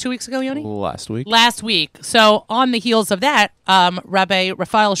last week or 2 weeks ago, Yoni? Last week. Last week. So on the heels of that, Rabbi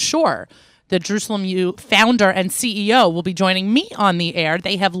Raphael Shor, the Jerusalem U founder and CEO, will be joining me on the air.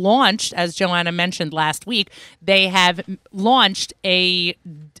 They have launched, as Joanna mentioned last week, they have launched a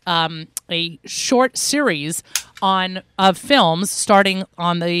short series of films starting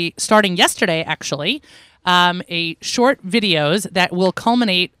yesterday, actually, a short videos that will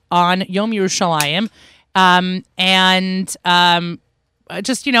culminate on Yom Yerushalayim,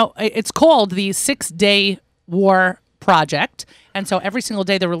 it's called the 6-Day War Project. And so every single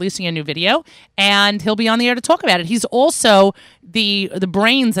day they're releasing a new video, and he'll be on the air to talk about it. He's also the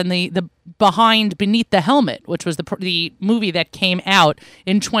brains and the behind Beneath the Helmet, which was the movie that came out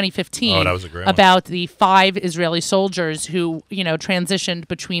in 2015. Oh, that was a great one. About the 5 Israeli soldiers who transitioned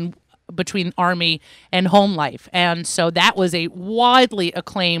between army and home life. And so that was a widely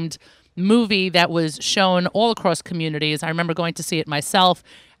acclaimed movie that was shown all across communities. I remember going to see it myself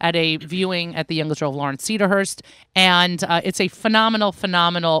at a viewing at the Young Israel of Lawrence Cedarhurst, and it's a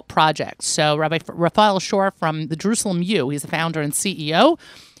phenomenal project. So Rabbi Raphael Shor from the Jerusalem U, he's the founder and CEO.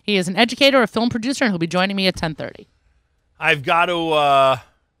 He is an educator, a film producer, and he'll be joining me at 10:30. I've got to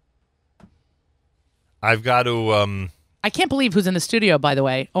I can't believe who's in the studio, by the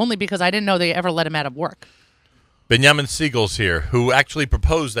way, only because I didn't know they ever let him out of work. Benjamin Siegel's here, who actually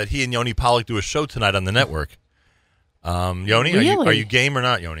proposed that he and Yoni Pollock do a show tonight on the network. Yoni, Really? are you game or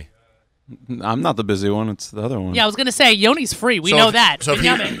not, Yoni? I'm not the busy one. It's the other one. Yeah, I was going to say, Yoni's free. We know that. So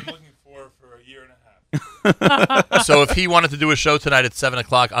so if he wanted to do a show tonight at 7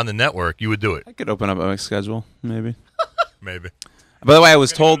 o'clock on the network, you would do it? I could open up my schedule, maybe. Maybe. By the way, I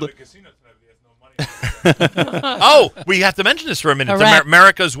was told... Oh, we have to mention this for a minute.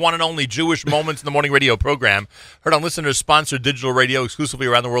 America's one and only Jewish Moments in the Morning radio program. Heard on listeners-sponsored digital radio exclusively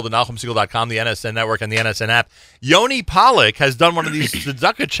around the world at NachumSegal.com, the NSN Network, and the NSN app. Yoni Pollock has done one of these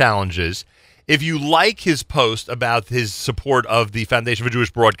tzedakah challenges. If you like his post about his support of the Foundation for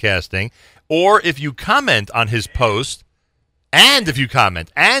Jewish Broadcasting, or if you comment on his post, and if you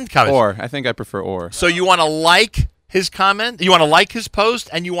comment. Or. I think I prefer or. So you want to like his comment, you want to like his post,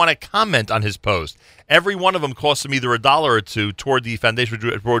 and you want to comment on his post. Every one of them costs him either $1 or $2 toward the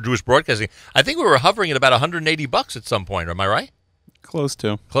Foundation for Jewish Broadcasting. I think we were hovering at about $180 at some point. Am I right? Close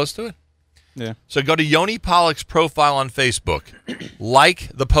to it. Yeah. So go to Yoni Pollock's profile on Facebook, like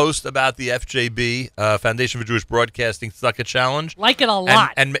the post about the FJB Foundation for Jewish Broadcasting Tzedakah Challenge. Like it a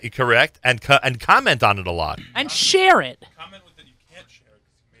lot, and correct, and comment on it a lot, and share it. Comment with that you can't share it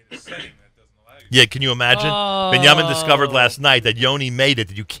because you made a setting. Yeah, can you imagine? Benjamin discovered last night that Yoni made it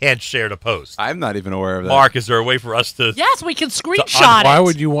that you can't share the post. I'm not even aware of that. Mark, is there a way for us to... Yes, we can screenshot it. Why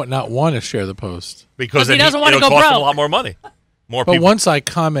would you not want to share the post? Because he doesn't want to go it'll cost him broke. a lot more money. More But people. once I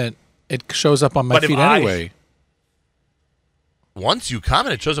comment, it shows up on my feed anyway. Once you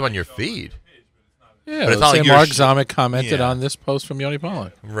comment, it shows up on your feed. Yeah, but it's not say like Mark Zamek commented Yeah. on this post from Yoni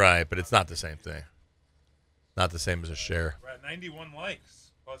Pollock. Right, but it's not the same thing. Not the same as a share. We're at 91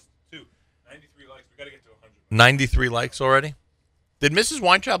 likes plus 2. 93 likes. We got to get to 100. 93 likes already? Did Mrs.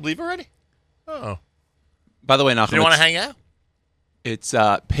 Weintraub leave already? Oh. By the way, Nachum, Do you want to hang out? It's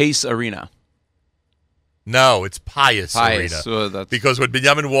Pace Arena. No, it's Pius Arena. So because when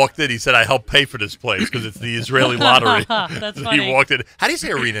Benjamin walked in, he said, I helped pay for this place because it's the Israeli lottery. That's So funny. He walked in. How do you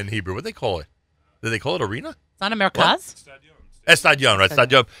say arena in Hebrew? What do they call it? Do they call it arena? It's not a Merkaz? Estadion, right?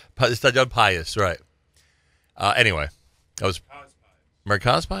 Estadion Pius, right. Anyway, that was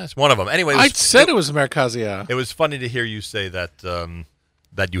Merkaz Pius? One of them. Anyway, I said it was Merkazia. It was funny to hear you say that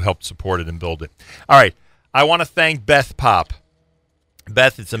that you helped support it and build it. All right. I want to thank Beth Pop.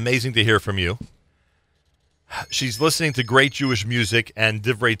 Beth, it's amazing to hear from you. She's listening to great Jewish music and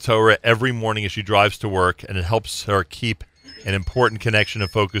Divrei Torah every morning as she drives to work, and it helps her keep an important connection and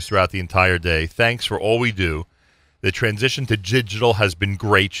focus throughout the entire day. Thanks for all we do. The transition to digital has been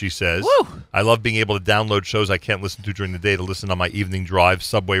great, she says. Woo! I love being able to download shows I can't listen to during the day to listen on my evening drives,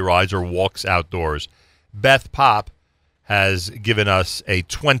 subway rides, or walks outdoors. Beth Pop has given us a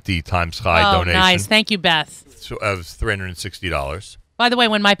 20 times high donation. Nice. Thank you, Beth. Of $360. By the way,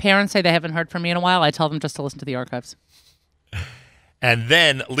 when my parents say they haven't heard from me in a while, I tell them just to listen to the archives. And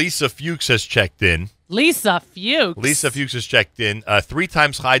then Lisa Fuchs has checked in. Lisa Fuchs has checked in. 3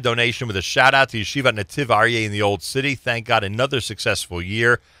 times high donation with a shout-out to Yeshiva Nativ Aryeh in the Old City. Thank God, another successful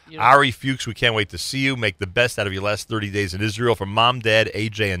year. Beautiful. Ari Fuchs, we can't wait to see you. Make the best out of your last 30 days in Israel. From Mom, Dad,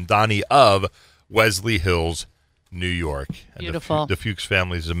 AJ, and Donnie of Wesley Hills, New York. And Beautiful. The Fuchs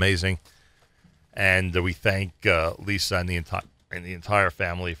family is amazing. And we thank Lisa and the entire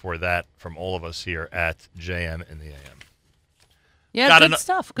family for that from all of us here at JM in the AM. Yeah, good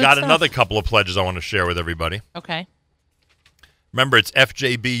stuff. Got another couple of pledges I want to share with everybody. Okay. Remember, it's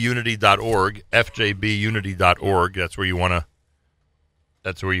fjbunity.org. fjbunity.org. That's where you want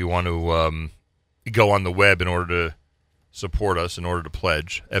to go on the web in order to support us, in order to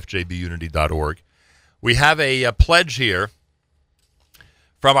pledge. fjbunity.org. We have a pledge here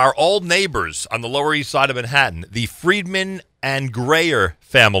from our old neighbors on the Lower East Side of Manhattan, the Friedman and Grayer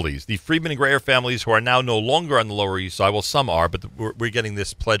families. The Friedman and Grayer families who are now no longer on the Lower East Side. Well, some are, but we're getting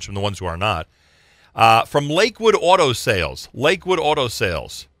this pledge from the ones who are not. From Lakewood Auto Sales. Lakewood Auto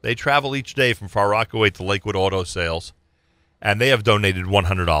Sales. They travel each day from Far Rockaway to Lakewood Auto Sales, and they have donated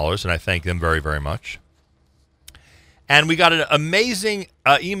 $100, and I thank them very, very much. And we got an amazing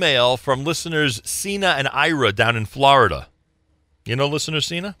email from listeners Sina and Ira down in Florida. You know listener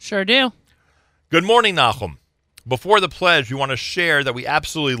Sina? Sure do. Good morning, Nachum. Before the pledge, we want to share that we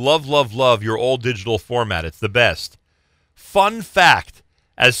absolutely love your all digital format. It's the best. Fun fact,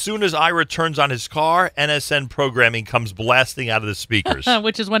 as soon as Ira turns on his car, NSN programming comes blasting out of the speakers.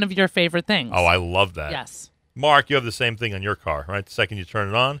 Which is one of your favorite things. Oh, I love that. Yes. Mark, you have the same thing on your car, right? The second you turn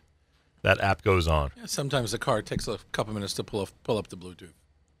it on, that app goes on. Yeah, sometimes the car takes a couple minutes to pull up the Bluetooth.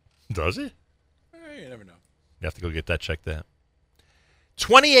 Does it? You never know. You have to go get that checked out.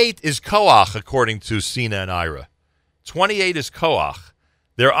 28 is Koach, according to Sina and Ira. 28 is Koach.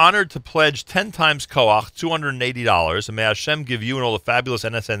 They're honored to pledge 10 times Koach, $280, and may Hashem give you and all the fabulous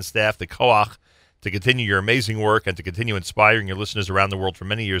NSN staff the Koach to continue your amazing work and to continue inspiring your listeners around the world for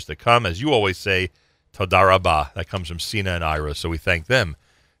many years to come. As you always say, Toda Rabah. That comes from Sina and Ira, so we thank them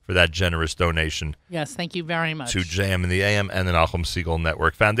for that generous donation. Yes, thank you very much. To JM in the AM and the Nachum Segal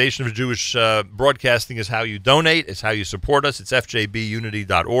Network. Foundation for Jewish Broadcasting is how you donate. It's how you support us. It's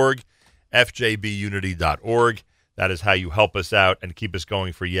fjbunity.org. fjbunity.org. That is how you help us out and keep us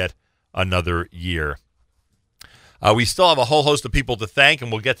going for yet another year. We still have a whole host of people to thank,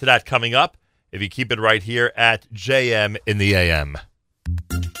 and we'll get to that coming up if you keep it right here at JM in the AM.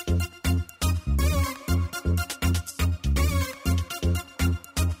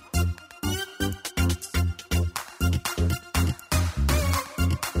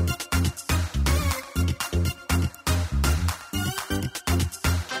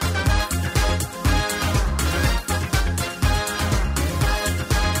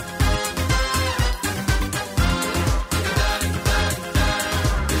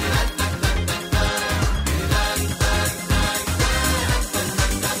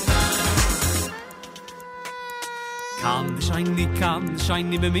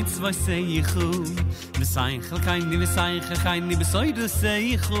 Shiny be mitzvah seichu V'saychel kaini besoidu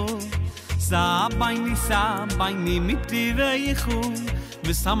seichu Sa baini miti veichu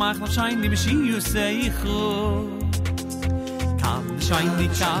V'samach la shiny beshiyu seichu Kam shiny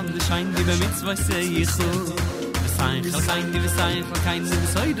be mitzvah seichu V'saychel kaini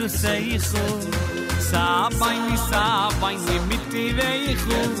besoidu seichu Sa baini miti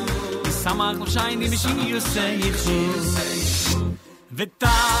veichu V'samach la shiny beshiyu seichu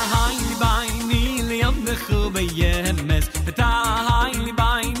V'tahay li bayni liyodnechu beyemes V'tahay li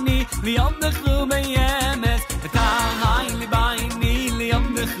bayni liyodnechu beyemes V'tahay li bayni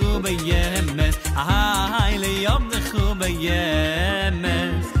liyodnechu beyemes Ahay liyodnechu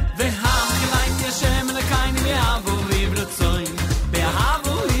beyemes V'hamchi layt Yashem lekayni v'avu livrutzoin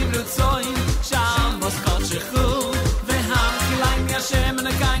V'ahavu livrutzoin Sham vos kodshechu V'hamchi layt Yashem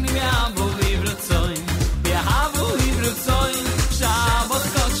lekayni v'avu livrutzoin V'ahavu livrutzoin Shabbos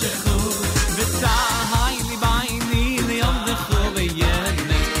kodshechu V'tahay li bayni liyodnechu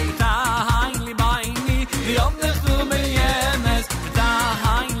beyemes V'tahay li bayni liyodnechu beyemes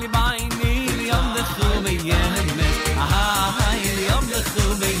V'tahay li bayni liyodnechu beyemes Ahay liyodnechu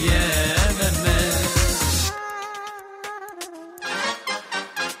beyemes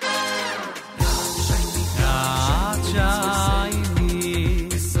Shayni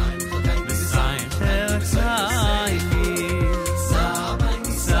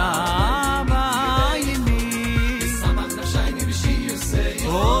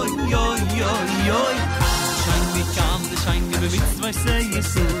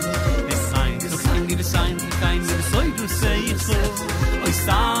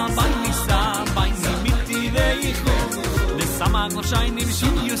shaynim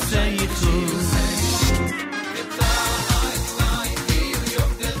shin yusaychu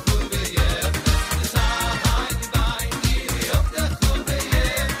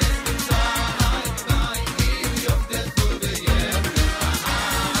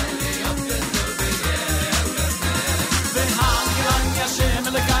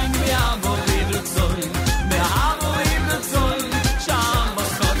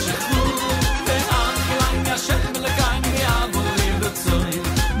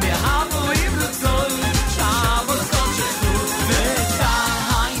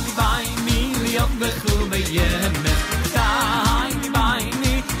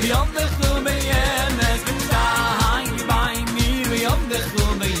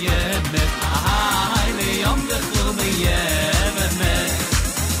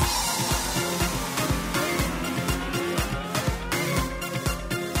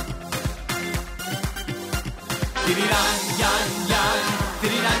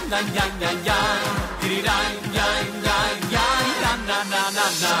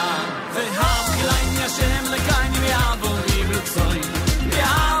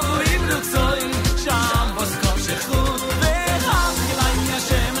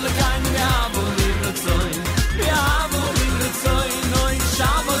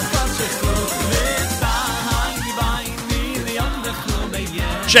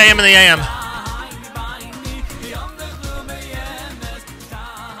JM in the AM.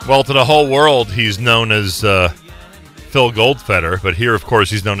 Well, to the whole world, he's known as Phil Goldfeder, but here, of course,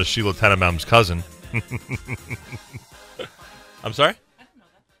 he's known as Sheila Tenenbaum's cousin. I'm sorry?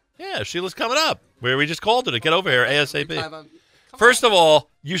 Yeah, Sheila's coming up. We just called her to get over here ASAP. First of all,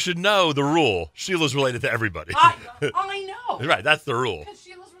 you should know the rule. Sheila's related to everybody. I know. Right, that's the rule. Because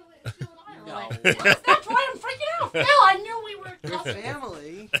Sheila's related. Sheila and I are related. That's why I'm freaking out. Phil, I knew we were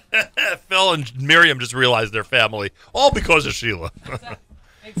family. Phil and Miriam just realized they're family, all because of Sheila.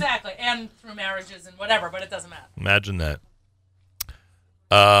 Exactly, and through marriages and whatever, but it doesn't matter. Imagine that.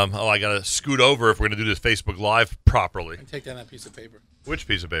 I got to scoot over if we're going to do this Facebook Live properly. And take down that piece of paper. Which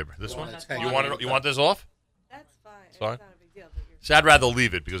piece of paper? This one? You You want this off? That's fine. It's fine? It's not a big deal. See, I'd rather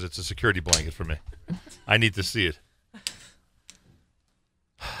leave it because it's a security blanket for me. I need to see it.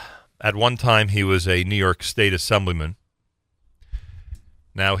 At one time, he was a New York State Assemblyman.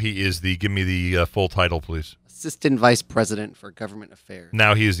 Now he is give me the full title, please. Assistant Vice President for Government Affairs.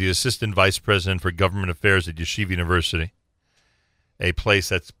 Now he is the Assistant Vice President for Government Affairs at Yeshiva University, a place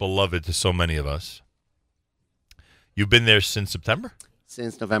that's beloved to so many of us. You've been there since September?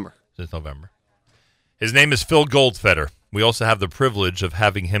 Since November. Since November. His name is Phil Goldfeder. We also have the privilege of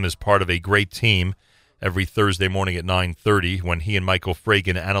having him as part of a great team every Thursday morning at 9:30 when he and Michael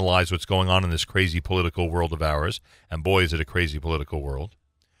Fragan analyze what's going on in this crazy political world of ours. And boy, is it a crazy political world.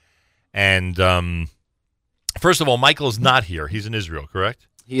 And first of all, Michael is not here. He's in Israel, correct?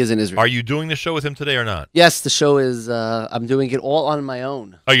 He is in Israel. Are you doing the show with him today or not? Yes, the show is, I'm doing it all on my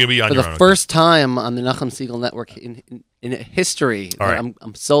own. Oh, you're going to be on For your the own. first time on the Nachum Siegel Network in history. All right.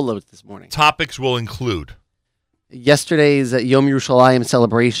 I'm soloed this morning. Topics will include yesterday's Yom Yerushalayim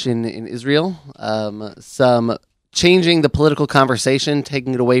celebration in Israel, some changing the political conversation,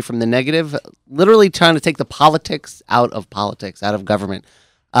 taking it away from the negative, literally trying to take the politics, out of government.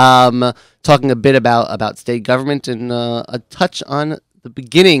 Talking a bit about state government and a touch on the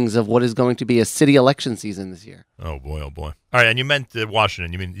beginnings of what is going to be a city election season this year. Oh boy. All right, and you meant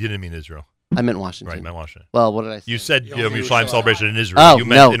Washington. You didn't mean Israel. I meant Washington. Right, you meant Washington. Well, what did I say? You said Yom Yerushalayim celebration in Israel. Oh, you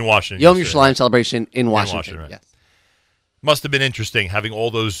meant no. in Washington. Yom Yerushalayim celebration in Washington, right. yes. Must have been interesting having all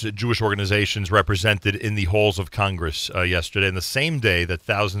those Jewish organizations represented in the halls of Congress yesterday, and the same day that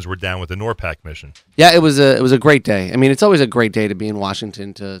thousands were down with the NORPAC mission. Yeah, it was a great day. I mean, it's always a great day to be in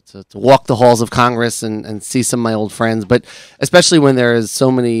Washington, to walk the halls of Congress and see some of my old friends, but especially when there is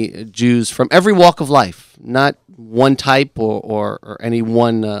so many Jews from every walk of life, not one type or any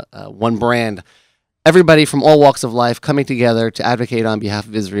one brand. Everybody from all walks of life coming together to advocate on behalf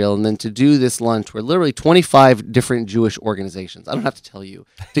of Israel, and then to do this lunch where literally 25 different Jewish organizations. I don't have to tell you.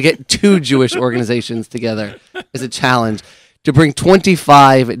 To get 2 Jewish organizations together is a challenge. To bring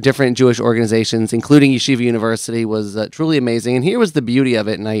 25 different Jewish organizations, including Yeshiva University, was truly amazing. And here was the beauty of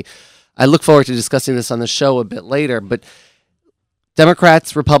it, and I look forward to discussing this on the show a bit later, but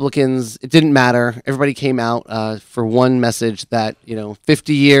Democrats, Republicans, it didn't matter. Everybody came out for one message that,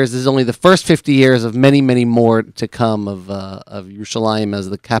 50 years, this is only the first 50 years of many, many more to come of Yerushalayim as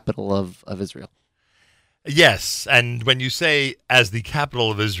the capital of Israel. Yes, and when you say as the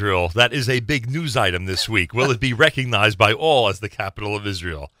capital of Israel, that is a big news item this week. Will it be recognized by all as the capital of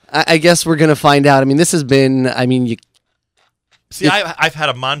Israel? I guess we're going to find out. I mean, this has been, See, I've had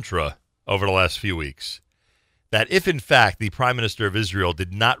a mantra over the last few weeks that if, in fact, the Prime Minister of Israel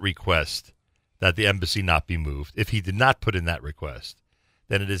did not request that the embassy not be moved, if he did not put in that request,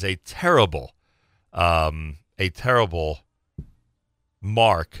 then it is a terrible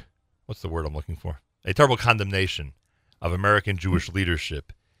mark. What's the word I'm looking for? A terrible condemnation of American Jewish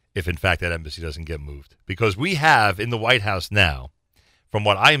leadership if, in fact, that embassy doesn't get moved. Because we have in the White House now, from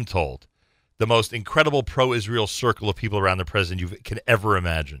what I am told, the most incredible pro-Israel circle of people around the president you can ever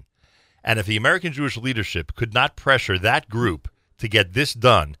imagine. And if the American Jewish leadership could not pressure that group to get this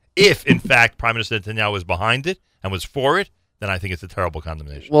done, if, in fact, Prime Minister Netanyahu was behind it and was for it, then I think it's a terrible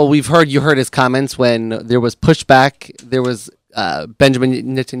condemnation. Well, you heard his comments when there was pushback. There was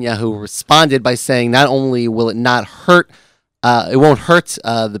Benjamin Netanyahu responded by saying not only will it not hurt, it won't hurt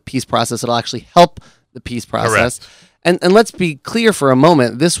the peace process, it'll actually help the peace process. And let's be clear for a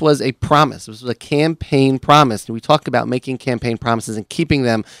moment, this was a promise. This was a campaign promise. And we talk about making campaign promises and keeping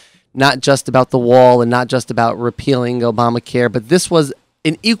them, not just about the wall and not just about repealing Obamacare, but this was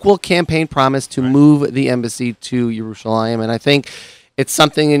an equal campaign promise to move the embassy to Jerusalem. And I think it's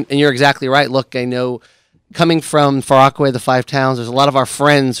something, and you're exactly right. Look, I know coming from Far Rockaway, the Five Towns, there's a lot of our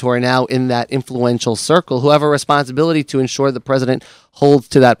friends who are now in that influential circle who have a responsibility to ensure the president holds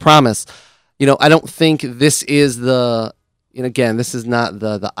to that promise. I don't think this is this is not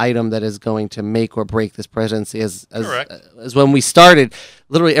the item that is going to make or break this presidency. As when we started,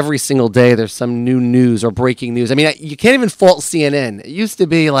 literally every single day there's some new news or breaking news. I mean, you can't even fault CNN. It used to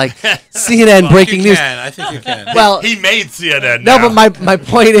be like CNN breaking news. I think you can. Well, he made CNN. No, but my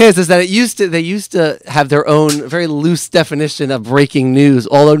point is that they used to have their own very loose definition of breaking news.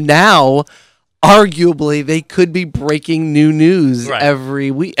 Although now, arguably, they could be breaking new news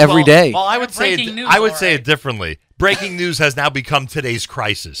every week, every day. Well, I would say it differently. Breaking news has now become today's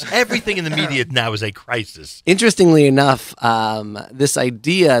crisis. Everything in the media now is a crisis. Interestingly enough, this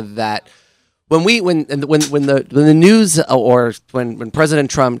idea that when the news or when President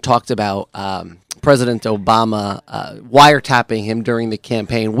Trump talked about President Obama wiretapping him during the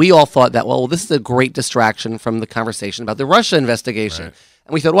campaign, we all thought that, well, this is a great distraction from the conversation about the Russia investigation. Right.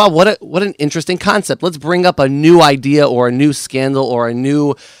 And we thought, wow, what an interesting concept. Let's bring up a new idea or a new scandal or a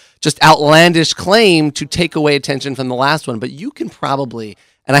new just outlandish claim to take away attention from the last one. But you can probably,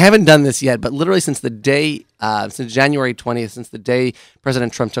 and I haven't done this yet, but literally since the day, since January 20th, since the day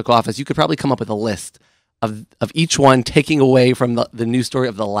President Trump took office, you could probably come up with a list of each one taking away from the news story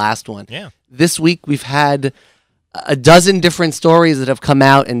of the last one. Yeah. This week we've had a dozen different stories that have come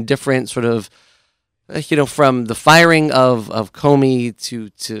out in different sort of, from the firing of Comey to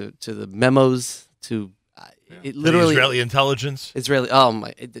the memos to it literally Israeli intelligence. It's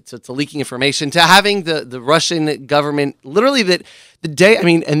a leaking information to having the Russian government literally the day. I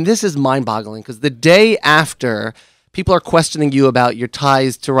mean, and this is mind-boggling because the day after people are questioning you about your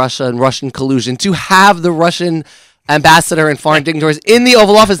ties to Russia and Russian collusion, to have the Russian ambassador and foreign dignitaries in the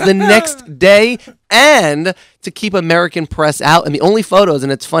Oval Office the next day, and to keep American press out. And the only photos,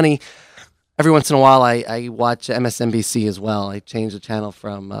 and it's funny. Every once in a while, I watch MSNBC as well. I change the channel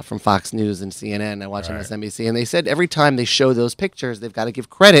from Fox News and CNN. I watch MSNBC, and they said every time they show those pictures, they've got to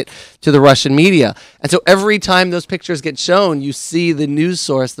give credit to the Russian media. And so every time those pictures get shown, you see the news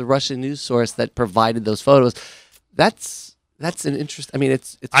source, the Russian news source that provided those photos. That's an interest. I mean,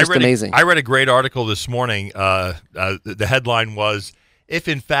 it's just amazing. I read a great article this morning. The headline was, if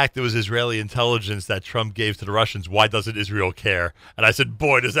in fact it was Israeli intelligence that Trump gave to the Russians, why doesn't Israel care? And I said,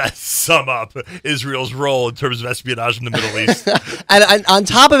 boy, does that sum up Israel's role in terms of espionage in the Middle East. and on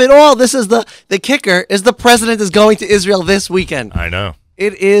top of it all, this is the kicker, is the president is going to Israel this weekend. I know.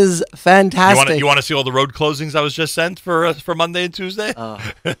 It is fantastic. You want to see all the road closings I was just sent for Monday and Tuesday? It's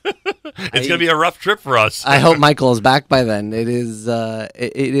going to be a rough trip for us. I hope Michael is back by then. It is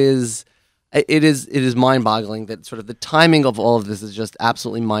mind-boggling that sort of the timing of all of this is just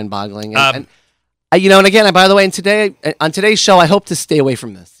absolutely mind-boggling. And again, by the way, on today's show, I hope to stay away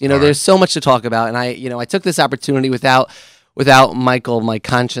from this. There's so much to talk about, and I took this opportunity without Michael, my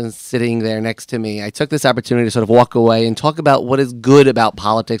conscience, sitting there next to me. I took this opportunity to sort of walk away and talk about what is good about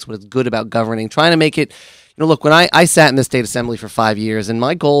politics, what is good about governing, trying to make it. Look, when I sat in the state assembly for 5 years, and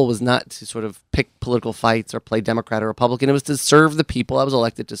my goal was not to sort of pick political fights or play Democrat or Republican. It was to serve the people I was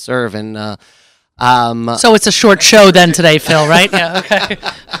elected to serve. And so it's a short show then today, Phil, right? Yeah, okay.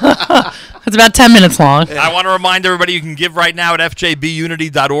 It's about 10 minutes long. I want to remind everybody you can give right now at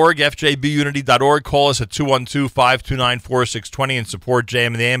fjbunity.org, fjbunity.org. Call us at 212-529-4620 and support JM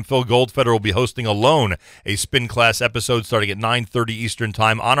and the AM. Phil Goldfeder will be hosting alone a Spin Class episode starting at 9:30 Eastern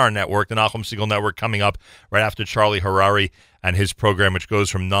Time on our network, the Nachum Segal Network, coming up right after Charlie Harari and his program, which goes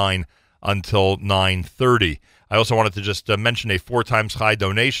from 9 until 9:30. I also wanted to just mention a 4 times Chai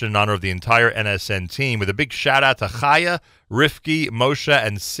donation in honor of the entire NSN team with a big shout out to Chaya, Rifki, Moshe,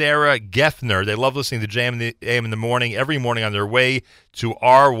 and Sarah Geffner. They love listening to JM AM in the morning, every morning on their way to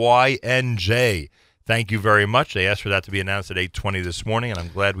RYNJ. Thank you very much. They asked for that to be announced at 8:20 this morning, and I'm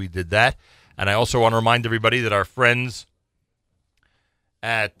glad we did that. And I also want to remind everybody that our friends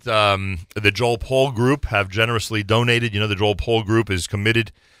at the Joel Poll Group have generously donated. You know, the Joel Poll Group is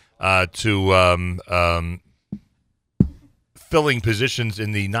committed to filling positions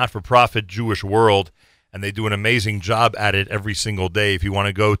in the not-for-profit Jewish world, and they do an amazing job at it every single day. If you want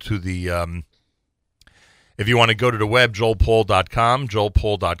to go to the web,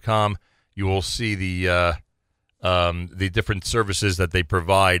 joelpoll.com, you will see the different services that they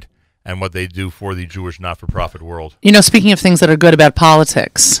provide and what they do for the Jewish not-for-profit world. You know, speaking of things that are good about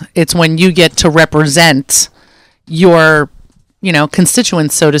politics, it's when you get to represent your,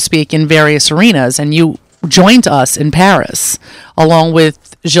 constituents, so to speak, in various arenas, and you joined us in Paris, along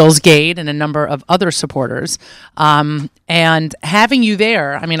with Gilles Gade and a number of other supporters. And having you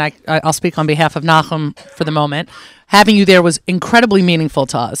there, I'll speak on behalf of Nachum for the moment. Having you there was incredibly meaningful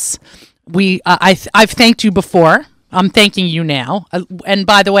to us. I've thanked you before. I'm thanking you now. And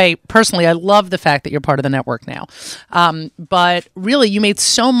by the way, personally, I love the fact that you're part of the network now. But really, you made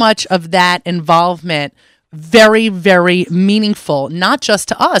so much of that involvement very, very meaningful, not just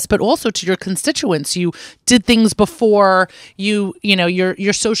to us, but also to your constituents. You did things before your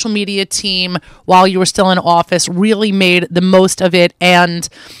social media team, while you were still in office, really made the most of it. And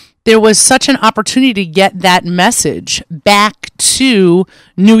there was such an opportunity to get that message back to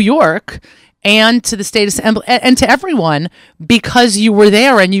New York and to the state assembly and to everyone, because you were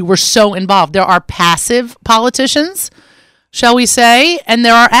there and you were so involved. There are passive politicians, shall we say, and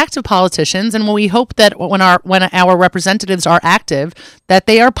there are active politicians, and we hope that when our representatives are active, that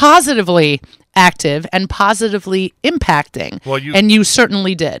they are positively active and positively impacting. Well, and you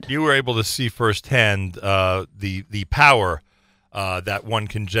certainly did. You were able to see firsthand the power that one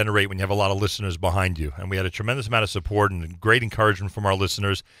can generate when you have a lot of listeners behind you, and we had a tremendous amount of support and great encouragement from our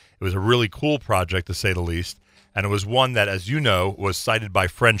listeners. It was a really cool project, to say the least. And it was one that, as you know, was cited by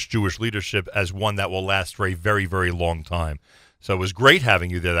French Jewish leadership as one that will last for a very, very long time. So it was great having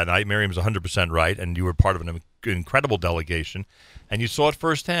you there that night. Miriam's 100% right, and you were part of an incredible delegation, and you saw it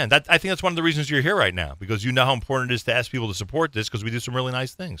firsthand. I think that's one of the reasons you're here right now, because you know how important it is to ask people to support this, because we do some really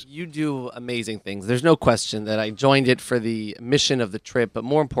nice things. You do amazing things. There's no question that I joined it for the mission of the trip, but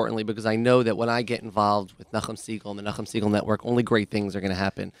more importantly, because I know that when I get involved with Nachum Segal and the Nachum Segal Network, only great things are going to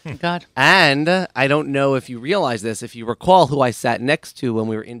happen. God. And I don't know if you realize this, if you recall who I sat next to when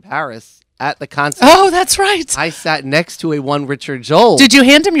we were in Paris at the concert. Oh, that's right. I sat next to a one Richard Joel. Did you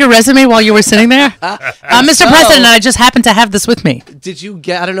hand him your resume while you were sitting there? Mr. President, I just happened to have this with me. Did you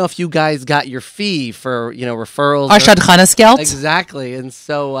get, I don't know if you guys got your fee for, referrals. Our Shadchanasgeld? Exactly. And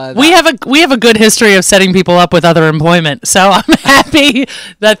so we have a good history of setting people up with other employment. So I'm happy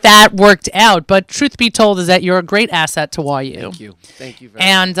that worked out. But truth be told is that you're a great asset to YU. Thank you. Thank you very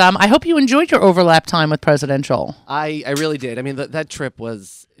much. And I hope you enjoyed your overlap time with President Joel. I really did. I mean, that trip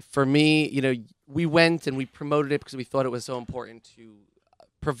was, for me, we went and we promoted it because we thought it was so important to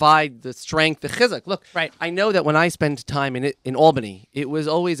provide the strength, the chizuk. Look, right. I know that when I spent time in Albany, it was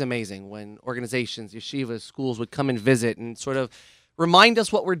always amazing when organizations, yeshivas, schools would come and visit and sort of remind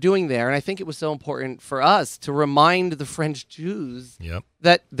us what we're doing there. And I think it was so important for us to remind the French Jews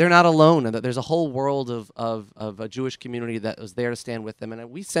that they're not alone and that there's a whole world of a Jewish community that was there to stand with them.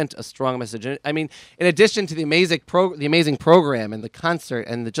 And we sent a strong message. I mean, in addition to the amazing program and the concert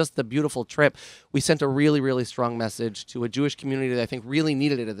and just the beautiful trip, we sent a really, really strong message to a Jewish community that I think really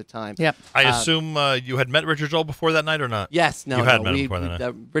needed it at the time. Yep. I assume you had met Richard Joel before that night or not? Yes. No, you had met him before that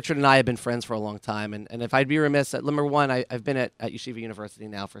night. Richard and I have been friends for a long time. And if I'd be remiss, number one, I've been at Yeshiva University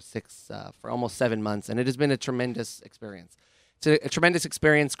now for almost 7 months, and it has been a tremendous experience. It's a tremendous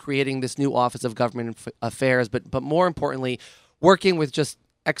experience creating this new Office of Government Affairs, but more importantly, working with just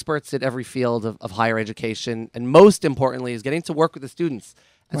experts at every field of higher education, and most importantly is getting to work with the students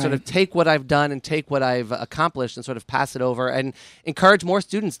and sort of take what I've done and take what I've accomplished and sort of pass it over and encourage more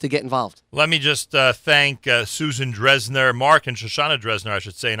students to get involved. Let me just thank Susan Dresner, Mark and Shoshana Dresner, I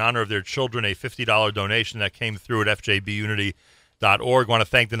should say, in honor of their children, a $50 donation that came through at fjbunity.org. Want to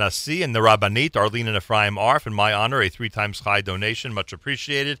thank the Nasi and the Rabbanit, Arlene and Ephraim Arf, in my honor, a 3 times high donation, much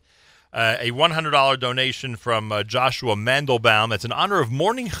appreciated. A $100 donation from Joshua Mandelbaum. That's in honor of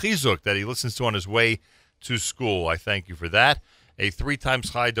Morning Chizuk that he listens to on his way to school. I thank you for that. A 3 times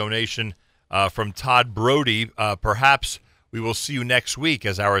high donation from Todd Brody. Perhaps we will see you next week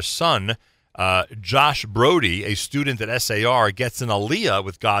as our son Josh Brody, a student at SAR, gets an aliyah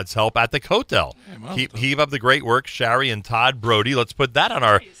with God's help at the Kotel. Keep up the great work, Shari and Todd Brody. Let's put that on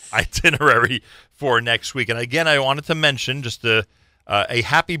our itinerary for next week. And again, I wanted to mention just a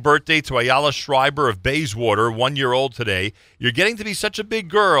happy birthday to Ayala Schreiber of Bayswater, 1 year old today. You're getting to be such a big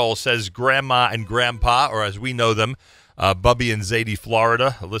girl, says Grandma and Grandpa, or as we know them, Bubby and Zadie,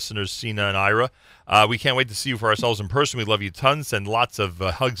 Florida, listeners Sina and Ira. We can't wait to see you for ourselves in person. We love you tons. Send lots of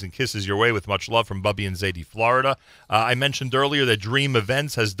hugs and kisses your way with much love from Bubby and Zadie, Florida. I mentioned earlier that Dream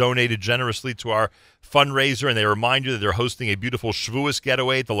Events has donated generously to our fundraiser, and they remind you that they're hosting a beautiful Shavuos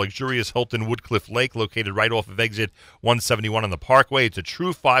getaway at the luxurious Hilton Woodcliff Lake, located right off of exit 171 on the Parkway. It's a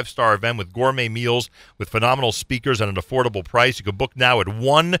true 5-star event with gourmet meals, with phenomenal speakers at an affordable price. You can book now at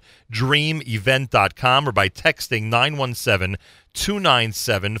onedreamevent.com or by texting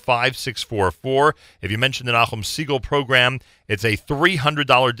 917-297-5644. If you mention the Nachum Siegel program, it's a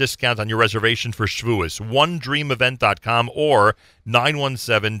 $300 discount on your reservation for Shavuos. OneDreamEvent.com or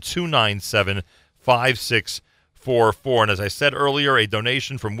 917-297-5644. And as I said earlier, a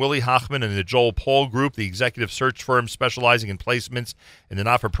donation from Willie Hochman and the Joel Paul Group, the executive search firm specializing in placements in the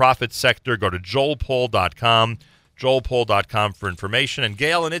not-for-profit sector. Go to joelpaul.com. joelpaul.com for information. And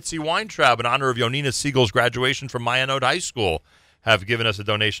Gail and Itzi Weintraub, in honor of Yonina Siegel's graduation from Mayanot High School, have given us a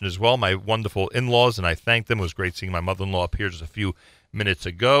donation as well. My wonderful in-laws, and I thank them. It was great seeing my mother-in-law up here just a few minutes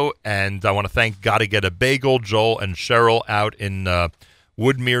ago. And I want to thank Gotta Get a Bagel, Joel and Cheryl out in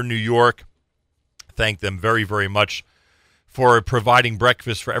Woodmere, New York. Thank them very, very much for providing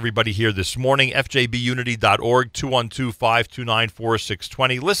breakfast for everybody here this morning. FJBunity.org,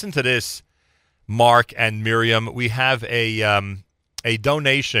 212-529-4620. Listen to this, Mark and Miriam. We have a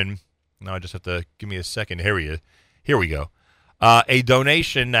donation. Now I just have to give me a second. Here we go. A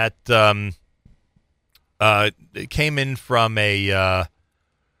donation that came in from a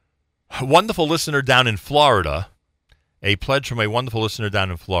wonderful listener down in Florida. A pledge from a wonderful listener down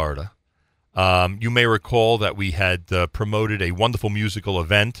in Florida. You may recall that we had promoted a wonderful musical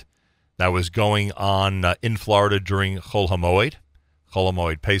event that was going on in Florida during Chol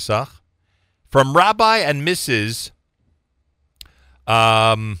HaMoed Pesach. From Rabbi and Mrs.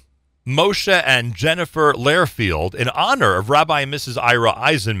 Moshe and Jennifer Lairfield, in honor of Rabbi and Mrs. Ira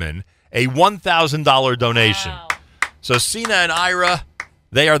Eisenman, a $1,000 donation. Wow. So Sina and Ira,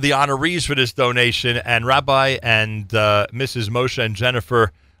 they are the honorees for this donation, and Rabbi and Mrs. Moshe and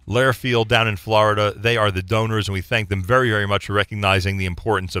Jennifer Lairfield down in Florida, they are the donors, and we thank them very, very much for recognizing the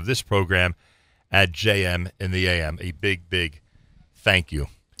importance of this program at JM in the AM. A big, big thank you.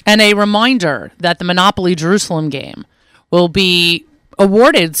 And a reminder that the Monopoly Jerusalem game will be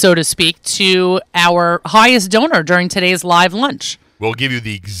awarded, so to speak, to our highest donor during today's live lunch. We'll give you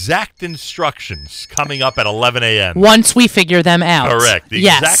the exact instructions coming up at 11 a.m. Once we figure them out. Correct. The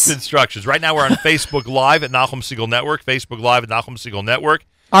exact instructions. Right now we're on Facebook Live at Nachum Siegel Network. Facebook Live at Nachum Siegel Network.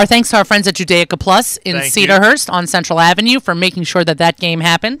 Our thanks to our friends at Judaica Plus in Cedarhurst on Central Avenue for making sure that game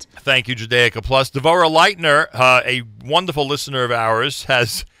happened. Thank you, Judaica Plus. Devorah Leitner, a wonderful listener of ours,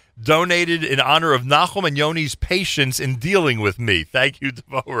 has donated in honor of Nachum and Yoni's patience in dealing with me. Thank you,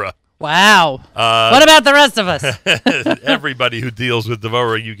 Devorah. Wow. What about the rest of us? Everybody who deals with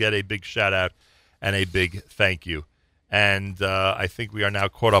Devorah, you get a big shout-out and a big thank you. And I think we are now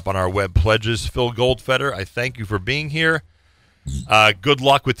caught up on our web pledges. Phil Goldfeder, I thank you for being here. Good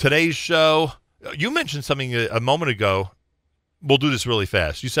luck with today's show. You mentioned something a moment ago. We'll do this really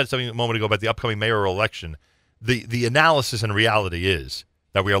fast. You said something a moment ago about the upcoming mayoral election. The analysis and reality is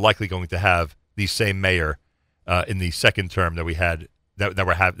that we are likely going to have the same mayor in the second term that we had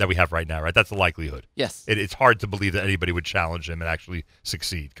that we have right now, right? That's the likelihood. Yes. It's hard to believe that anybody would challenge him and actually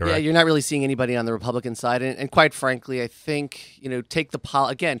succeed, correct? Yeah, you're not really seeing anybody on the Republican side. And quite frankly, I think, take the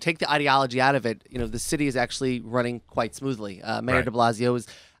ideology out of it. The city is actually running quite smoothly. Mayor de Blasio is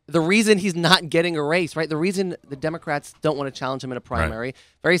the reason he's not getting a race, right? The reason the Democrats don't want to challenge him in a primary,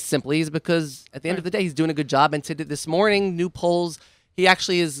 very simply, is because at the end of the day, he's doing a good job. And this morning, new polls, he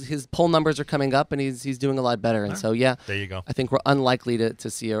actually his poll numbers are coming up, and he's doing a lot better. And so, there you go. I think we're unlikely to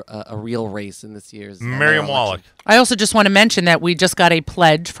see a real race in this year's Miriam Wallach. I also just want to mention that we just got a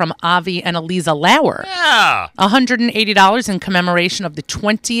pledge from Avi and Eliza Lauer. Yeah. $180 in commemoration of the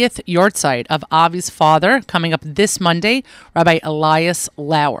 20th yahrzeit of Avi's father, coming up this Monday, Rabbi Elias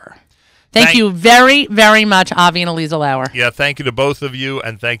Lauer. Thank you very, very much, Avi and Eliza Lauer. Yeah, thank you to both of you,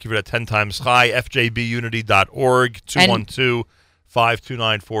 and thank you for that 10 times high. FJBunity.org,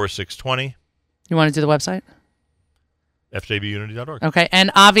 212-529-4620. You want to do the website? fjbunity.org. Okay,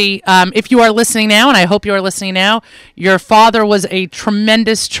 and Avi, if you are listening now, and I hope you are listening now, your father was a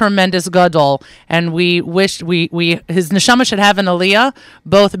tremendous, tremendous gadol, and we wished his neshama should have an aliyah,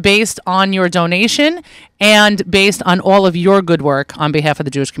 both based on your donation and based on all of your good work on behalf of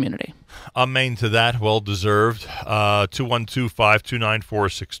the Jewish community. Amen to that. Well deserved.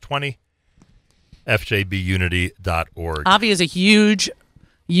 212-529-4620. fjbunity.org. Avi is a huge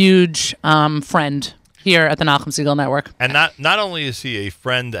friend here at the Nachum Segal Network. And not only is he a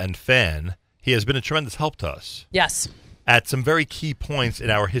friend and fan, he has been a tremendous help to us. Yes. At some very key points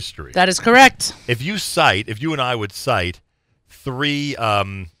in our history. That is correct. If you and I would cite three,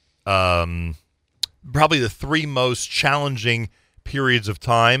 probably the three most challenging periods of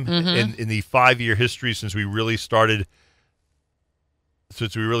time in the 5-year history since we really started.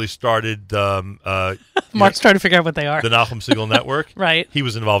 Mark's trying to figure out what they are. The Nachum Segal Network. Right. He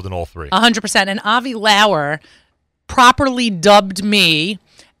was involved in all three. 100%. And Avi Lauer properly dubbed me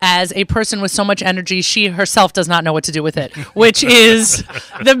as a person with so much energy, she herself does not know what to do with it, which is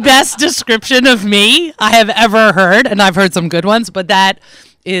the best description of me I have ever heard. And I've heard some good ones, but that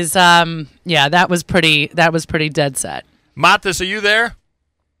is, that was pretty dead set. Matis, are you there?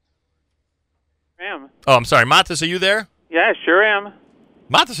 I am. Oh, I'm sorry. Matis, are you there? Yeah, sure am.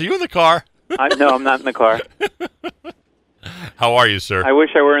 Matis, are you in the car? No, I'm not in the car. How are you, sir? I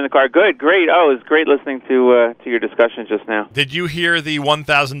wish I were in the car. Good, great. Oh, it was great listening to your discussion just now. Did you hear the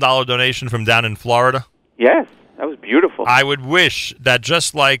 $1,000 donation from down in Florida? Yes, that was beautiful. I would wish that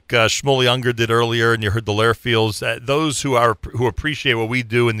just like Shmueli Ungar did earlier, and you heard the Lairfields, those who appreciate what we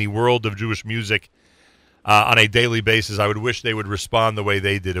do in the world of Jewish music on a daily basis, I would wish they would respond the way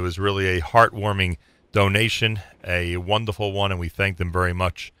they did. It was really a heartwarming donation, a wonderful one, and we thank them very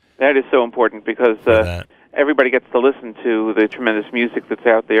much. That is so important because everybody gets to listen to the tremendous music that's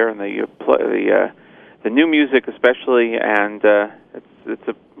out there, and the new music especially, and it's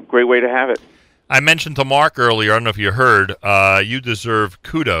a great way to have it. I mentioned to Mark earlier, I don't know if you heard, you deserve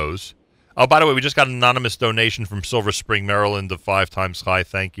kudos. Oh, by the way, we just got an anonymous donation from Silver Spring, Maryland of 5 times high.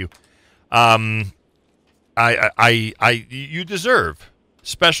 Thank you. You deserve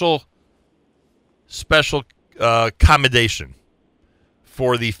special commendation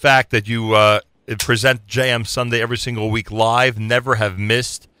for the fact that you present JM Sunday every single week live, never have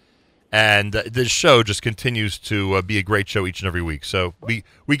missed, and this show just continues to be a great show each and every week. So we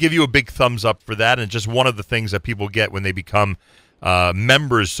give you a big thumbs up for that, and just one of the things that people get when they become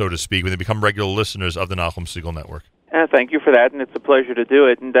members, so to speak, when they become regular listeners of the Nachum Segal Network. Thank you for that, and it's a pleasure to do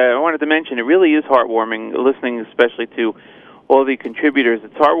it. And I wanted to mention, it really is heartwarming, listening especially to all the contributors.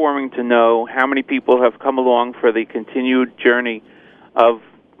 It's heartwarming to know how many people have come along for the continued journey of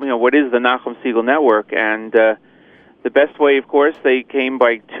what is the Nachum Segal Network. And the best way, of course, they came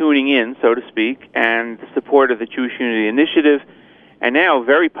by tuning in, so to speak, and the support of the Jewish Unity Initiative, and now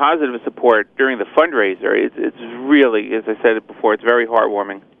very positive support during the fundraiser. It's really, as I said before, it's very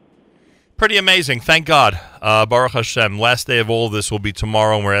heartwarming. Pretty amazing. Thank God. Baruch Hashem. Last day of all of this will be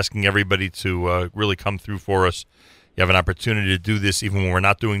tomorrow, and we're asking everybody to really come through for us. You have an opportunity to do this even when we're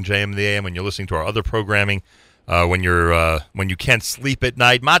not doing JM in the AM, when you're listening to our other programming, when you can't sleep at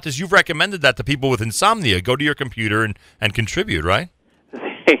night. Matis, you've recommended that to people with insomnia. Go to your computer and contribute, right?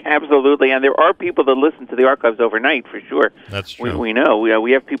 Absolutely, and there are people that listen to the archives overnight, for sure. That's true. We know.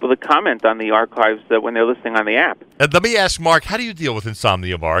 We have people that comment on the archives when they're listening on the app. Let me ask Mark, how do you deal with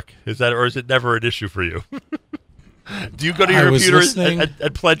insomnia, Mark? Is it never an issue for you? Do you go to your computer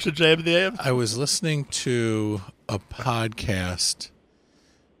and pledge to JM in the AM? I was listening to a podcast.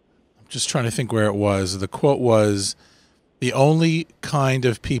 I'm just trying to think where it was. The quote was, the only kind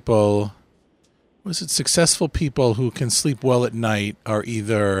of people... successful people who can sleep well at night are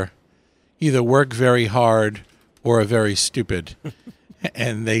either work very hard or are very stupid.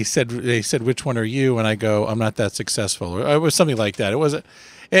 And they said, which one are you? And I go, I'm not that successful. Or it was something like that. It was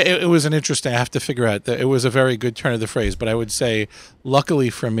an interesting, I have to figure out that it was a very good turn of the phrase, but I would say,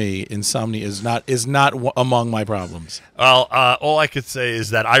 luckily for me, insomnia is not among my problems. Well, all I could say is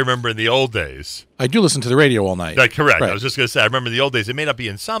that I remember in the old days. I do listen to the radio all night. Correct. Right. I was just going to say, I remember in the old days, it may not be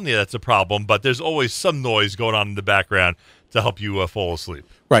insomnia that's a problem, but there's always some noise going on in the background to help you fall asleep.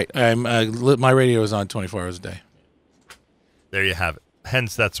 Right. My radio is on 24 hours a day. There you have it.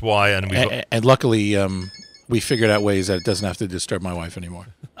 Hence, that's why. And luckily, we figured out ways that it doesn't have to disturb my wife anymore.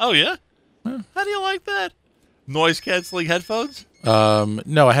 Oh, yeah? How do you like that? Noise-canceling headphones?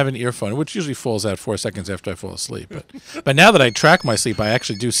 No, I have an earphone, which usually falls out 4 seconds after I fall asleep. But now that I track my sleep, I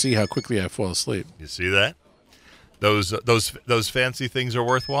actually do see how quickly I fall asleep. You see that? Those fancy things are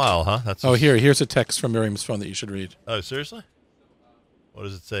worthwhile, huh? Here's a text from Miriam's phone that you should read. Oh, seriously? What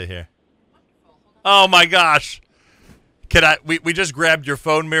does it say here? Oh, my gosh. We just grabbed your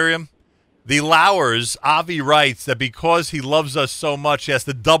phone, Miriam. The Lowers, Avi writes that because he loves us so much, he has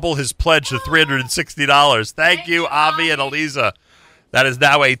to double his pledge to $360. Thank you, Avi and Eliza. That is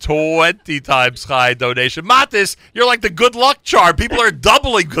now a 20 times high donation. Matis, you're like the good luck charm. People are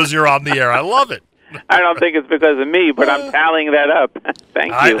doubling because you're on the air. I love it. I don't think it's because of me, but I'm tallying that up.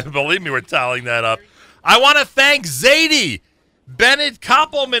 Thank you. Believe me, we're tallying that up. I want to thank Zadie, Bennett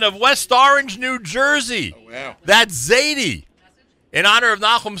Koppelman of West Orange, New Jersey. Oh, wow. That's Zadie. In honor of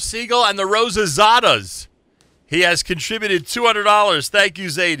Nachum Siegel and the Rosazadas. He has contributed $200. Thank you,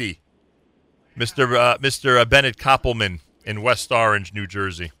 Zadie. Mr. Bennett Koppelman in West Orange, New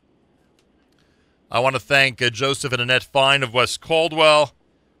Jersey. I want to thank Joseph and Annette Fine of West Caldwell.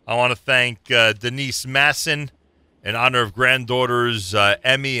 I want to thank Denise Masson in honor of granddaughters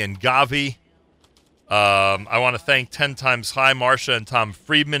Emmy and Gavi. I want to thank 10 times high Marcia and Tom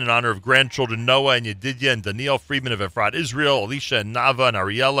Friedman in honor of grandchildren Noah and Yedidia and Daniel Friedman of Efrat Israel, Alicia and Nava and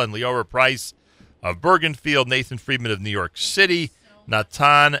Ariella and Leora Price of Bergenfield, Nathan Friedman of New York City,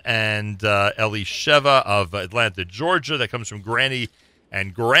 Natan and Elisheva of Atlanta, Georgia. That comes from Granny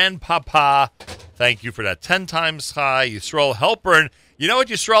and Grandpapa. Thank you for that. 10 times high. Yisrael Helpern. You know what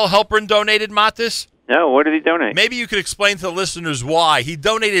Yisrael Helpern donated, Matis? No, what did he donate? Maybe you could explain to the listeners why. He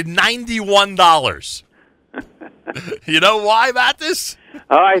donated $91. You know why, Matis?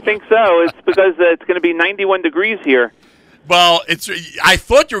 I think so. It's because it's going to be 91 degrees here. Well, I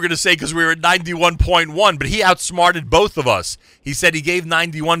thought you were going to say because we were at 91.1, but he outsmarted both of us. He said he gave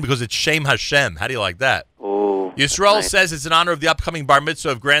 91 because it's Shem Hashem. How do you like that? Oh, Yisrael nice. says it's in honor of the upcoming bar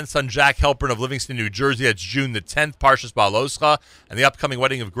mitzvah of grandson Jack Helpern of Livingston, New Jersey. That's June the 10th, Parshas Baaloscha, and the upcoming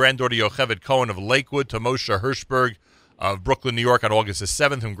wedding of granddaughter Yocheved Cohen of Lakewood to Moshe Hirschberg of Brooklyn, New York on August the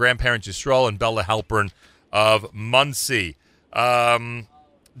 7th, from grandparents Yisrael and Bella Helpern of Muncie.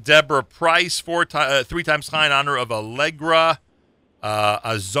 Deborah Price, 3 times high in honor of Allegra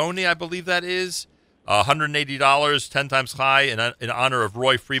Azoni, I believe that is. $180, 10 times high in honor of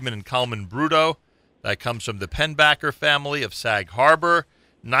Roy Friedman and Kalman Bruto. That comes from the Penbacker family of Sag Harbor.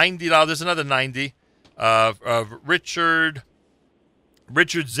 $90, there's another 90. Of Richard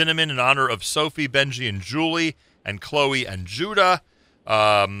Zinneman in honor of Sophie, Benji, and Julie, and Chloe and Judah.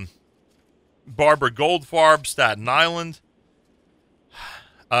 Barbara Goldfarb, Staten Island,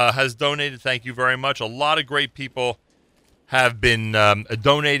 has donated. Thank you very much. A lot of great people have been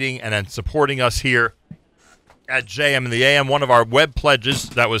donating and supporting us here at JM and the AM. One of our web pledges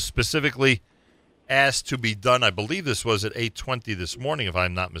that was specifically asked to be done, I believe this was at 8:20 this morning, if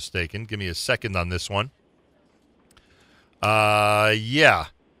I'm not mistaken. Give me a second on this one. Yeah.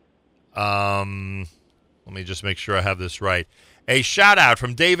 Let me just make sure I have this right. A shout-out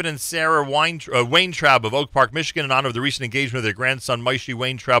from David and Sarah Weintraub of Oak Park, Michigan, in honor of the recent engagement of their grandson, Moshe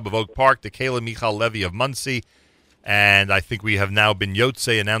Weintraub of Oak Park, to Kayla Michal Levy of Muncie. And I think we have now been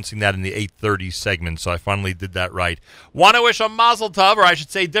Yotze announcing that in the 8:30 segment, so I finally did that right. Want to wish a mazel tov, or I should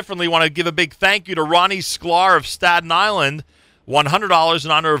say differently, want to give a big thank you to Ronnie Sklar of Staten Island, $100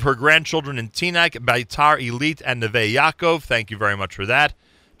 in honor of her grandchildren in Teaneck, Beitar Elite, and Neve Yaakov. Thank you very much for that.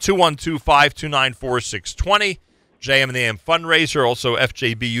 212-529-4620. JM and the AM fundraiser, also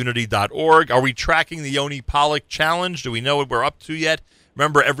fjbunity.org. Are we tracking the Yoni Pollock challenge? Do we know what we're up to yet?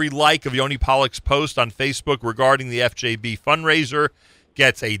 Remember, every like of Yoni Pollock's post on Facebook regarding the FJB fundraiser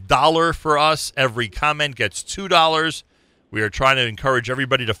gets $1 for us. Every comment gets $2. We are trying to encourage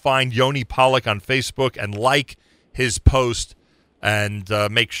everybody to find Yoni Pollock on Facebook and like his post and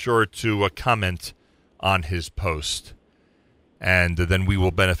make sure to comment on his post. And then we will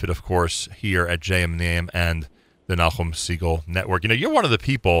benefit, of course, here at JM and the AM and the Nachum Siegel Network. You know, you're one of the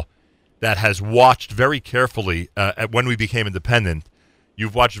people that has watched very carefully when we became independent.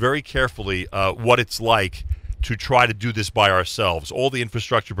 You've watched very carefully what it's like to try to do this by ourselves. All the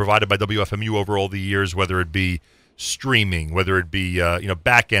infrastructure provided by WFMU over all the years, whether it be streaming, whether it be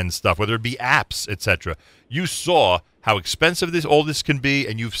back-end stuff, whether it be apps, etc. You saw how expensive all this can be,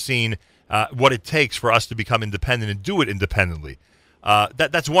 and you've seen what it takes for us to become independent and do it independently.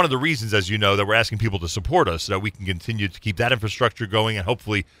 That's one of the reasons, as you know, that we're asking people to support us so that we can continue to keep that infrastructure going and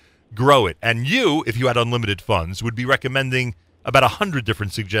hopefully grow it. And you, if you had unlimited funds, would be recommending about 100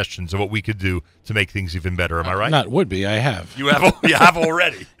 different suggestions of what we could do to make things even better. Am I right? Not would be. I have. You have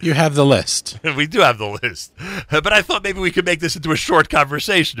already. You have the list. We do have the list. But I thought maybe we could make this into a short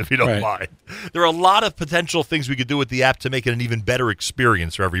conversation, if you don't mind. There are a lot of potential things we could do with the app to make it an even better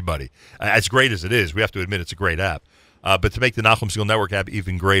experience for everybody. As great as it is, we have to admit it's a great app. But to make the Nachum Siegel Network app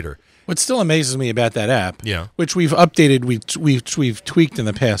even greater. What still amazes me about that app, which we've updated, we've tweaked in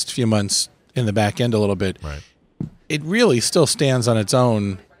the past few months in the back end a little bit. Right. It really still stands on its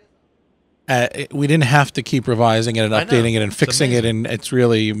own we didn't have to keep revising it and updating it and fixing it, and it's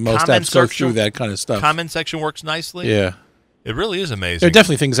really most apps go through that kind of stuff. Comment section works nicely. Yeah. It really is amazing. There are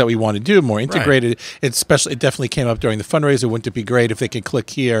definitely things that we want to do more integrated. It definitely came up during the fundraiser. Wouldn't it be great if they could click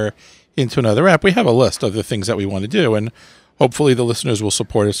here into another app? We have a list of the things that we want to do, and hopefully the listeners will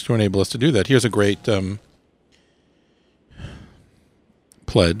support us to enable us to do that. Here's a great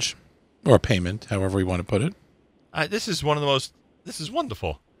pledge or payment, however we want to put it. This is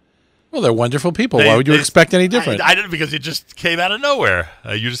wonderful. Well, they're wonderful people. Why would you expect any different? I didn't, because it just came out of nowhere.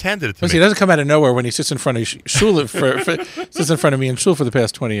 You just handed it to me. He doesn't come out of nowhere when he sits in front of Shul sits in front of me in Shul for the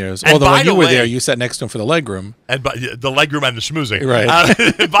past 20 years. And although when you were there, you sat next to him for the leg room. And the leg room and the schmoozing. Right.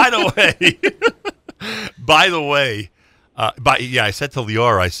 By the way, I said to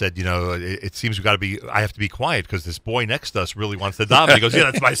Lior, I said, it seems I have to be quiet because this boy next to us really wants to dominate. He goes, yeah,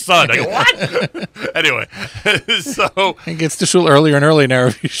 that's my son. I go, what? Anyway, so he gets to Shul earlier and earlier now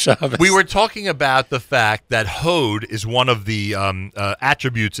every Shabbos. We were talking about the fact that Hod is one of the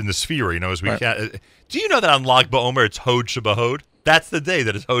attributes in the sphere. Do you know that on Lag BaOmer it's Hod Shabbat? That's the day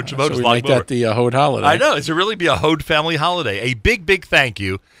that it's Hod Shabbat. So we make that the Hod holiday. I know. It should really be a Hod family holiday. A big, big thank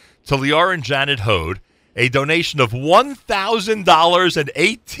you to Lior and Janet Hod. A donation of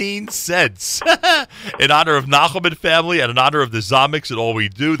 $1,000.18 in honor of Nachum family and in honor of the Zomics and all we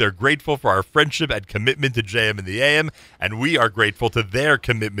do. They're grateful for our friendship and commitment to JM and the AM, and we are grateful to their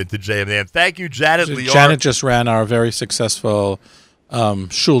commitment to JM and the AM. Thank you, Janet. Lior. Janet just ran our very successful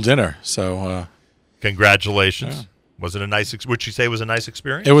shul dinner. So, congratulations. Yeah. Was it a nice? Would you say it was a nice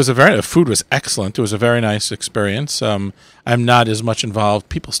experience? It was the food was excellent. It was a very nice experience. I'm not as much involved.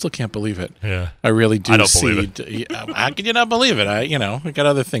 People still can't believe it. Yeah, I really do. I don't believe it. How can you not believe it? I got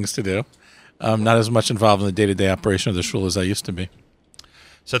other things to do. Not as much involved in the day-to-day operation of the shul as I used to be.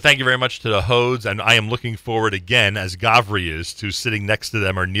 So thank you very much to the Hodes, and I am looking forward again, as Gavri is, to sitting next to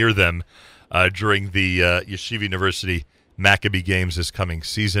them or near them during the Yeshiva University Maccabee games this coming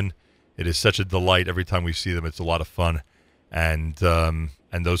season. It is such a delight every time we see them. It's a lot of fun, and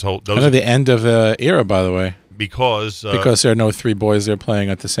those kind of the end of the era, by the way, because there are no three boys there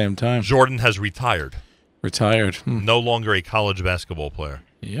playing at the same time. Jordan has retired. No longer a college basketball player.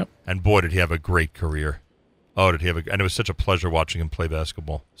 Yep. And boy, did he have a great career. Oh, did he have and it was such a pleasure watching him play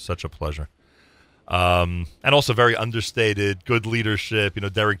basketball. Such a pleasure. And also very understated, good leadership.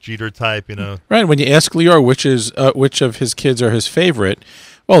 Derek Jeter type. Right. When you ask Lior which of his kids are his favorite.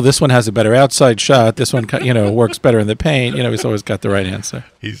 Well, this one has a better outside shot. This one, works better in the paint. He's always got the right answer.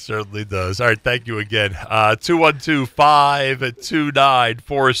 He certainly does. All right, thank you again.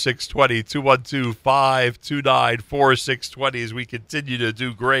 212-529-4620. 212-529-4620 as we continue to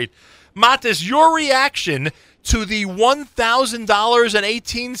do great. Matis, your reaction to the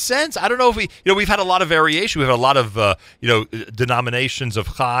 $1,000.18. I don't know if we've had a lot of variation. We've had a lot of denominations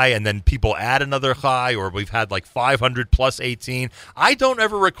of chai, and then people add another chai, or we've had like 500 plus 18. I don't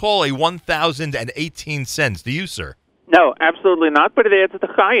ever recall a $1,018. Do you, sir? No, absolutely not. But it adds the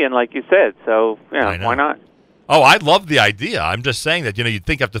chai in, like you said. So why not? Oh, I love the idea. I'm just saying that you'd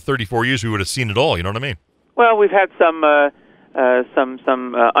think after 34 years we would have seen it all. You know what I mean? Well, we've had some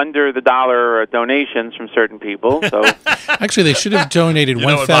under the dollar donations from certain people. So actually, they should have donated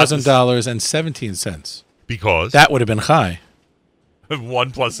 $1,000.17 because that would have been high.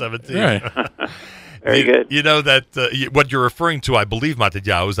 1 plus 17, right? Very good. You know that what you're referring to, I believe,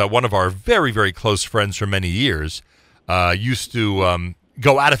 Matidyahu, is that one of our very, very close friends for many years used to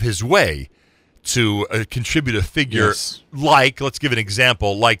go out of his way to contribute a figure like, let's give an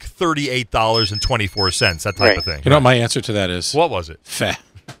example, like $38.24, that type of thing. You know what my answer to that is? What was it? Feh.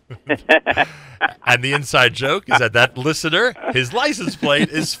 And the inside joke is that listener, his license plate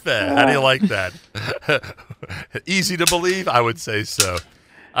is Feh. How do you like that? Easy to believe? I would say so.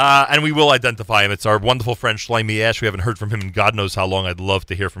 And we will identify him. It's our wonderful friend Shlomi Ash. We haven't heard from him in God knows how long. I'd love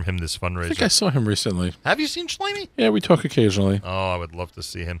to hear from him this fundraiser. I think I saw him recently. Have you seen Shlomi? Yeah, we talk occasionally. Oh, I would love to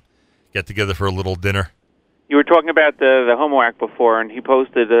see him. Get together for a little dinner. You were talking about the homework before, and he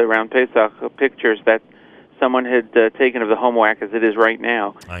posted around Pesach pictures that someone had taken of the homework as it is right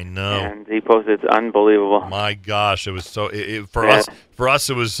now. I know. And he posted, it's unbelievable. My gosh, it was so for us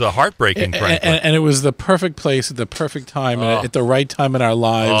it was heartbreaking, frankly. And it was the perfect place at the perfect time, at the right time in our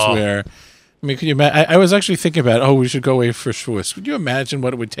lives where. I mean, could you imagine? I was actually thinking about, we should go away for Shavuos. Could you imagine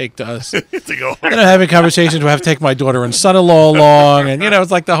what it would take to us? To go having conversations, we have to take my daughter and son-in-law along, and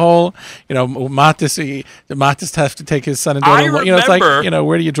it's like the whole, Matis have to take his son and daughter along. It's like,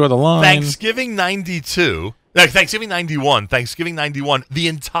 where do you draw the line? Thanksgiving 92, Thanksgiving 91, the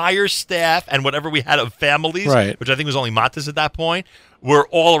entire staff and whatever we had of families, right, which I think was only Matis at that point, we're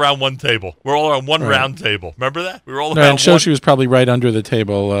all around one table. We're all around one Right. round table. Remember that? We were all No, around and one. Shoshi was probably right under the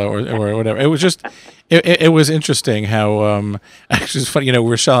table or whatever. It was just, it was interesting how, actually it's funny,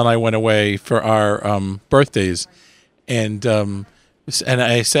 Rochelle and I went away for our birthdays, and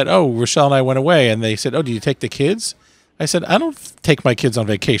I said, oh, Rochelle and I went away, and they said, oh, do you take the kids? I said, I don't take my kids on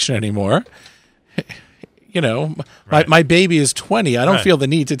vacation anymore. My baby is 20. I don't Right. feel the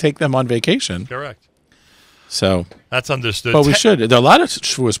need to take them on vacation. Correct. So That's understood. But we should. There are a lot of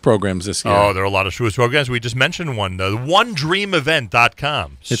Shavuos programs this year. Oh, there are a lot of Shavuos programs. We just mentioned one, the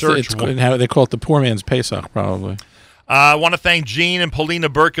OneDreamEvent.com. It's how they call it the poor man's Pesach, probably. I want to thank Gene and Polina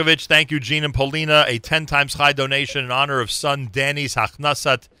Berkovich. Thank you, Gene and Polina. A 10 times high donation in honor of son Danny's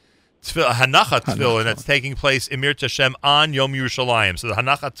Hanachat Tefillin that's taking place in Mir Tashem on Yom Yerushalayim. So the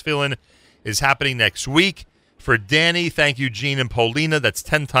Hanachat Tefillin is happening next week. For Danny, thank you, Gene and Polina. That's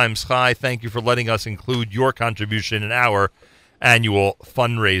 10 times high. Thank you for letting us include your contribution in our annual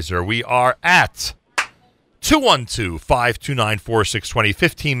fundraiser. We are at 212-529-4620.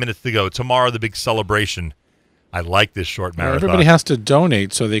 15 minutes to go. Tomorrow, the big celebration. I like this short marathon. Everybody has to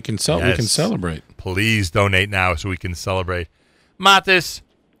donate so they can we can Yes. celebrate. Please donate now so we can celebrate. Matis.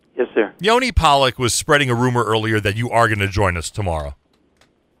 Yes, sir. Yoni Pollock was spreading a rumor earlier that you are going to join us tomorrow.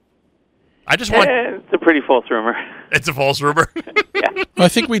 I just want... It's a pretty false rumor. It's a false rumor? Well, I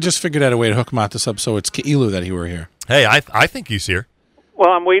think we just figured out a way to hook Matis up so it's Keilu that he were here. Hey, I think he's here. Well,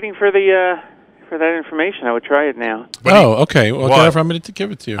 I'm waiting for for that information. I would try it now. Okay. Well, What? get Avrami to give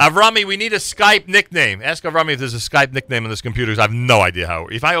it to you. Avrami, we need a Skype nickname. Ask Avrami if there's a Skype nickname on this computer, 'cause I have no idea how.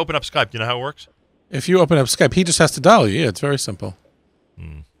 If I open up Skype, do you know how it works? If you open up Skype, he just has to dial you. Yeah, it's very simple.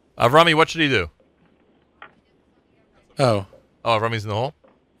 Avrami, what should he do? Oh, Avrami's in the hall?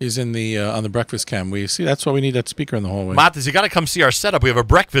 he's in the on the breakfast cam. We see that's why we need that speaker in the hallway. Matis, you got to come see our setup. We have a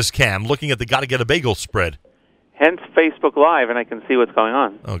breakfast cam looking at the Gotta Get a Bagel spread. Hence Facebook Live, and I can see what's going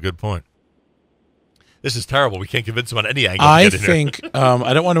on. Oh, good point. This is terrible. We can't convince him on any angle. I to get in think here.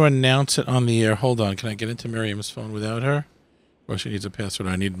 I don't want to announce it on the air. Hold on. Can I get into Miriam's phone without her? Or she needs a password.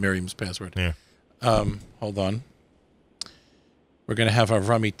 I need Miriam's password. Yeah. Hold on. We're going to have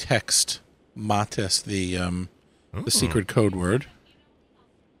Avrami text Matis the secret code word.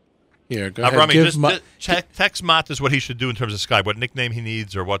 Here, go ahead. Avrami, Give text Matis what he should do in terms of Skype, what nickname he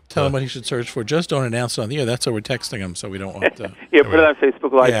needs or what... Tell him what he should search for. Just don't announce it on the air. That's how we're texting him, so we don't want to... Yeah, put it on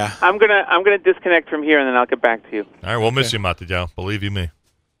Facebook Live. Yeah. I'm gonna disconnect from here, and then I'll get back to you. All right, we'll miss you, Matis. Believe you me.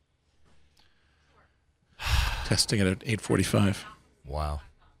 Testing it at 8:45. Wow.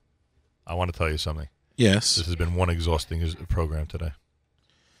 I want to tell you something. Yes. This has been one exhausting program today.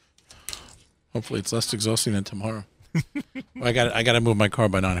 Hopefully it's less exhausting than tomorrow. Well, I got to move my car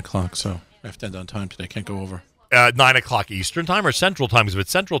by 9 o'clock, so I have to end on time today. Can't go over. 9 o'clock Eastern time or Central time? Because if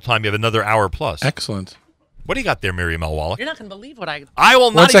it's Central time, you have another hour plus. Excellent. What do you got there, Miriam L. Wallach? You're not going to believe what I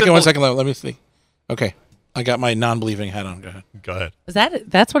will not One second. Let me see. Okay. I got my non-believing hat on. Go ahead. Go ahead. Is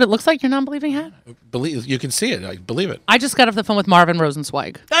that's what it looks like, your non-believing hat? Believe you can see it. I believe it. I just got off the phone with Marvin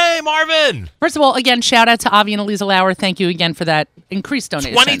Rosenzweig. Hey, Marvin! First of all, again, shout out to Avi and Eliza Lauer. Thank you again for that increased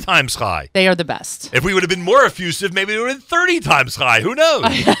donation. 20 times high. They are the best. If we would have been more effusive, maybe it would have been 30 times high. Who knows?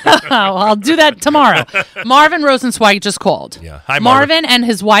 Well, I'll do that tomorrow. Marvin Rosenzweig just called. Yeah. Hi, Marvin. And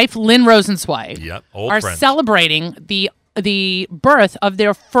his wife, Lynn Rosenzweig, Yep, old are friends. celebrating the birth of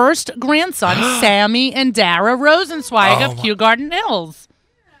their first grandson, Sammy and Dara Rosenzweig of Kew Garden Hills.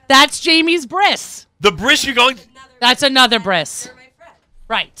 That's Jamie's bris. The bris you're going... That's another bris.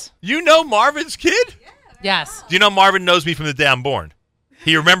 Right. You know Marvin's kid? Yes. Do you know Marvin knows me from the day I'm born?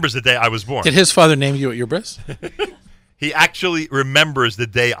 He remembers the day I was born. Did his father name you at your bris? He actually remembers the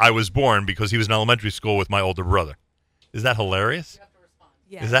day I was born because he was in elementary school with my older brother. Is that hilarious?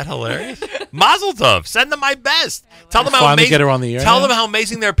 Is that hilarious? Mazel tov. Send them my best. Tell them how Finally amazing. get her on the air Tell now? them how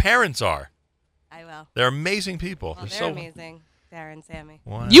amazing their parents are. I will. They're amazing people. Well, they're so amazing, Sarah and Sammy.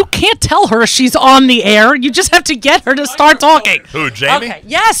 Wow. You can't tell her she's on the air. You just have to get her to start talking. Who, Jamie? Okay.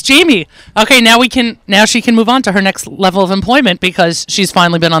 Yes, Jamie. Okay, now she can move on to her next level of employment because she's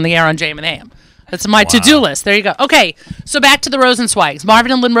finally been on the air on JM and AM. That's my to-do list. There you go. Okay, so back to the Rosenzweigs. Marvin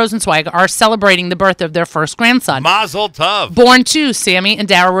and Lynn Rosenzweig are celebrating the birth of their first grandson. Mazel tov. Born to Sammy and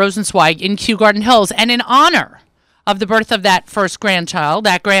Dara Rosenzweig in Kew Garden Hills. And in honor of the birth of that first grandchild,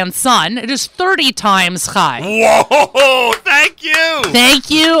 that grandson, it is 30 times high. Whoa, thank you.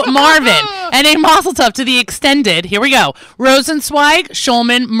 Thank you, Marvin. And a mazel tov to the extended, here we go, Rosenzweig,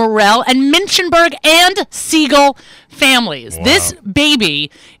 Schulman, Morell, and Minchenberg and Siegel families. Wow. This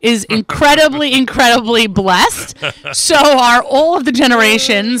baby is incredibly, incredibly blessed. So are all of the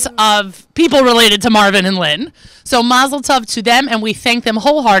generations of people related to Marvin and Lynn. So mazel tov to them, and we thank them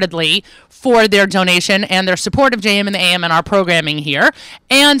wholeheartedly for their donation and their support of JM and the AM and our programming here.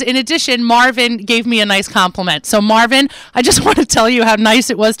 And in addition, Marvin gave me a nice compliment. So Marvin, I just want to tell you how nice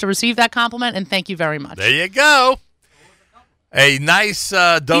it was to receive that compliment, and thank you very much. There you go. A nice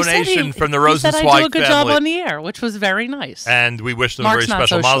donation from the Rosenzweig family. He said I do a good job on the air, which was very nice. And we wish them Mark's a very not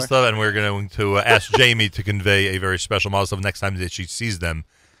special so mazel sure. tov, and we're going to ask Jamie to convey a very special mazel tov next time that she sees them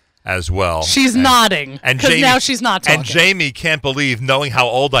as well. She's nodding, because now she's not talking. And Jamie can't believe, knowing how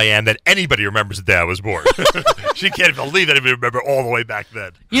old I am, that anybody remembers the day I was born. She can't believe that I even remember all the way back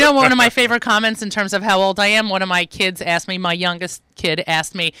then. You know, one of my favorite comments in terms of how old I am, one of my kids asked me, my youngest kid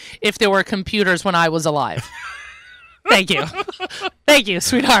asked me if there were computers when I was alive. Thank you. Thank you,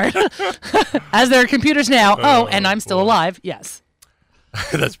 sweetheart. As there are computers now, and I'm still alive, yes.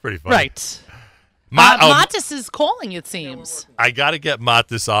 That's pretty funny. Right. Matis is calling, it seems. I got to get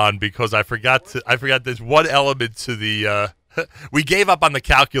Matis on because I forgot there's one element to the we gave up on the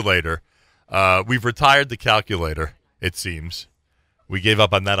calculator. We've retired the calculator, it seems. We gave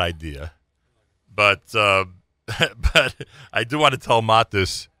up on that idea. But but I do want to tell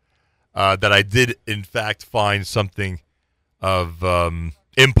Matis that I did in fact find something of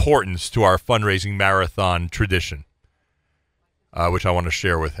importance to our fundraising marathon tradition, which I want to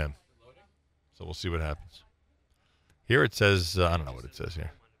share with him. So we'll see what happens. Here it says, I don't know what it says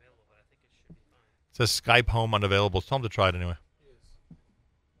here. It says Skype home unavailable. Tell him to try it anyway.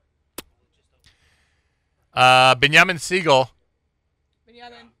 Benjamin Siegel.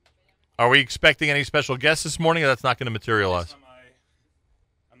 Are we expecting any special guests this morning, or that's not going to materialize?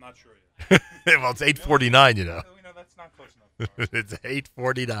 I'm not sure yet. Well, it's 8:49, you know. No, that's not close enough. It's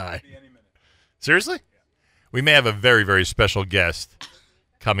 8:49. Seriously? Yeah. We may have a very, very special guest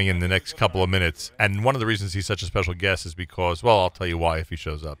coming in the next couple of minutes. And one of the reasons he's such a special guest is because, well, I'll tell you why if he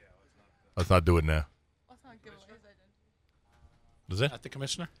shows up. Let's not do it now. Is it? Not the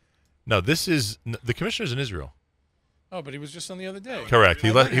commissioner? No, the commissioner's in Israel. Oh, but he was just on the other day. Correct.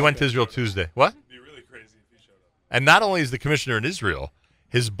 He went to Israel Tuesday. What? It'd be really crazy if he showed up. And not only is the commissioner in Israel,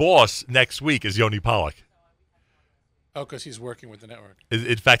 his boss next week is Yoni Pollack. Oh, because he's working with the network.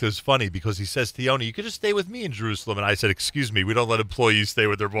 In fact, it was funny because he says to Yoni, you could just stay with me in Jerusalem. And I said, excuse me, we don't let employees stay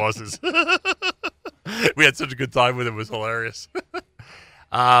with their bosses. We had such a good time with him. It was hilarious.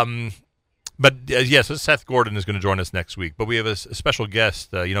 But yes, Seth Gordon is going to join us next week. But we have a special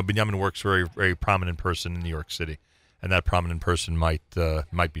guest. Benjamin works for a very prominent person in New York City. And that prominent person might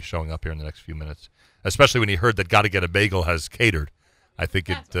be showing up here in the next few minutes. Especially when he heard that Gotta Get a Bagel has catered. I think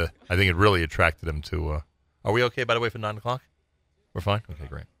it really attracted him to... Are we okay, by the way, for 9 o'clock? We're fine? Okay,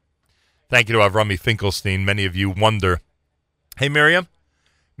 great. Thank you to Avrami Finkelstein. Many of you wonder. Hey, Miriam,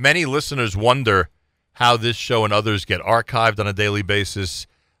 many listeners wonder how this show and others get archived on a daily basis,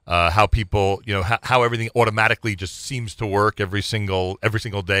 how people, how everything automatically just seems to work every single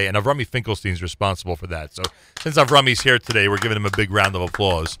day. And Avrami Finkelstein is responsible for that. So since Avrami's here today, we're giving him a big round of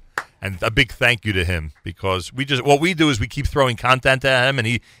applause. And a big thank you to him because what we do is we keep throwing content at him, and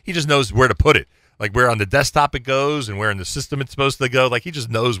he just knows where to put it. Like where on the desktop it goes and where in the system it's supposed to go. Like he just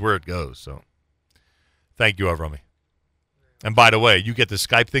knows where it goes. So thank you, Avrami. And by the way, you get the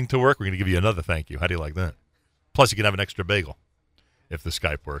Skype thing to work, we're going to give you another thank you. How do you like that? Plus you can have an extra bagel if the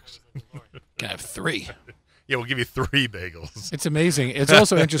Skype works. Can have 3. Yeah, we'll give you 3 bagels. It's amazing. It's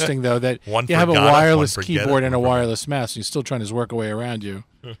also interesting, though, that one you have a forgot it, wireless one forget keyboard it, and a one forget it. wireless mouse, and you're still trying to work a way around you.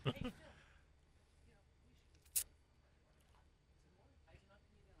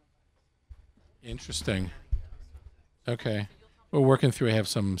 Interesting. Okay. We're working through. I have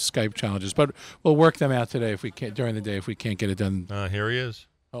some Skype challenges, but we'll work them out today if we can't during the day if we can't get it done. Here he is.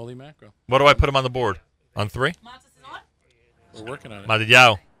 Holy mackerel! What do I put him on the board? On 3? We're working on it.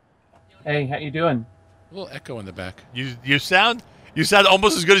 Madidyao. Hey, how you doing? A little echo in the back. You sound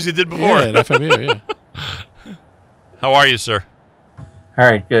almost as good as you did before. Yeah, FMU, yeah. How are you, sir? All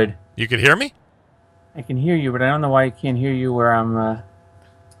right, good. You can hear me? I can hear you, but I don't know why I can't hear you where I'm...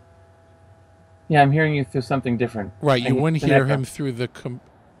 Yeah, I'm hearing you through something different. Right, you wouldn't It's an hear echo. him through the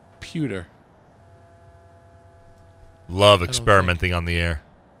computer. Love experimenting on the air.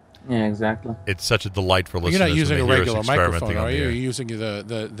 Yeah, exactly. It's such a delight for You're listeners. not using a when they hear us regular microphone, experimenting on are the you? air. You're using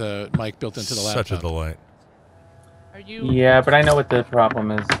the mic built into the laptop. Such a delight. Yeah, but I know what the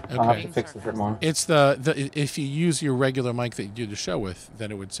problem is. I'll have Okay. to fix it a bit more. It's the if you use your regular mic that you do the show with, then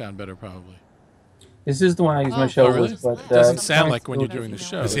it would sound better probably. This is the one I use my show really? with, but It doesn't sound like when you're doing the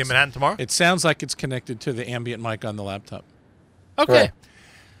show. Is he in Manhattan tomorrow? It sounds like it's connected to the ambient mic on the laptop. Okay.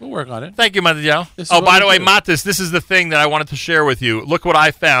 We'll work on it. Thank you, Matadeo. This is Oh, what by we the way, do. Matis, this is the thing that I wanted to share with you. Look what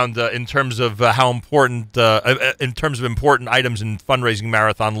I found in terms of how important, in terms of important items in fundraising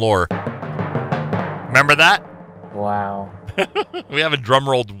marathon lore. Remember that? Wow. We haven't drum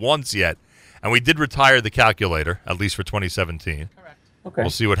rolled once yet, and we did retire the calculator, at least for 2017. Correct. Okay. We'll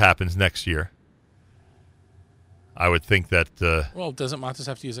see what happens next year. I would think that. Well, doesn't Montes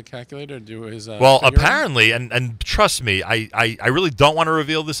have to use a calculator to do his? Well, figuring? apparently, and trust me, I really don't want to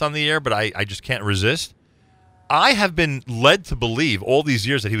reveal this on the air, but I just can't resist. I have been led to believe all these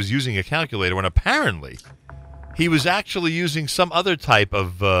years that he was using a calculator when apparently he was actually using some other type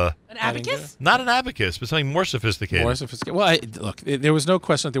of... An abacus? Not an abacus, but something more sophisticated. More sophisticated. Well, look, there was no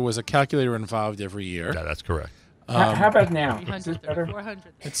question that there was a calculator involved every year. Yeah, that's correct. How about now? Is this 300, better?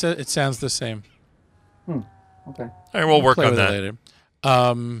 400. It sounds the same. Okay. All right, we'll work play on with it that.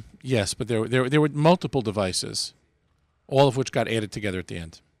 later. Yes, but there were multiple devices, all of which got added together at the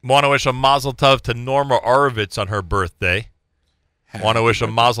end. Want to wish a mazel tov to Norma Orovitz on her birthday. Want to wish a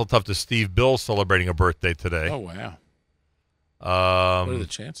mazel tov to Steve Bill celebrating a birthday today. Oh, wow. What are the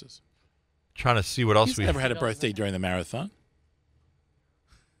chances? Trying to see what else He's we never had a birthday during the marathon.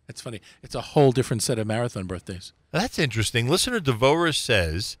 That's funny. It's a whole different set of marathon birthdays. That's interesting. Listener Devora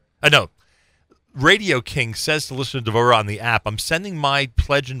says, no, Radio King says to listener Devora on the app, I'm sending my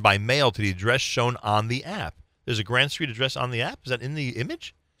pledge in by mail to the address shown on the app. There's a Grand Street address on the app? Is that in the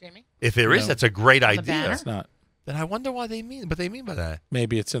image? Jamie? If there is, No. that's a great On the idea. banner? It's not. Then I wonder what they mean by that.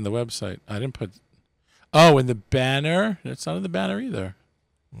 Maybe it's in the website. I didn't put... Oh, in the banner? It's not in the banner either.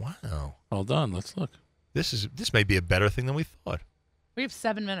 Wow. Hold on. Let's look. This may be a better thing than we thought. We have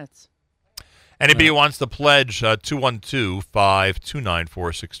 7 minutes. Anybody who wants to pledge,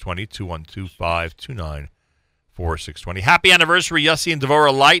 212-529-4620, 212-529-4620. Happy anniversary, Yossi and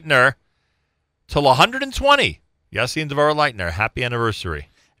Devorah Leitner, till 120. Yossi and Devorah Leitner, happy anniversary.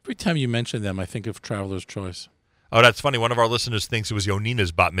 Every time you mention them, I think of Traveler's Choice. Oh, that's funny. One of our listeners thinks it was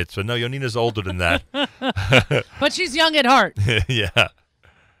Yonina's bat mitzvah. No, Yonina's older than that. But she's young at heart. Yeah.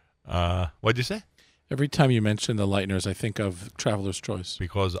 What'd you say? Every time you mention the Lightners, I think of Traveler's Choice.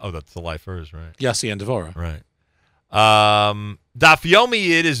 Because, that's the lifers, right? Yossi and Devorah. Right. Daf Yomi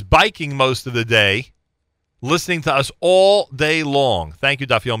Yid is biking most of the day, listening to us all day long. Thank you,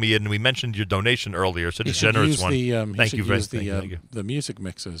 Daf Yomi Yid. And we mentioned your donation earlier, such a generous one. Thank you very much. the music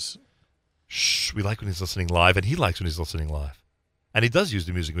mixes. Shh, we like when he's listening live, and he likes when he's listening live. And he does use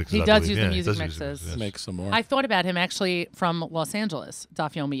the music mixes. He I does believe. use the Yeah, he music does mixes. yes. Make some more. I thought about him actually from Los Angeles,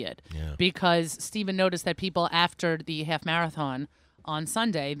 Daf Yomi Yid, because Stephen noticed that people after the half marathon on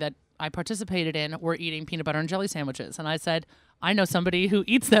Sunday that I participated in were eating peanut butter and jelly sandwiches, and I said, I know somebody who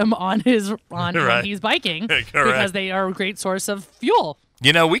eats them on Right. when he's biking because they are a great source of fuel.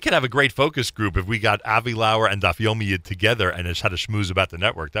 You know, we could have a great focus group if we got Avi Lauer and Daf Yomi Yid together and just had a schmooze about the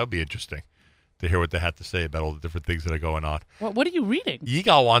network. That would be interesting to hear what they had to say about all the different things that are going on. What are you reading?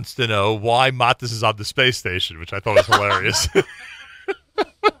 Yigal wants to know why Matis is on the space station, which I thought was hilarious.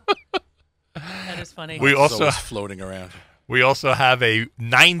 That is funny. We also Always floating around. We also have a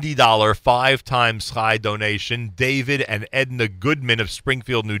 $90 5-time Sky donation. David and Edna Goodman of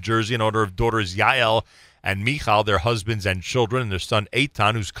Springfield, New Jersey, in honor of daughters Yael and Michal, their husbands and children, and their son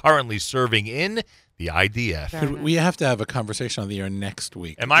Eitan, who's currently serving in the IDF. We have to have a conversation on the air next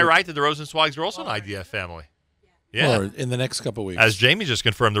week. Am I right that the Rosenzweigs are also an IDF family? Yeah. Or in the next couple of weeks. As Jamie just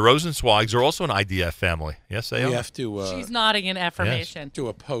confirmed, the Rosenzweigs are also an IDF family. Yes, they are. We have to She's nodding in affirmation. do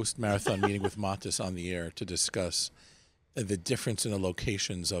a post-marathon meeting with Montes on the air to discuss the difference in the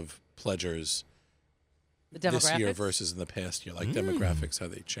locations of pledgers this year demographics? versus in the past year, like demographics, how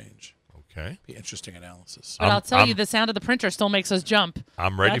they change. Okay. Be interesting analysis. But I'll tell you, the sound of the printer still makes us jump.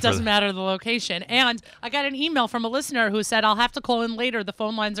 I'm ready That for doesn't matter the location. And I got an email from a listener who said, I'll have to call in later. The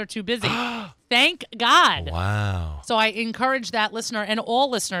phone lines are too busy. Thank God. Wow. So I encourage that listener, and all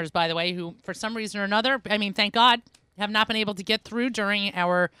listeners, by the way, who for some reason or another, thank God, have not been able to get through during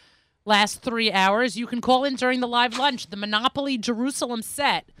our last 3 hours. You can call in during the live lunch. The Monopoly Jerusalem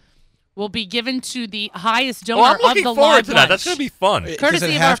set will be given to the highest donor I'm of looking the forward live to that. lunch. That's going to be fun. Does Courtesy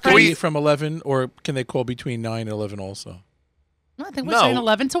it of have our to be friends. from 11, or can they call between 9 and 11 also? I think we're saying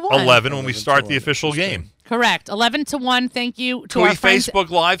 11 to 1. 11 when we start the official game. Correct. 11 to 1. Thank you to Can our we friends. Facebook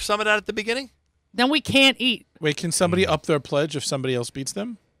Live some of that at the beginning? Then we can't eat. Wait, can somebody up their pledge if somebody else beats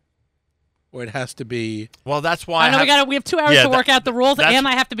them? or it has to be. Well, that's why I know we have 2 hours to work out the rules, that's- and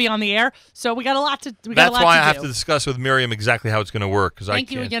I have to be on the air, so we got a lot to. That's why I have to discuss with Miriam exactly how it's going to work.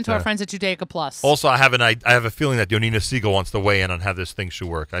 Thank you again to our friends at Judaica Plus. Also, I have a feeling that Yonina Siegel wants to weigh in on how this thing should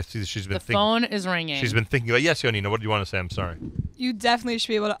work. I see she's been. The phone is ringing. She's been thinking about. Yes, Yonina. What do you want to say? I'm sorry. You definitely should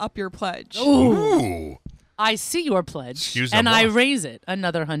be able to up your pledge. Ooh. I see your pledge, Excuse and me. I raise it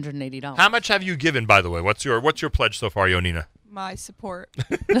another $180. How much have you given, by the way? What's your pledge so far, Yonina? My support.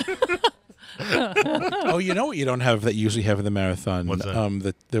 Oh, you know what you don't have that you usually have in the marathon? What's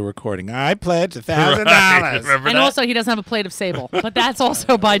that? The recording. I pledge $1,000. And also, he doesn't have a plate of sable, but that's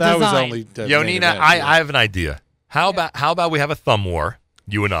also by That was design. only Yonina, I have an idea. How about we have a thumb war,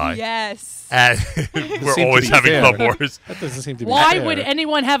 you and I? Yes. And we're always having thumb wars. That doesn't seem to be Why fair. would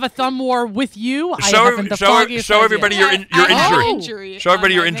anyone have a thumb war with you? Show Show everybody your injury. Show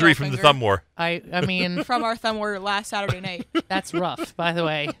everybody your on my injury middle from the finger. thumb war. I mean, From our thumb war last Saturday night. that's rough, by the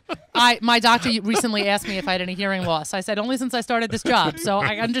way. My doctor recently asked me if I had any hearing loss. I said only since I started this job, so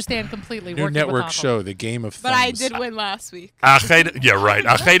I understand completely. New working network with show, The Game of Thumbs. But I did win last week. Yeah, right.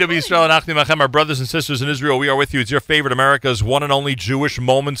 Achayim Yisrael and Achim Achem, our brothers and sisters in Israel, we are with you. It's your favorite America's one and only Jewish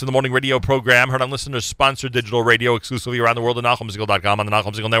Moments in the Morning radio program, heard on listeners-sponsored digital radio exclusively around the world at NachumSegal.com, on the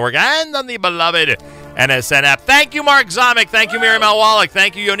Nachum Segal Network, and on the beloved NSN app. Thank you, Mark Zomick. Thank you, Miriam Al-Wallach.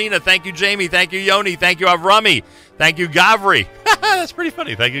 Thank you, Yonina. Thank you, Jamie. Thank you, Yoni. Thank you, Avrami. Thank you, Gavri. That's pretty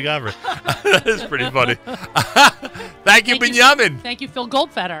funny. Thank you, Gavri. That is pretty funny. Thank you, Binyamin. Thank you, Phil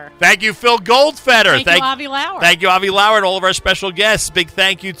Goldfeder. Thank you, Phil Goldfeder. Thank you, Avi Lauer. Thank you, Avi Lauer, and all of our special guests. Big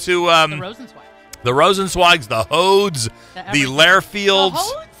thank you to The Rosenzweig. the Rosenzweigs, the Hodes, the Lairfields. The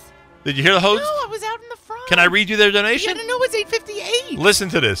Hodes? Did you hear the Hodes? No, I was out in the front. Can I read you their donation? Yeah, no, it's $8.58. Listen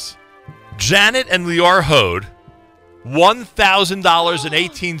to this. Janet and Lior Hode,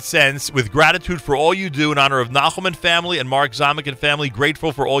 $1,000.18 with gratitude for all you do in honor of Nachum and family and Mark Zomick and family.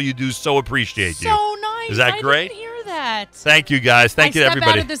 Grateful for all you do. So appreciate you. So nice. Is that I great? didn't hear that. Thank you, guys. Thank you to I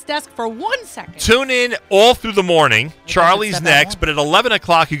everybody. step out of this desk for 1 second. Tune in all through the morning. Charlie's next, but at 11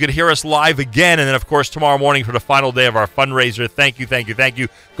 o'clock you could hear us live again. And then, of course, tomorrow morning for the final day of our fundraiser. Thank you, thank you, thank you.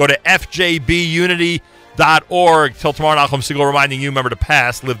 Go to fjbunity.org. Till tomorrow, Nachum Segal reminding you, remember the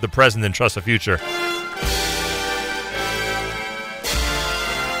past, live the present, and trust the future.